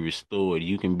can be restored.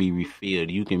 You can be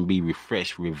refilled. You can be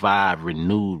refreshed, revived,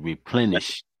 renewed,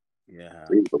 replenished. Yeah.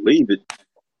 Believe it.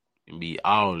 And be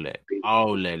all that.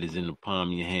 All that is in the palm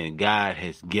of your hand. God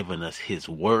has given us his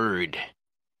word.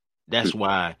 That's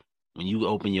why when you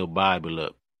open your Bible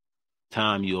up,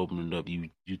 time you open it up, you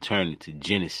turn it to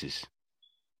Genesis.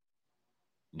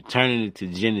 You turning it to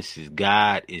Genesis,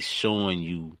 God is showing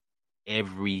you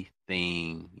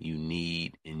everything you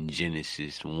need in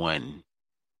Genesis 1.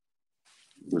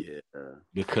 Yeah.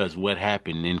 Because what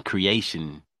happened in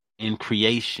creation,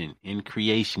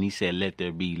 he said, let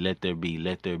there be, let there be,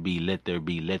 let there be, let there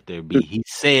be, let there be. He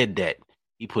said that.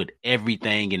 He put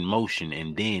everything in motion,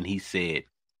 and then he said,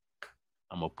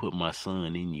 I'm going to put my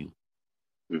son in you.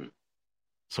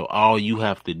 So all you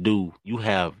have to do, you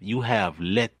have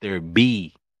let there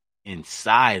be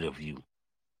inside of you.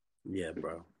 Yeah,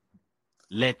 bro.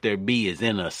 Let there be is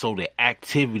in us. So the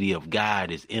activity of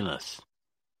God is in us.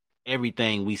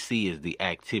 Everything we see is the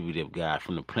activity of God,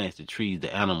 from the plants, the trees,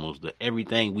 the animals.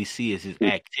 Everything we see is his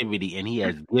activity, and he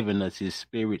has given us his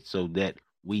spirit so that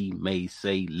we may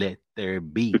say, let there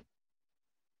be.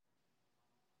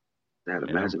 That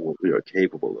imagine what we are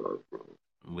capable of, bro.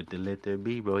 With the let there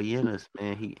be, bro. He in us,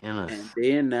 man. He in us. And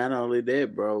then not only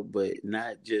that, bro, but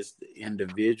not just the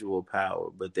individual power,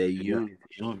 but their unity.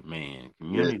 Man,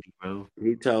 community, bro.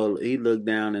 He looked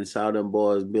down and saw them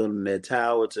boys building that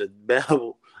tower to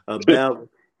Babel.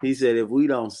 He said, if we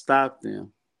don't stop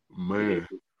them, man,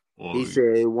 he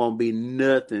said it won't be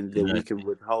nothing that we can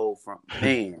withhold from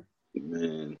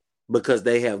man. Because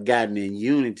they have gotten in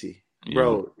unity.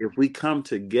 Bro, if we come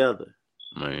together,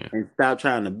 man, and stop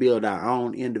trying to build our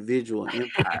own individual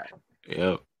empire,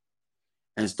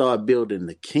 and start building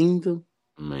the kingdom,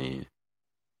 man,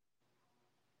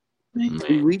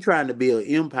 We trying to build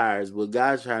empires, but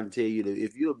God's trying to tell you that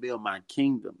if you'll build my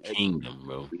kingdom, bro.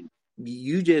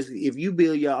 If you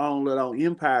build your own little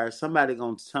empire, somebody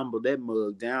gonna tumble that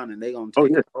mug down and they gonna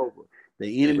take it over.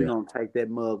 The enemy gonna take that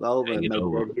mug over and make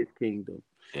that his kingdom.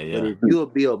 But if you'll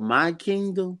build my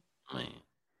kingdom,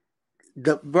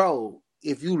 bro,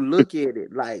 if you look at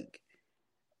it like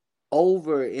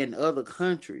over in other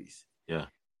countries,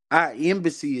 our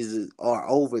embassies are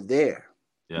over there.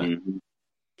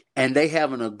 And they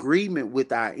have an agreement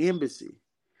with our embassy.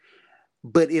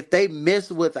 But if they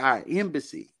mess with our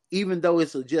embassy, even though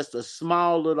it's just a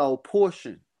small little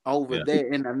portion over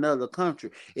there in another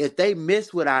country, if they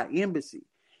mess with our embassy,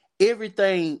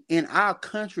 everything in our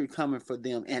country coming for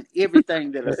them and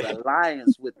everything that is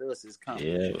alliance with us is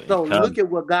coming. So look at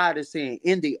what God is saying.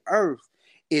 In the earth,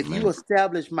 if you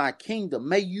establish my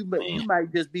kingdom, you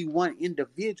might just be one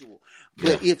individual.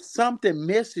 But if something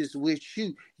messes with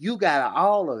you, you got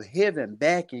all of heaven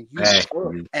backing you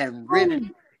up and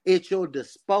ready at your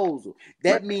disposal.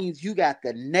 That means you got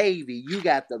the Navy, you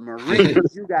got the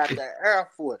Marines, you got the Air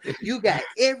Force, you got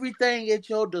everything at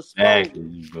your disposal.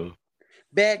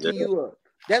 Backing you up.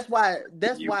 That's why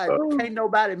can't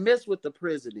nobody mess with the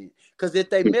president. Because if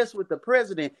they mess with the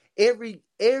president, every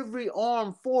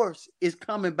armed force is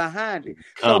coming behind it.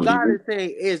 So God is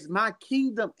saying, it's my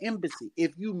kingdom embassy.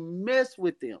 If you mess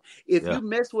with them, if you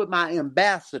mess with my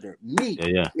ambassador, me,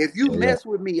 if you mess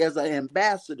with me as an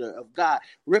ambassador of God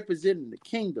representing the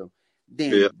kingdom,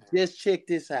 then just check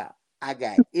this out. I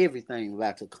got everything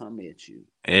about to come at you.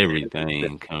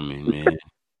 Everything coming, man.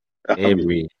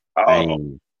 Everything.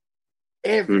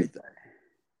 Everything.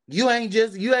 You ain't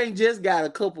just got a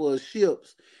couple of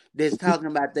ships that's talking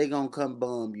about they gonna come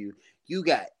bomb you. You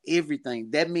got everything.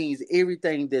 That means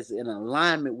everything that's in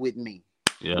alignment with me.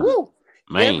 Woo!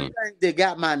 Everything that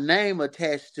got my name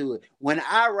attached to it. When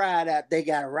I ride out, they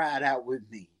gotta ride out with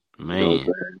me. Man.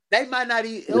 They might not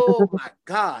even, oh my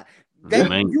God.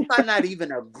 You might not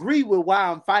even agree with why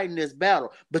I'm fighting this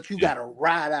battle, but you got to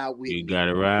ride out with me. You got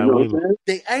to ride with me.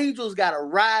 The angels got to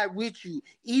ride with you,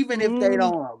 even if they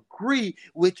don't agree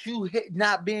with you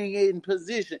not being in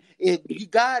position. If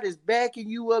God is backing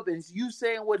you up and you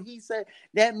saying what he said,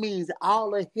 that means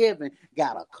all of heaven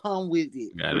got to come with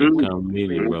it. Got to come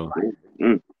with it,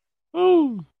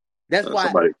 bro.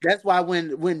 That's why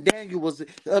when Daniel was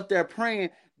up there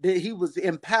praying, that he was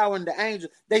empowering the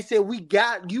angels. They said,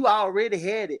 you already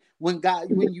had it when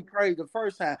you prayed the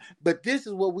first time. But this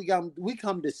is what we come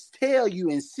to tell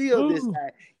you and seal this time.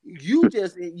 You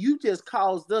just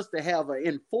caused us to have an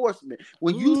enforcement.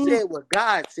 When you said what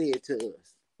God said to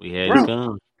us. We had to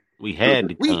come.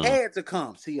 We had to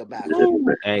come see about it.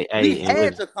 We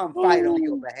had to come fight on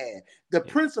your behalf. The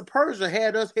Prince of Persia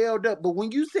had us held up, but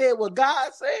when you said what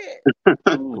God said,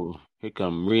 here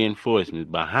come reinforcements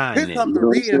behind it. Here comes the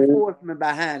reinforcement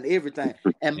behind everything.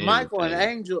 And Michael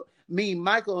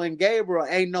and Gabriel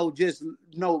ain't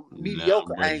no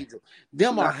mediocre angel.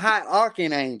 Them are high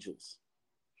archangels.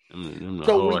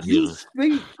 So when you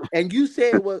speak and you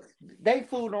said they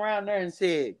fooled around there and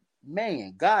said,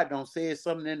 man, God don't say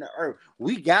something in the earth.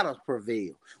 We gotta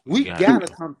prevail. We gotta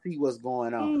come see what's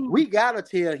going on. We gotta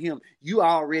tell him you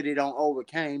already don't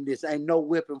overcame this. Ain't no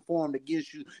weapon formed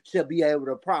against you shall be able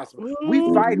to prosper. We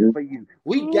fighting for you.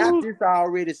 We got this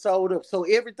already sold up. So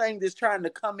everything that's trying to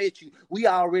come at you, we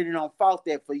already don't fought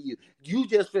that for you. You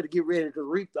just finna get ready to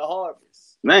reap the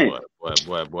harvest. Man, boy,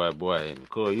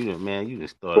 Corey, you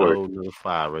just started a whole nother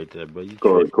fire right there, bro.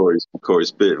 Corey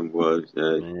spitting, boy.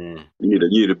 You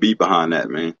need to beat behind that,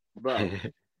 man. Bro.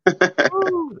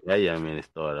 Yeah, man, it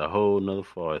started a whole nother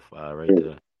forest fire right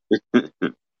there,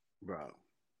 bro.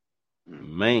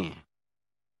 Man,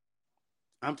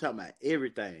 I'm talking about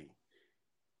everything,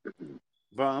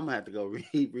 bro. I'm gonna have to go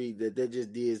read that. That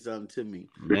just did something to me,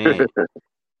 man.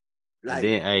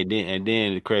 And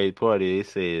then the crazy part is,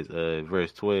 it says,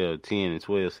 verse 12, 10 and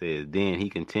 12 says, then he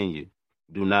continued,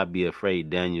 do not be afraid,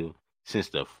 Daniel, since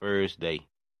the first day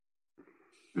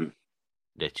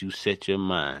that you set your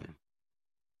mind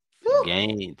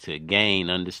to gain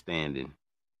understanding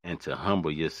and to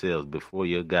humble yourselves before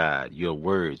your God, your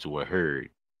words were heard.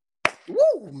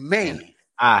 Woo, man. And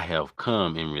I have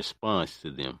come in response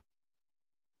to them.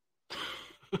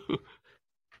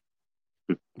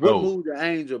 What moved the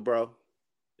angel, bro?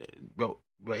 Bro,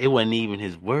 it wasn't even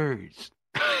his words.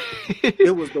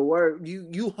 It was the word.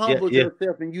 You humbled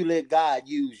yourself and you let God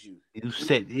use you. You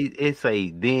said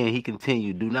then he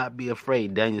continued, do not be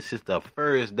afraid, Daniel, since the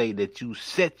first day that you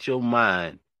set your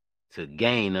mind to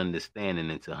gain understanding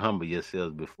and to humble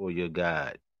yourselves before your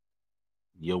God,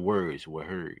 your words were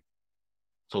heard.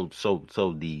 So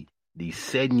the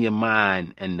setting your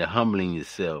mind and the humbling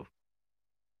yourself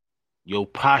your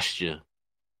posture.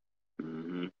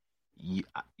 Mm-hmm.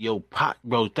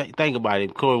 Bro, think about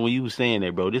it, Corey. When you were saying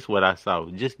that, bro, this is what I saw.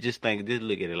 Just look at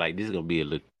it like this is gonna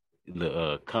be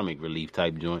a comic relief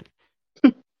type joint.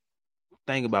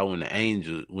 Think about when the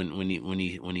angel, when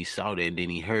he saw that, and then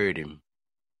he heard him.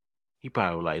 He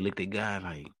probably like looked at God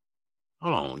like,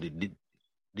 hold on,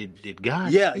 did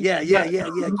God? Yeah.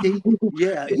 Keith?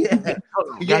 Yeah. You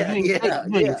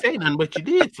didn't say nothing, but you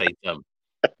did say something.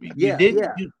 You did.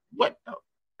 What?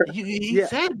 He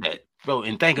said that, bro.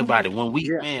 And think about it. When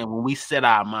we set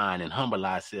our mind and humble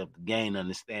ourselves to gain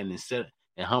understanding,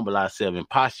 and humble ourselves and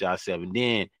posture ourselves, and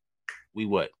then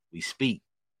we speak.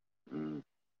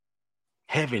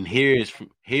 Heaven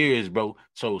hears, bro.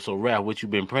 So Ralph, what you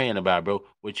been praying about, bro?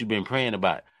 What you been praying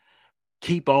about?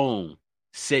 Keep on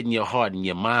setting your heart and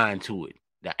your mind to it.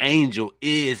 The angel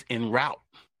is en route.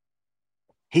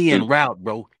 He en route,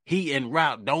 bro. He en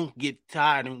route. Don't get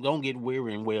tired and don't get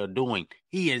weary in well doing.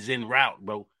 He is en route,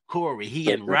 bro. Corey,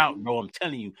 he en route, bro. I'm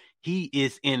telling you, he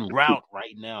is en route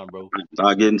right now, bro.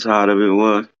 Not getting tired of it.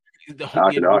 What?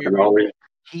 I can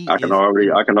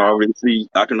already see it.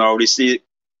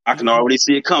 I can already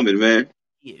see it coming, man.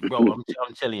 Yeah, bro, I'm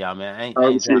telling y'all, man. I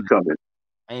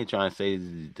ain't trying to say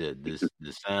the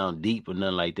sound deep or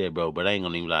nothing like that, bro. But I ain't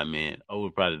gonna even lie, man. Over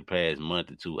probably the past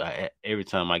month or two, every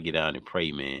time I get out and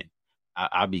pray, man,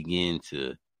 I begin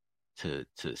to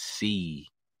see.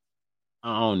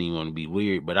 I don't even want to be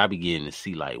weird, but I begin to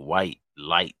see like white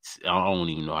lights. I don't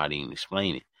even know how to even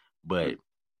explain it, but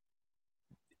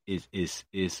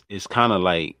it's kind of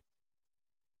like,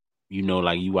 you know,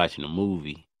 like you watching a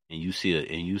movie and you see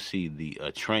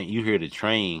the train. You hear the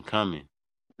train coming.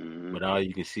 But all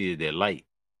you can see is that light.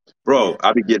 Bro,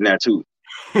 I be getting that too.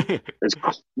 It's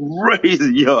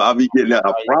crazy, yo. I be getting that.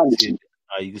 I promise you.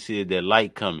 All you can see is that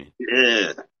light coming.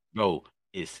 Yeah. Bro,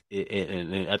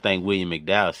 and I think William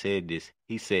McDowell said this.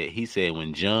 He said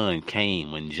when John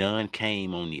came on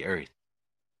the earth,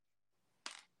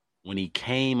 when he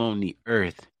came on the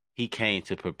earth, he came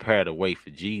to prepare the way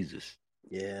for Jesus.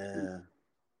 Yeah.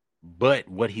 But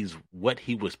what he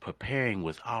was preparing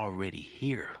was already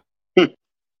here.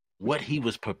 What he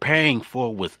was preparing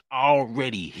for was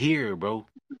already here, bro.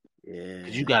 Yeah.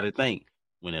 Because you got to think,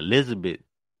 when Elizabeth,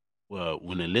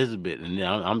 and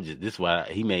I'm just, this is why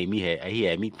he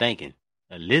had me thinking,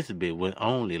 Elizabeth was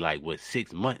only like,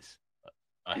 6 months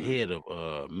ahead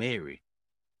of Mary.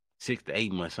 6 to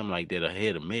 8 months, something like that,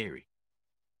 ahead of Mary.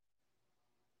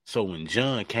 So when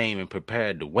John came and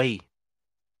prepared the way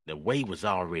was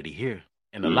already here.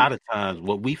 And a lot of times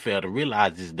what we fail to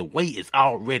realize is the way is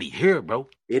already here, bro.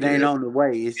 It ain't on the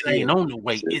way. It ain't on the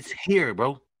way. It's here,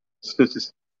 bro.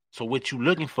 So what you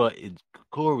looking for is,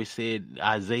 Corey said,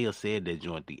 Isaiah said that,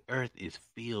 joint, the earth is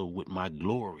filled with my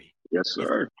glory. Yes,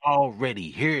 sir. It's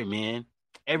already here, man.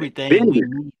 Everything we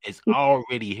need is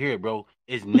already here, bro.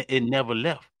 It never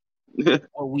left.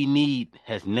 What we need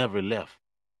has never left.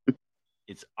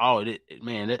 It's all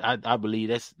man. I believe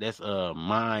that's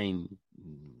mind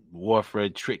warfare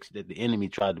tricks that the enemy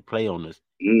tried to play on us.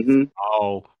 Mm-hmm.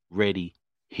 Already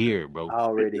here, bro.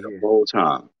 Already here. The whole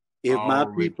time. If my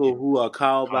people who are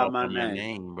called by my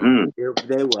name, bro, if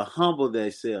they will humble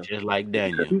themselves, just like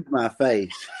Daniel, keep my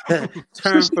face,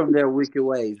 turn from their wicked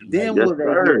ways, then will they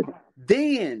hear.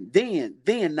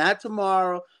 Then, not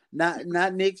tomorrow, not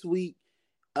next week,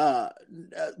 but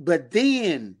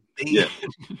then.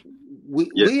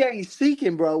 We ain't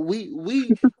seeking, bro. We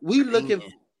looking,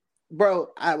 bro.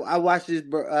 I watched this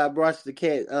Brush the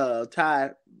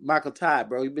Cat, Michael Todd,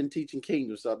 bro. He's been teaching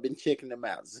Kingdom, so I've been checking them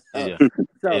out.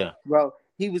 Bro,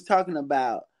 he was talking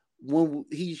about when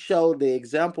he showed the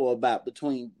example about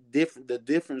the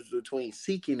difference between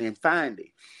seeking and finding.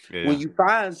 Yeah. When you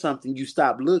find something, you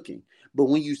stop looking, but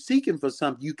when you're seeking for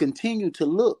something, you continue to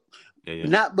look. Yeah.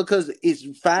 Not because it's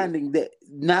finding that,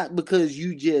 not because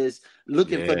you just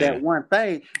looking for that one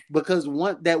thing, because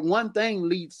that one thing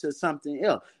leads to something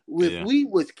else. If we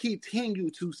would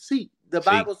continue to seek, the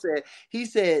Bible said, he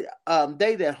said,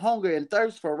 they that hunger and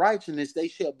thirst for righteousness, they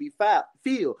shall be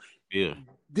filled. Yeah.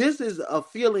 This is a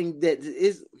feeling that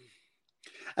is,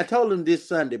 I told him this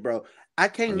Sunday, bro, I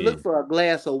can't look for a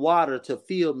glass of water to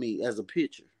fill me as a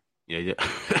pitcher. Yeah.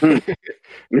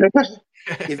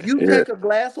 If you take a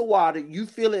glass of water, you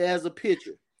fill it as a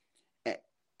pitcher.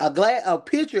 A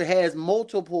pitcher has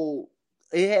multiple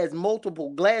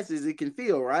glasses it can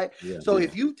fill, right? Yeah, so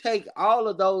if you take all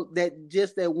of those,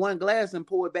 that one glass and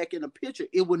pour it back in a pitcher,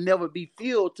 it will never be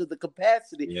filled to the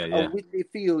capacity of which it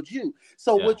fills you.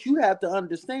 So what you have to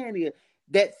understand is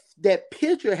that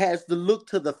pitcher has to look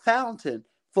to the fountain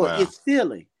for its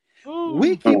filling.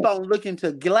 We keep on looking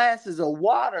to glasses of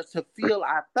water to fill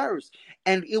our thirst,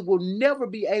 and it will never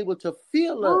be able to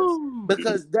fill us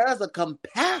because there's a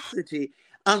capacity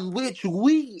on which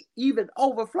we even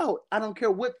overflow. I don't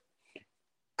care what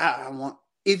I want.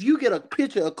 If you get a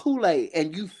pitcher of Kool-Aid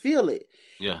and you feel it,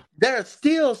 there's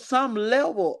still some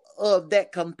level of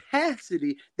that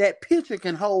capacity that pitcher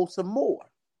can hold some more.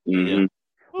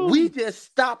 We just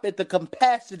stop at the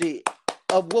capacity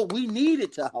of what we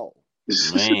needed to hold.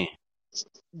 Man.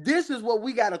 This is what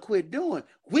we got to quit doing.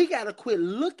 We got to quit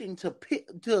looking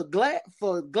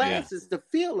for glasses to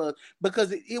fill us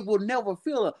because it will never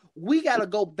fill us. We got to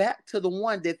go back to the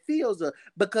one that fills us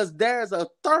because there's a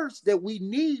thirst that we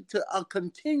need to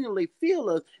continually fill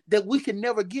us that we can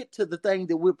never get to the thing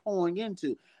that we're pouring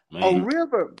into. Man.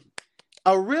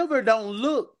 A river don't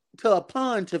look to a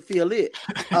pond to fill it.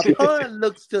 A pond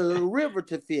looks to a river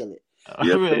to fill it.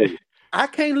 I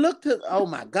can't look to. Oh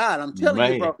my God! I'm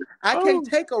telling you, bro. I can't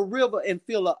take a river and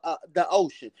fill the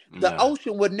ocean. The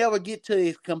ocean would never get to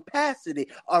its capacity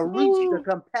or reach the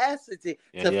capacity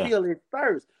to fill its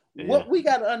thirst. What we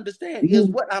got to understand is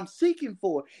what I'm seeking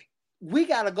for. We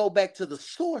got to go back to the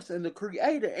source and the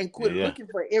creator and quit looking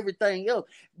for everything else.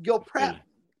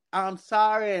 I'm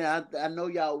sorry, and I know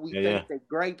y'all. We think they're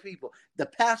great people. The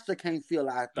pastor can't fill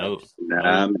our thirst.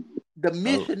 The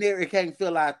missionary can't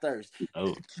fill our thirst.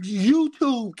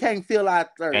 YouTube can't fill our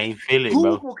thirst. Can't fill it,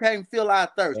 Google can't fill our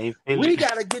thirst. We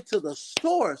got to get to the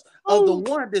source of the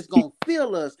one that's going to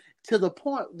fill us to the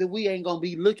point that we ain't going to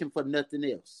be looking for nothing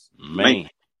else. Man.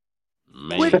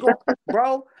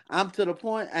 Bro, I'm to the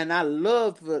point, and I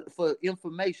love for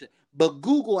information. But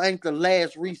Google ain't the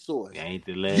last resource.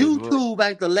 YouTube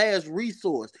ain't the last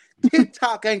resource.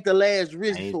 TikTok ain't the last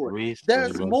resource.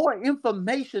 There's more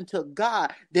information to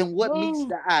God than what meets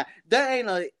the eye.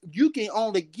 You can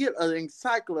only get an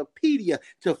encyclopedia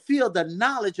to fill the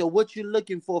knowledge of what you're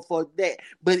looking for that.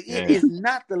 But it is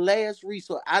not the last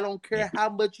resource. I don't care how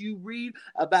much you read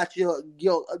about your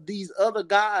these other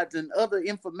gods and other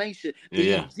information,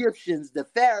 the Egyptians, the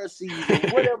Pharisees, and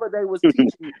whatever they was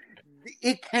teaching.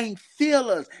 It can't fill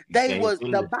us.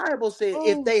 The Bible said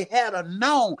if they had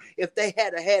known, if they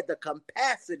had had the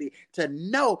capacity to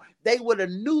know, they would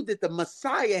have knew that the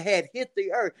Messiah had hit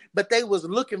the earth, but they was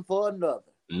looking for another.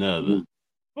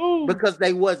 Because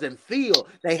they wasn't filled.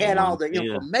 They had all the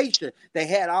information. They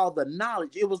had all the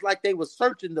knowledge. It was like they were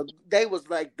searching. They was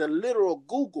like the literal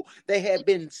Google. They had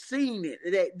been seeing it.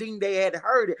 They had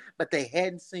heard it, but they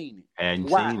hadn't seen it.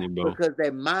 Why? Seen it, bro. Because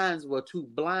their minds were too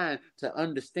blind to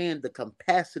understand the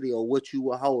capacity of what you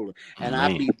were holding. And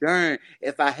I'd be darned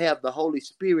if I have the Holy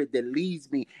Spirit that leads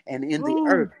me and in the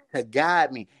earth to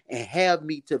guide me and have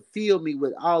me to fill me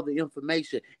with all the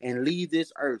information and leave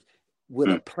this earth with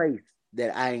a place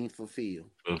that I ain't fulfilled,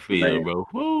 bro.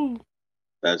 Woo.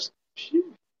 That's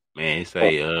man.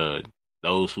 Say,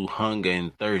 those who hunger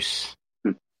and thirst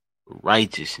for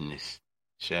righteousness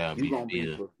shall be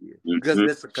filled. Because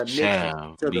there's a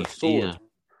connection to the source.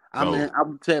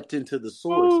 I'm tapped into the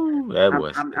source.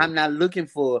 I'm not looking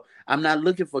for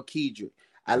Kedrick.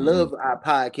 I love our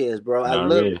podcast, bro. I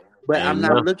love it. But I'm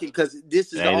not looking because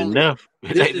this is only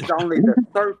the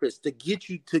surface to get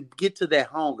you to get to that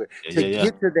hunger,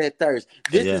 get to that thirst.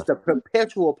 This is the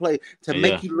perpetual place to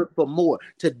make you look for more,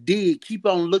 to dig, keep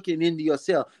on looking into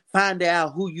yourself, find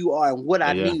out who you are and what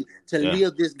I need to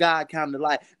live this God kind of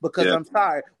life. Because I'm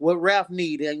sorry, what Ralph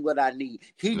needs ain't what I need.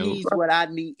 He needs what I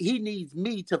need. He needs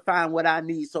me to find what I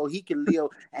need so he can live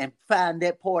and find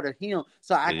that part of him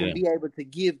so I can be able to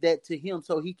give that to him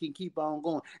so he can keep on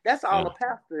going. That's all a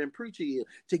pastor and preacher is,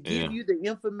 to give you the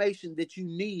information that you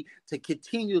need to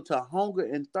continue to hunger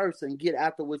and thirst and get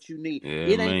after what you need.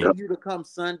 It ain't for you to come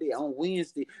Sunday on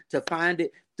Wednesday to find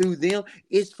it through them.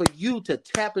 It's for you to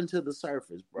tap into the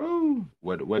surface, bro.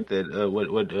 When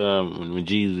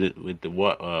Jesus with the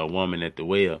woman at the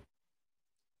well,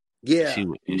 she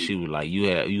was like, you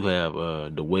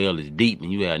have the well is deep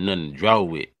and you have nothing to draw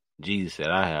with. Jesus said,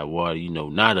 I have water,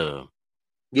 not of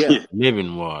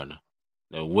living water,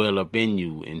 that well up in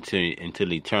you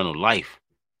until eternal life.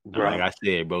 Like I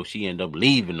said, bro, she ended up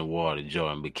leaving the water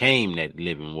jar and became that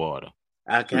living water.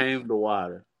 I came the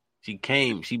water. She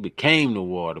became the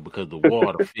water because the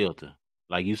water filter.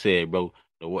 Like you said, bro,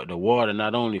 the water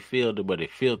not only filled her, but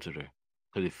it filtered her.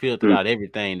 Because it filtered out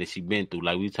everything that she been through.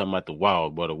 Like we talking about the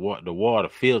water, but the water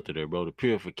filtered her, bro. The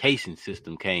purification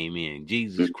system came in.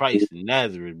 Jesus Christ in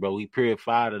Nazareth, bro, he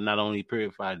purified her. Not only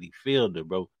purified, he filled her,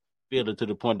 bro. Filled her to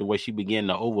the point to where she began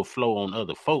to overflow on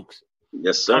other folks.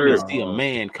 Yes, sir. Come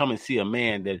and see a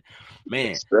man that,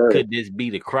 could this be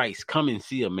the Christ? Come and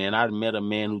see a man. I met a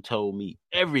man who told me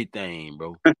everything,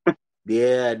 bro.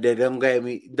 Yeah,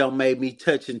 that don't make me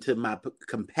touch into my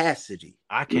capacity.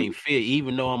 I can't feel,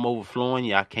 even though I'm overflowing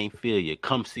you, I can't feel you.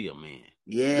 Come see a man.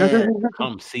 Yeah.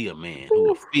 Come see a man who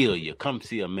will feel you. Come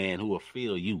see a man who will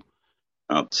feel you.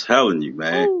 I'm telling you,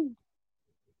 man.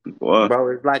 Boy. Bro,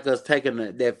 it's like us taking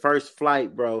that first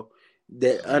flight, bro,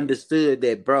 that understood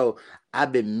that, bro,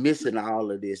 I've been missing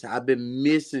all of this. I've been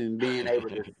missing being able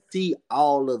to see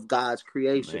all of God's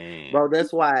creation. Man. Bro,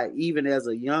 that's why even as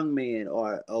a young man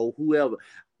or whoever,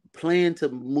 plan to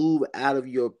move out of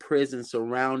your present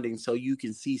surroundings so you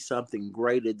can see something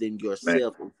greater than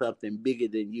yourself and something bigger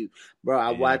than you. Bro,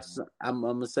 I'm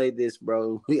going to say this,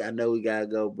 bro. I know we got to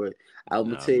go, but I'm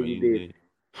going to tell you this.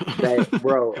 That,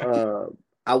 bro,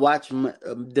 I watched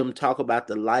them talk about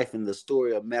the life and the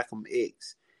story of Malcolm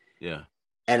X. Yeah.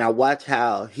 And I watched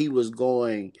how he was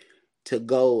going to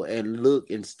go and look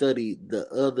and study the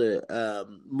other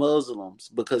Muslims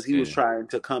because he was trying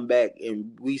to come back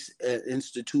and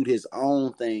institute his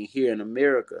own thing here in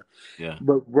America. Yeah.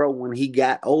 But, bro, when he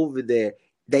got over there,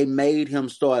 they made him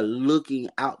start looking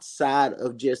outside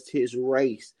of just his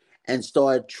race and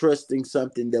start trusting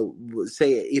something that would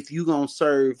say, if you're going to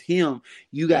serve him,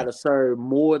 you got to serve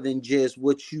more than just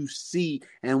what you see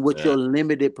and what your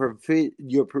limited provision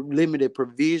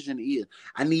is.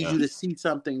 I need you to see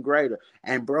something greater.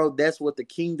 And, bro, that's what the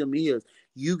kingdom is.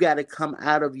 You got to come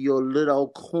out of your little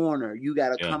corner. You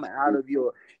got to come out of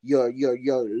your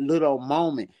little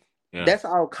moment. Yeah. That's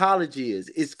all college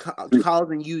is. It's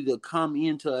causing you to come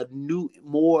into a new,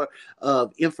 more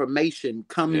of information,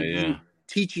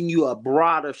 teaching you a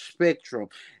broader spectrum.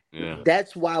 Yeah.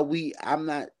 That's why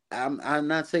I'm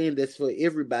not saying this for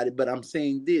everybody, but I'm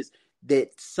saying this, that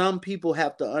some people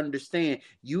have to understand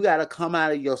you got to come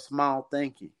out of your small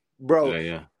thinking.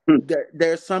 Bro,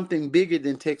 there's something bigger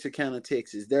than Texarkana,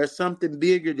 Texas. There's something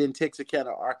bigger than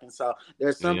Texarkana, Arkansas.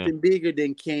 There's something bigger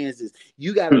than Kansas.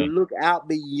 You got to look out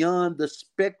beyond the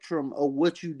spectrum of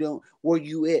what you do, where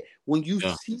you at. When you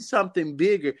see something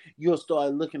bigger, you'll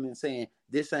start looking and saying,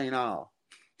 this ain't all.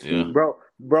 Yeah.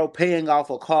 Bro, paying off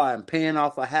a car and paying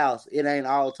off a house, it ain't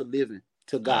all to living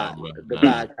to God,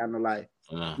 God kind of life.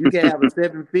 You can have a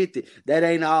 750. That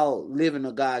ain't all living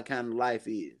a God kind of life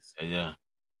is. Yeah.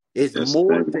 It's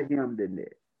more to him than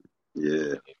that.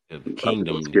 Yeah. The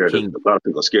kingdom. A lot of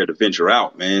people are scared to venture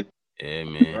out, man. Yeah,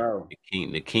 man. Bro.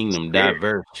 The kingdom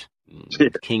diverse.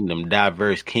 Kingdom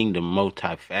diverse, kingdom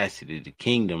multifaceted. The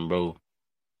kingdom, bro,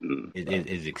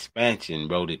 is expansion,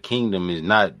 bro. The kingdom is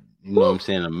not, you know what I'm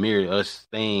saying, a mirror us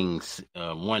things,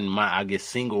 one mind, I guess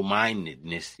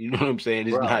single-mindedness. You know what I'm saying?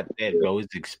 It's not that, bro.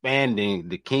 It's expanding.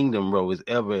 The kingdom, bro, is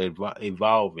ever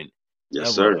evolving.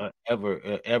 Yes, sir.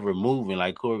 Ever moving,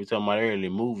 like Corey was talking about earlier,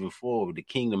 moving forward. The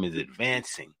kingdom is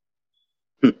advancing.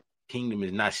 Kingdom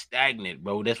is not stagnant,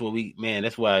 bro. That's what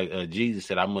that's why Jesus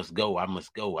said, I must go, I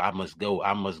must go, I must go,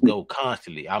 I must go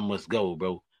constantly. I must go,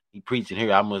 bro. He preaching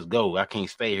here, I must go. I can't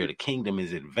stay here. The kingdom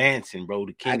is advancing, bro.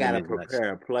 The kingdom I gotta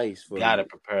prepare a place for you. Gotta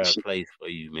prepare a place for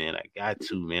you, man. I got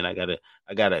to, man. I gotta,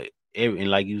 and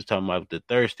like you was talking about the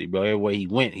thirsty, bro. Everywhere he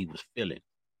went, he was feeling.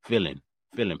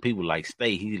 People like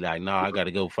stay. He's like, no, I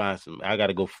gotta go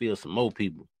feel some more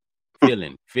people.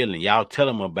 Feeling. Y'all tell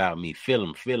them about me. Feel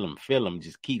them.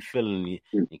 Just keep feeling it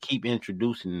and keep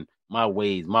introducing my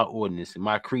ways, my ordinance, and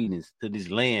my credence to this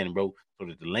land, bro, so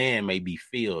that the land may be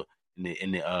filled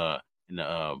in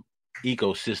the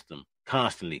ecosystem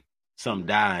constantly. Some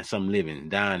dying, some living,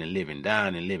 dying and living,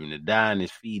 dying and living. The dying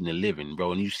is feeding the living,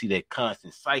 bro. And you see that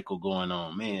constant cycle going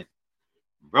on, man.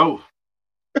 Bro.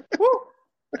 I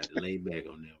had to lay back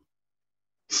on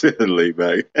them. Lay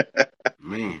back.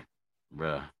 Man,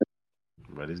 bro.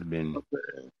 But it's been...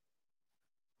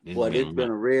 It's been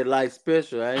a red light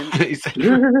special, ain't it?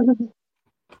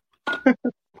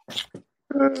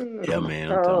 Yeah,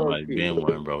 man. I'm talking about it's been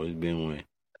one, bro. It's been one.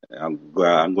 I'm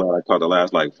glad I caught the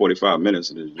last 45 minutes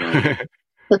of this joint.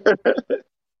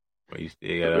 Bro, you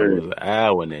still got almost an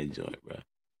hour in that joint, bro.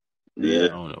 Yeah. I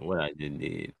don't know what I just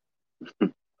did. Oh,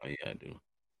 yeah, I do.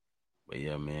 But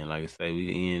yeah, man, like I say,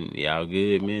 we in. Y'all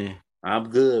good, man? I'm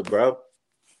good, bro.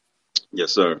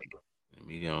 Yes, sir.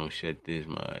 We gonna shut this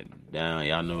down.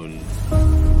 Y'all know.